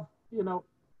have,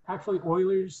 actually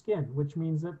oilier skin, which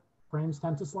means that frames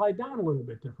tend to slide down a little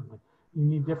bit differently. You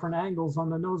need different angles on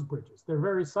the nose bridges. They're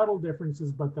very subtle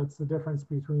differences, but that's the difference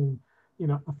between,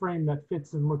 a frame that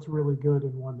fits and looks really good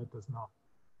and one that does not.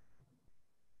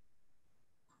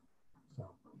 So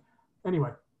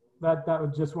anyway, that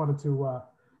just wanted to,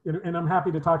 and I'm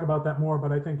happy to talk about that more,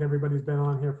 but I think everybody's been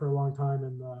on here for a long time,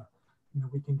 and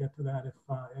we can get to that if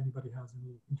anybody has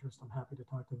any interest. I'm happy to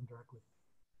talk to them directly.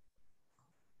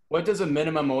 What does a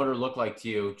minimum order look like to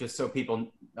you, just so people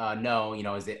know,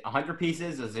 is it 100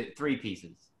 pieces? Is it 3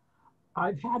 pieces?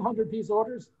 I've had 100-piece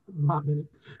orders, not many.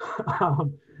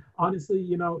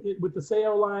 Honestly, with the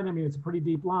Sayo line, I mean, it's a pretty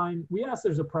deep line. We ask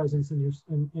there's a presence in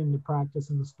your practice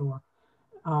in the store.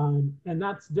 And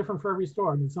that's different for every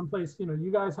store. I mean, someplace,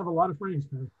 you guys have a lot of frames,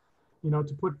 man.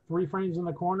 To put 3 frames in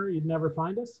the corner, you'd never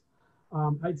find us.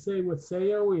 I'd say with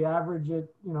Sayo, we average it,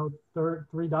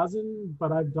 3 dozen,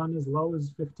 but I've done as low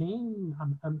as 15.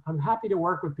 I'm happy to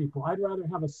work with people. I'd rather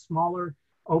have a smaller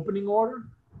opening order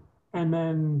and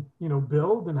then,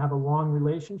 build and have a long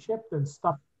relationship than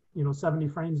stuff, 70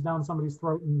 frames down somebody's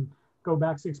throat and go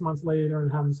back 6 months later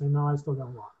and have them say, no, I still got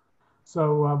a lot.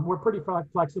 So we're pretty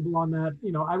flexible on that.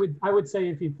 I would say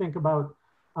if you think about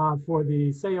for the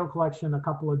Sayo collection, a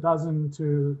couple of dozen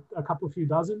to a few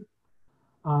dozen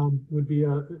would be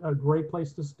a great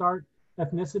place to start.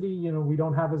 Ethnicity, we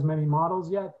don't have as many models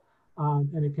yet,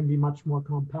 and it can be much more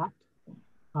compact.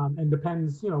 And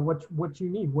depends, what you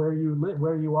need, where you live,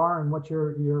 where you are, and what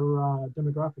your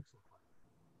demographics look like.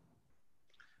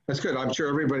 That's good. I'm sure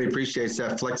everybody appreciates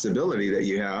that flexibility that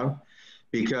you have,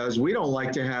 because we don't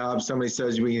like to have somebody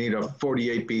says we need a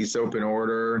 48-piece open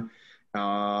order,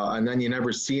 and then you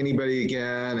never see anybody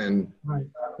again, and right.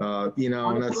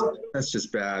 And that's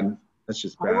just bad. That's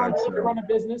just bad. I run a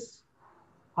business.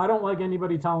 I don't like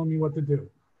anybody telling me what to do.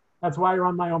 That's why I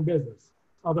run my own business.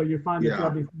 Although you find that you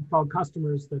have these things called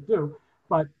customers that do,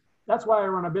 but that's why I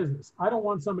run a business. I don't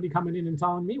want somebody coming in and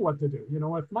telling me what to do.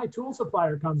 If my tool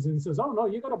supplier comes in and says, "Oh no,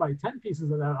 you got to buy 10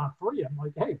 pieces of that, not 3," I'm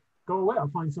like, "Hey, go away. I'll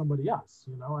find somebody else."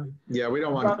 We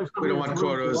don't want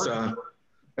quotas.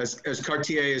 As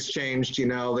Cartier has changed,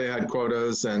 they had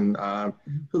quotas, and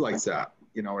who likes that?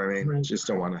 You know what I mean? Right. Just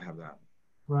don't want to have that.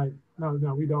 Right. No,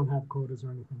 we don't have quotas or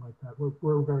anything like that.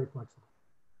 We're very flexible.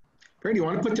 Perry, do you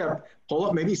want to put that poll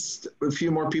up? Maybe a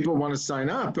few more people want to sign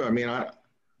up. I mean, I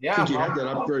think you have that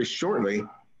up very shortly.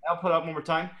 I'll put it up one more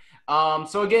time.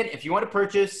 So again, if you want to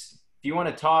purchase, if you want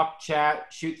to talk,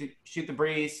 chat, shoot the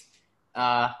breeze,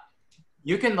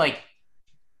 you can I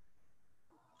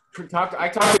talked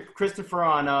to Christopher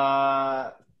on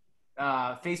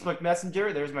Facebook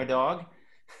Messenger. There's my dog.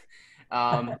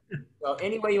 So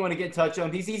any way you want to get in touch with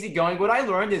him, he's easygoing. What I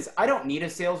learned is I don't need a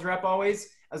sales rep always.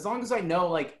 as long as I know,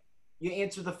 like, you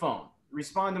answer the phone,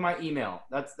 respond to my email.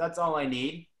 That's all I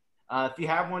need. If you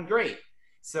have one, great.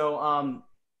 So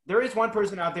there is one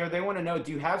person out there. They want to know: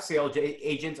 do you have sales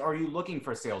agents? Are you looking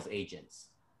for sales agents?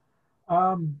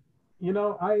 You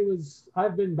know,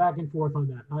 I've been back and forth on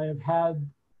that. I have had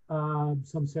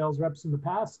some sales reps in the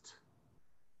past.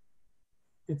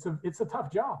 It's a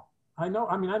tough job. I know.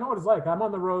 I mean, I know what it's like. I'm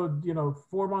on the road, you know,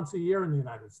 4 months a year in the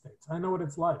United States. I know what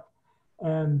it's like.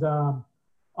 And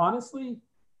honestly,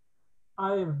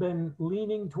 I have been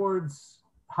leaning towards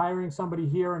hiring somebody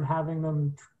here and having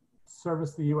them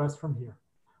service the US from here.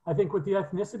 I think with the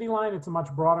ethnicity line, it's a much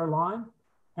broader line.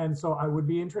 And so I would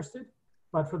be interested.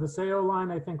 But for the SEO line,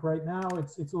 I think right now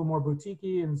it's a little more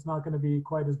boutique-y and it's not going to be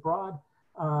quite as broad.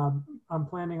 I'm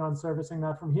planning on servicing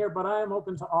that from here, but I am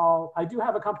open to all. I do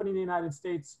have a company in the United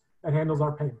States that handles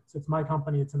our payments. It's my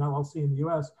company. It's an LLC in the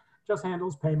US, just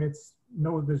handles payments.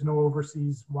 No, there's no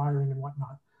overseas wiring and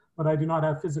whatnot, but I do not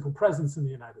have physical presence in the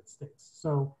United States.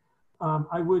 So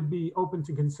I would be open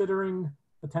to considering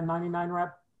a 1099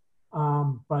 rep,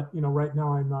 but you know, right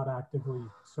now I'm not actively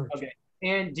searching. Okay.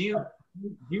 And do you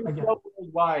sell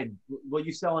worldwide? Will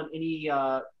you sell in any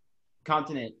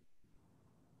continent?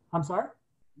 I'm sorry?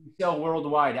 You sell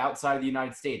worldwide outside of the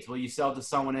United States. Will you sell to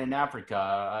someone in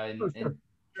Africa, in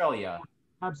Australia?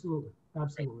 Absolutely.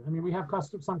 Absolutely. I mean, we have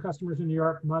some customers in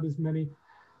Europe, not as many,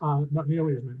 not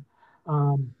nearly as many,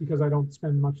 because I don't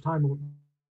spend much time with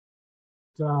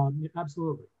them.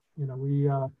 Absolutely. You know, we,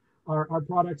 our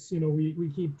products, you know, we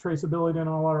keep traceability in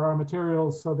all our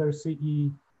materials, so there's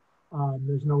CE,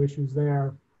 there's no issues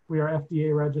there. We are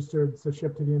FDA registered to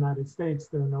ship to the United States.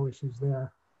 There are no issues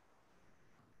there.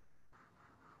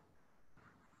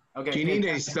 Okay. Do you need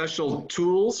any special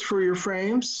tools for your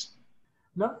frames?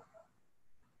 No,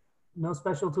 no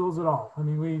special tools at all. I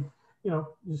mean, we, you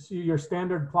know, just your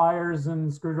standard pliers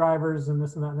and screwdrivers and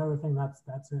this and that and other thing. That's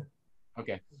it.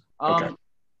 Okay. Okay.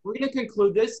 We're going to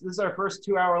conclude this. This is our first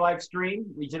 2-hour live stream.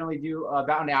 We generally do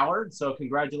about an hour. So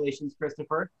congratulations,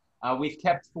 Christopher. We've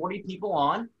kept 40 people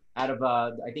on out of,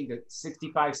 I think, the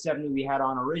 65, 70 we had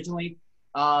on originally.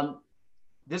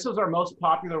 This was our most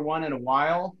popular one in a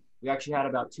while. We actually had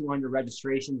about 200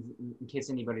 registrations, in case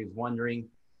anybody was wondering.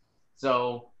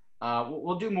 So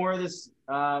we'll do more of this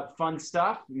fun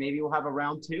stuff. Maybe we'll have a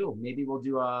round 2. Maybe we'll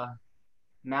do a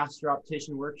master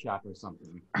optician workshop or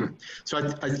something. So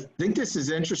I think this is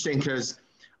interesting because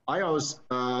I always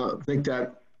think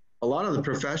that a lot of the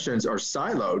professions are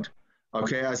siloed.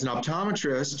 Okay, as an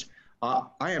optometrist,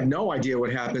 I have no idea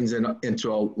what happens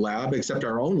into a lab except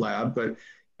our own lab,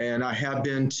 and I have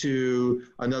been to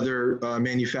another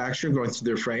manufacturer going through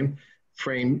their frame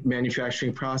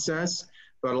manufacturing process.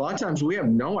 But a lot of times we have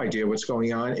no idea what's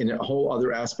going on in a whole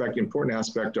other aspect, important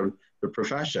aspect of the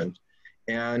profession.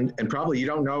 And probably you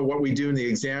don't know what we do in the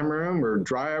exam room or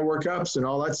dry eye workups and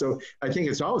all that. So I think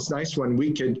it's always nice when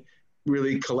we could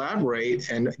really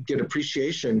collaborate and get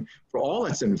appreciation for all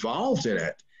that's involved in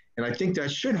it. And I think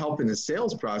that should help in the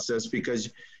sales process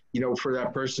because, you know, for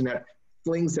that person that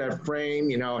flings that frame,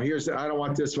 you know, here's, I don't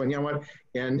want this one, you know what,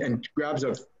 and grabs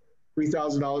a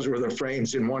 $3,000 worth of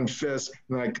frames in one fist,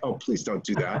 and like, oh, please don't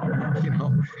do that. You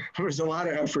know, there's a lot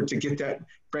of effort to get that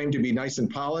frame to be nice and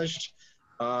polished.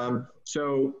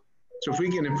 So if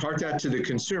we can impart that to the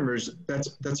consumers,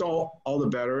 that's all the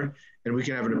better, and we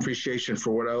can have an appreciation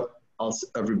for what else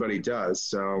everybody does.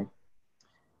 So,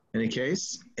 any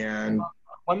case, and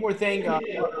one more thing,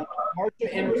 Marsha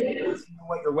and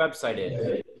what your website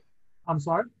is. I'm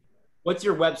sorry? What's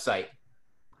your website?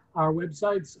 Our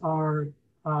websites are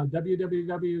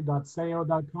www.sayo.com.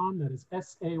 That is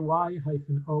SAY-OH.com.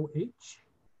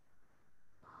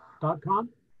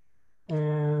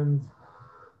 And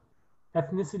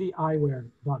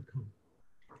ethnicityEyewear.com.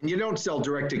 you don't sell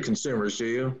direct to consumers, do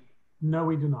you? No,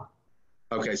 we do not.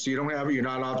 Okay, so you're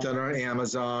not out there on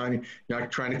Amazon, you're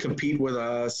not trying to compete with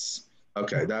us.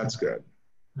 Okay, that's good.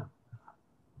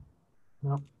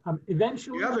 No.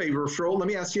 Eventually. You have a referral. Let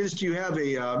me ask you this: do you have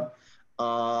a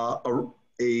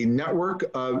network,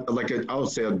 like I would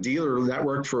say a dealer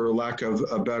network, for lack of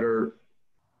a better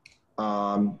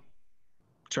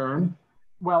term?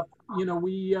 Well, you know,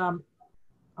 we are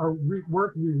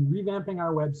revamping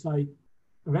our website.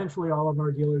 Eventually, all of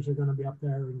our dealers are going to be up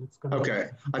there, and it's going to. Okay,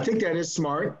 I think that is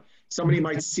smart. Somebody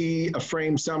might see a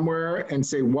frame somewhere and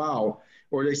say, "Wow,"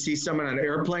 or they see someone on an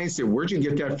airplane and say, "Where'd you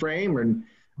get that frame?" And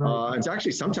it's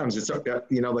actually sometimes it's,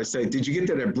 you know, they say, "Did you get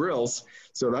that at Brill's?"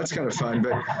 So that's kind of fun.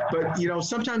 But you know,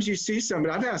 sometimes you see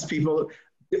somebody. I've asked people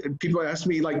ask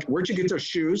me, like, "Where'd you get those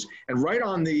shoes?" And right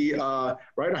on the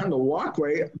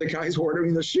walkway, the guy's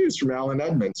ordering the shoes from Allen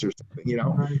Edmonds or something. You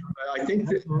know, I think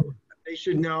they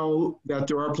should know that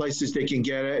there are places they can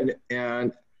get it,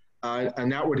 and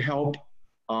that would help.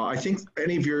 I think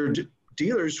any of your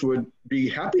dealers would be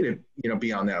happy to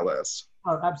be on that list.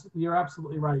 Oh, absolutely, you're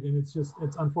absolutely right, and it's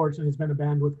unfortunate. It's been a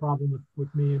bandwidth problem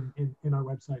with me in our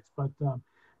websites, but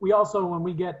we also, when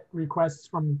we get requests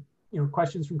from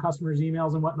questions from customers,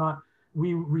 emails and whatnot,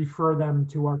 we refer them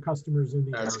to our customers in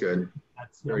the That's area.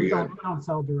 good. We don't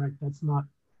sell direct. That's not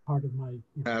part of my.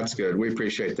 That's good. We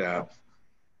appreciate that.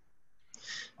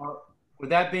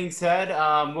 With that being said,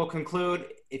 we'll conclude.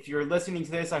 If you're listening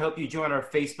to this, I hope you join our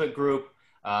Facebook group.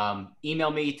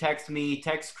 Email me,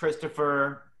 text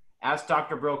Christopher, ask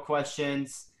Dr. Brill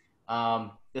questions.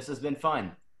 This has been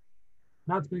fun.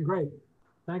 That's been great.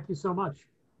 Thank you so much.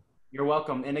 You're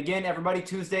welcome. And again, everybody,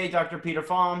 Tuesday, Dr. Peter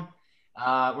Pham.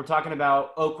 We're talking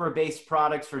about okra-based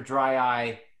products for dry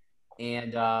eye.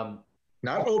 And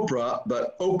not Oprah,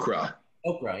 but okra.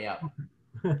 Okra, yeah.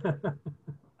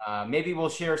 Maybe we'll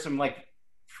share some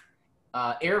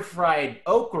air-fried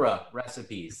okra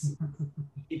recipes.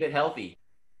 Keep it healthy.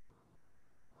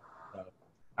 So,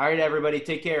 all right, everybody,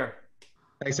 take care.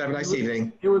 Thanks. Have a nice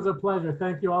evening. It was a pleasure.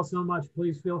 Thank you all so much.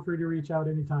 Please feel free to reach out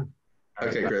anytime.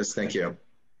 Okay, Chris. Thank you.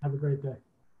 Have a great day.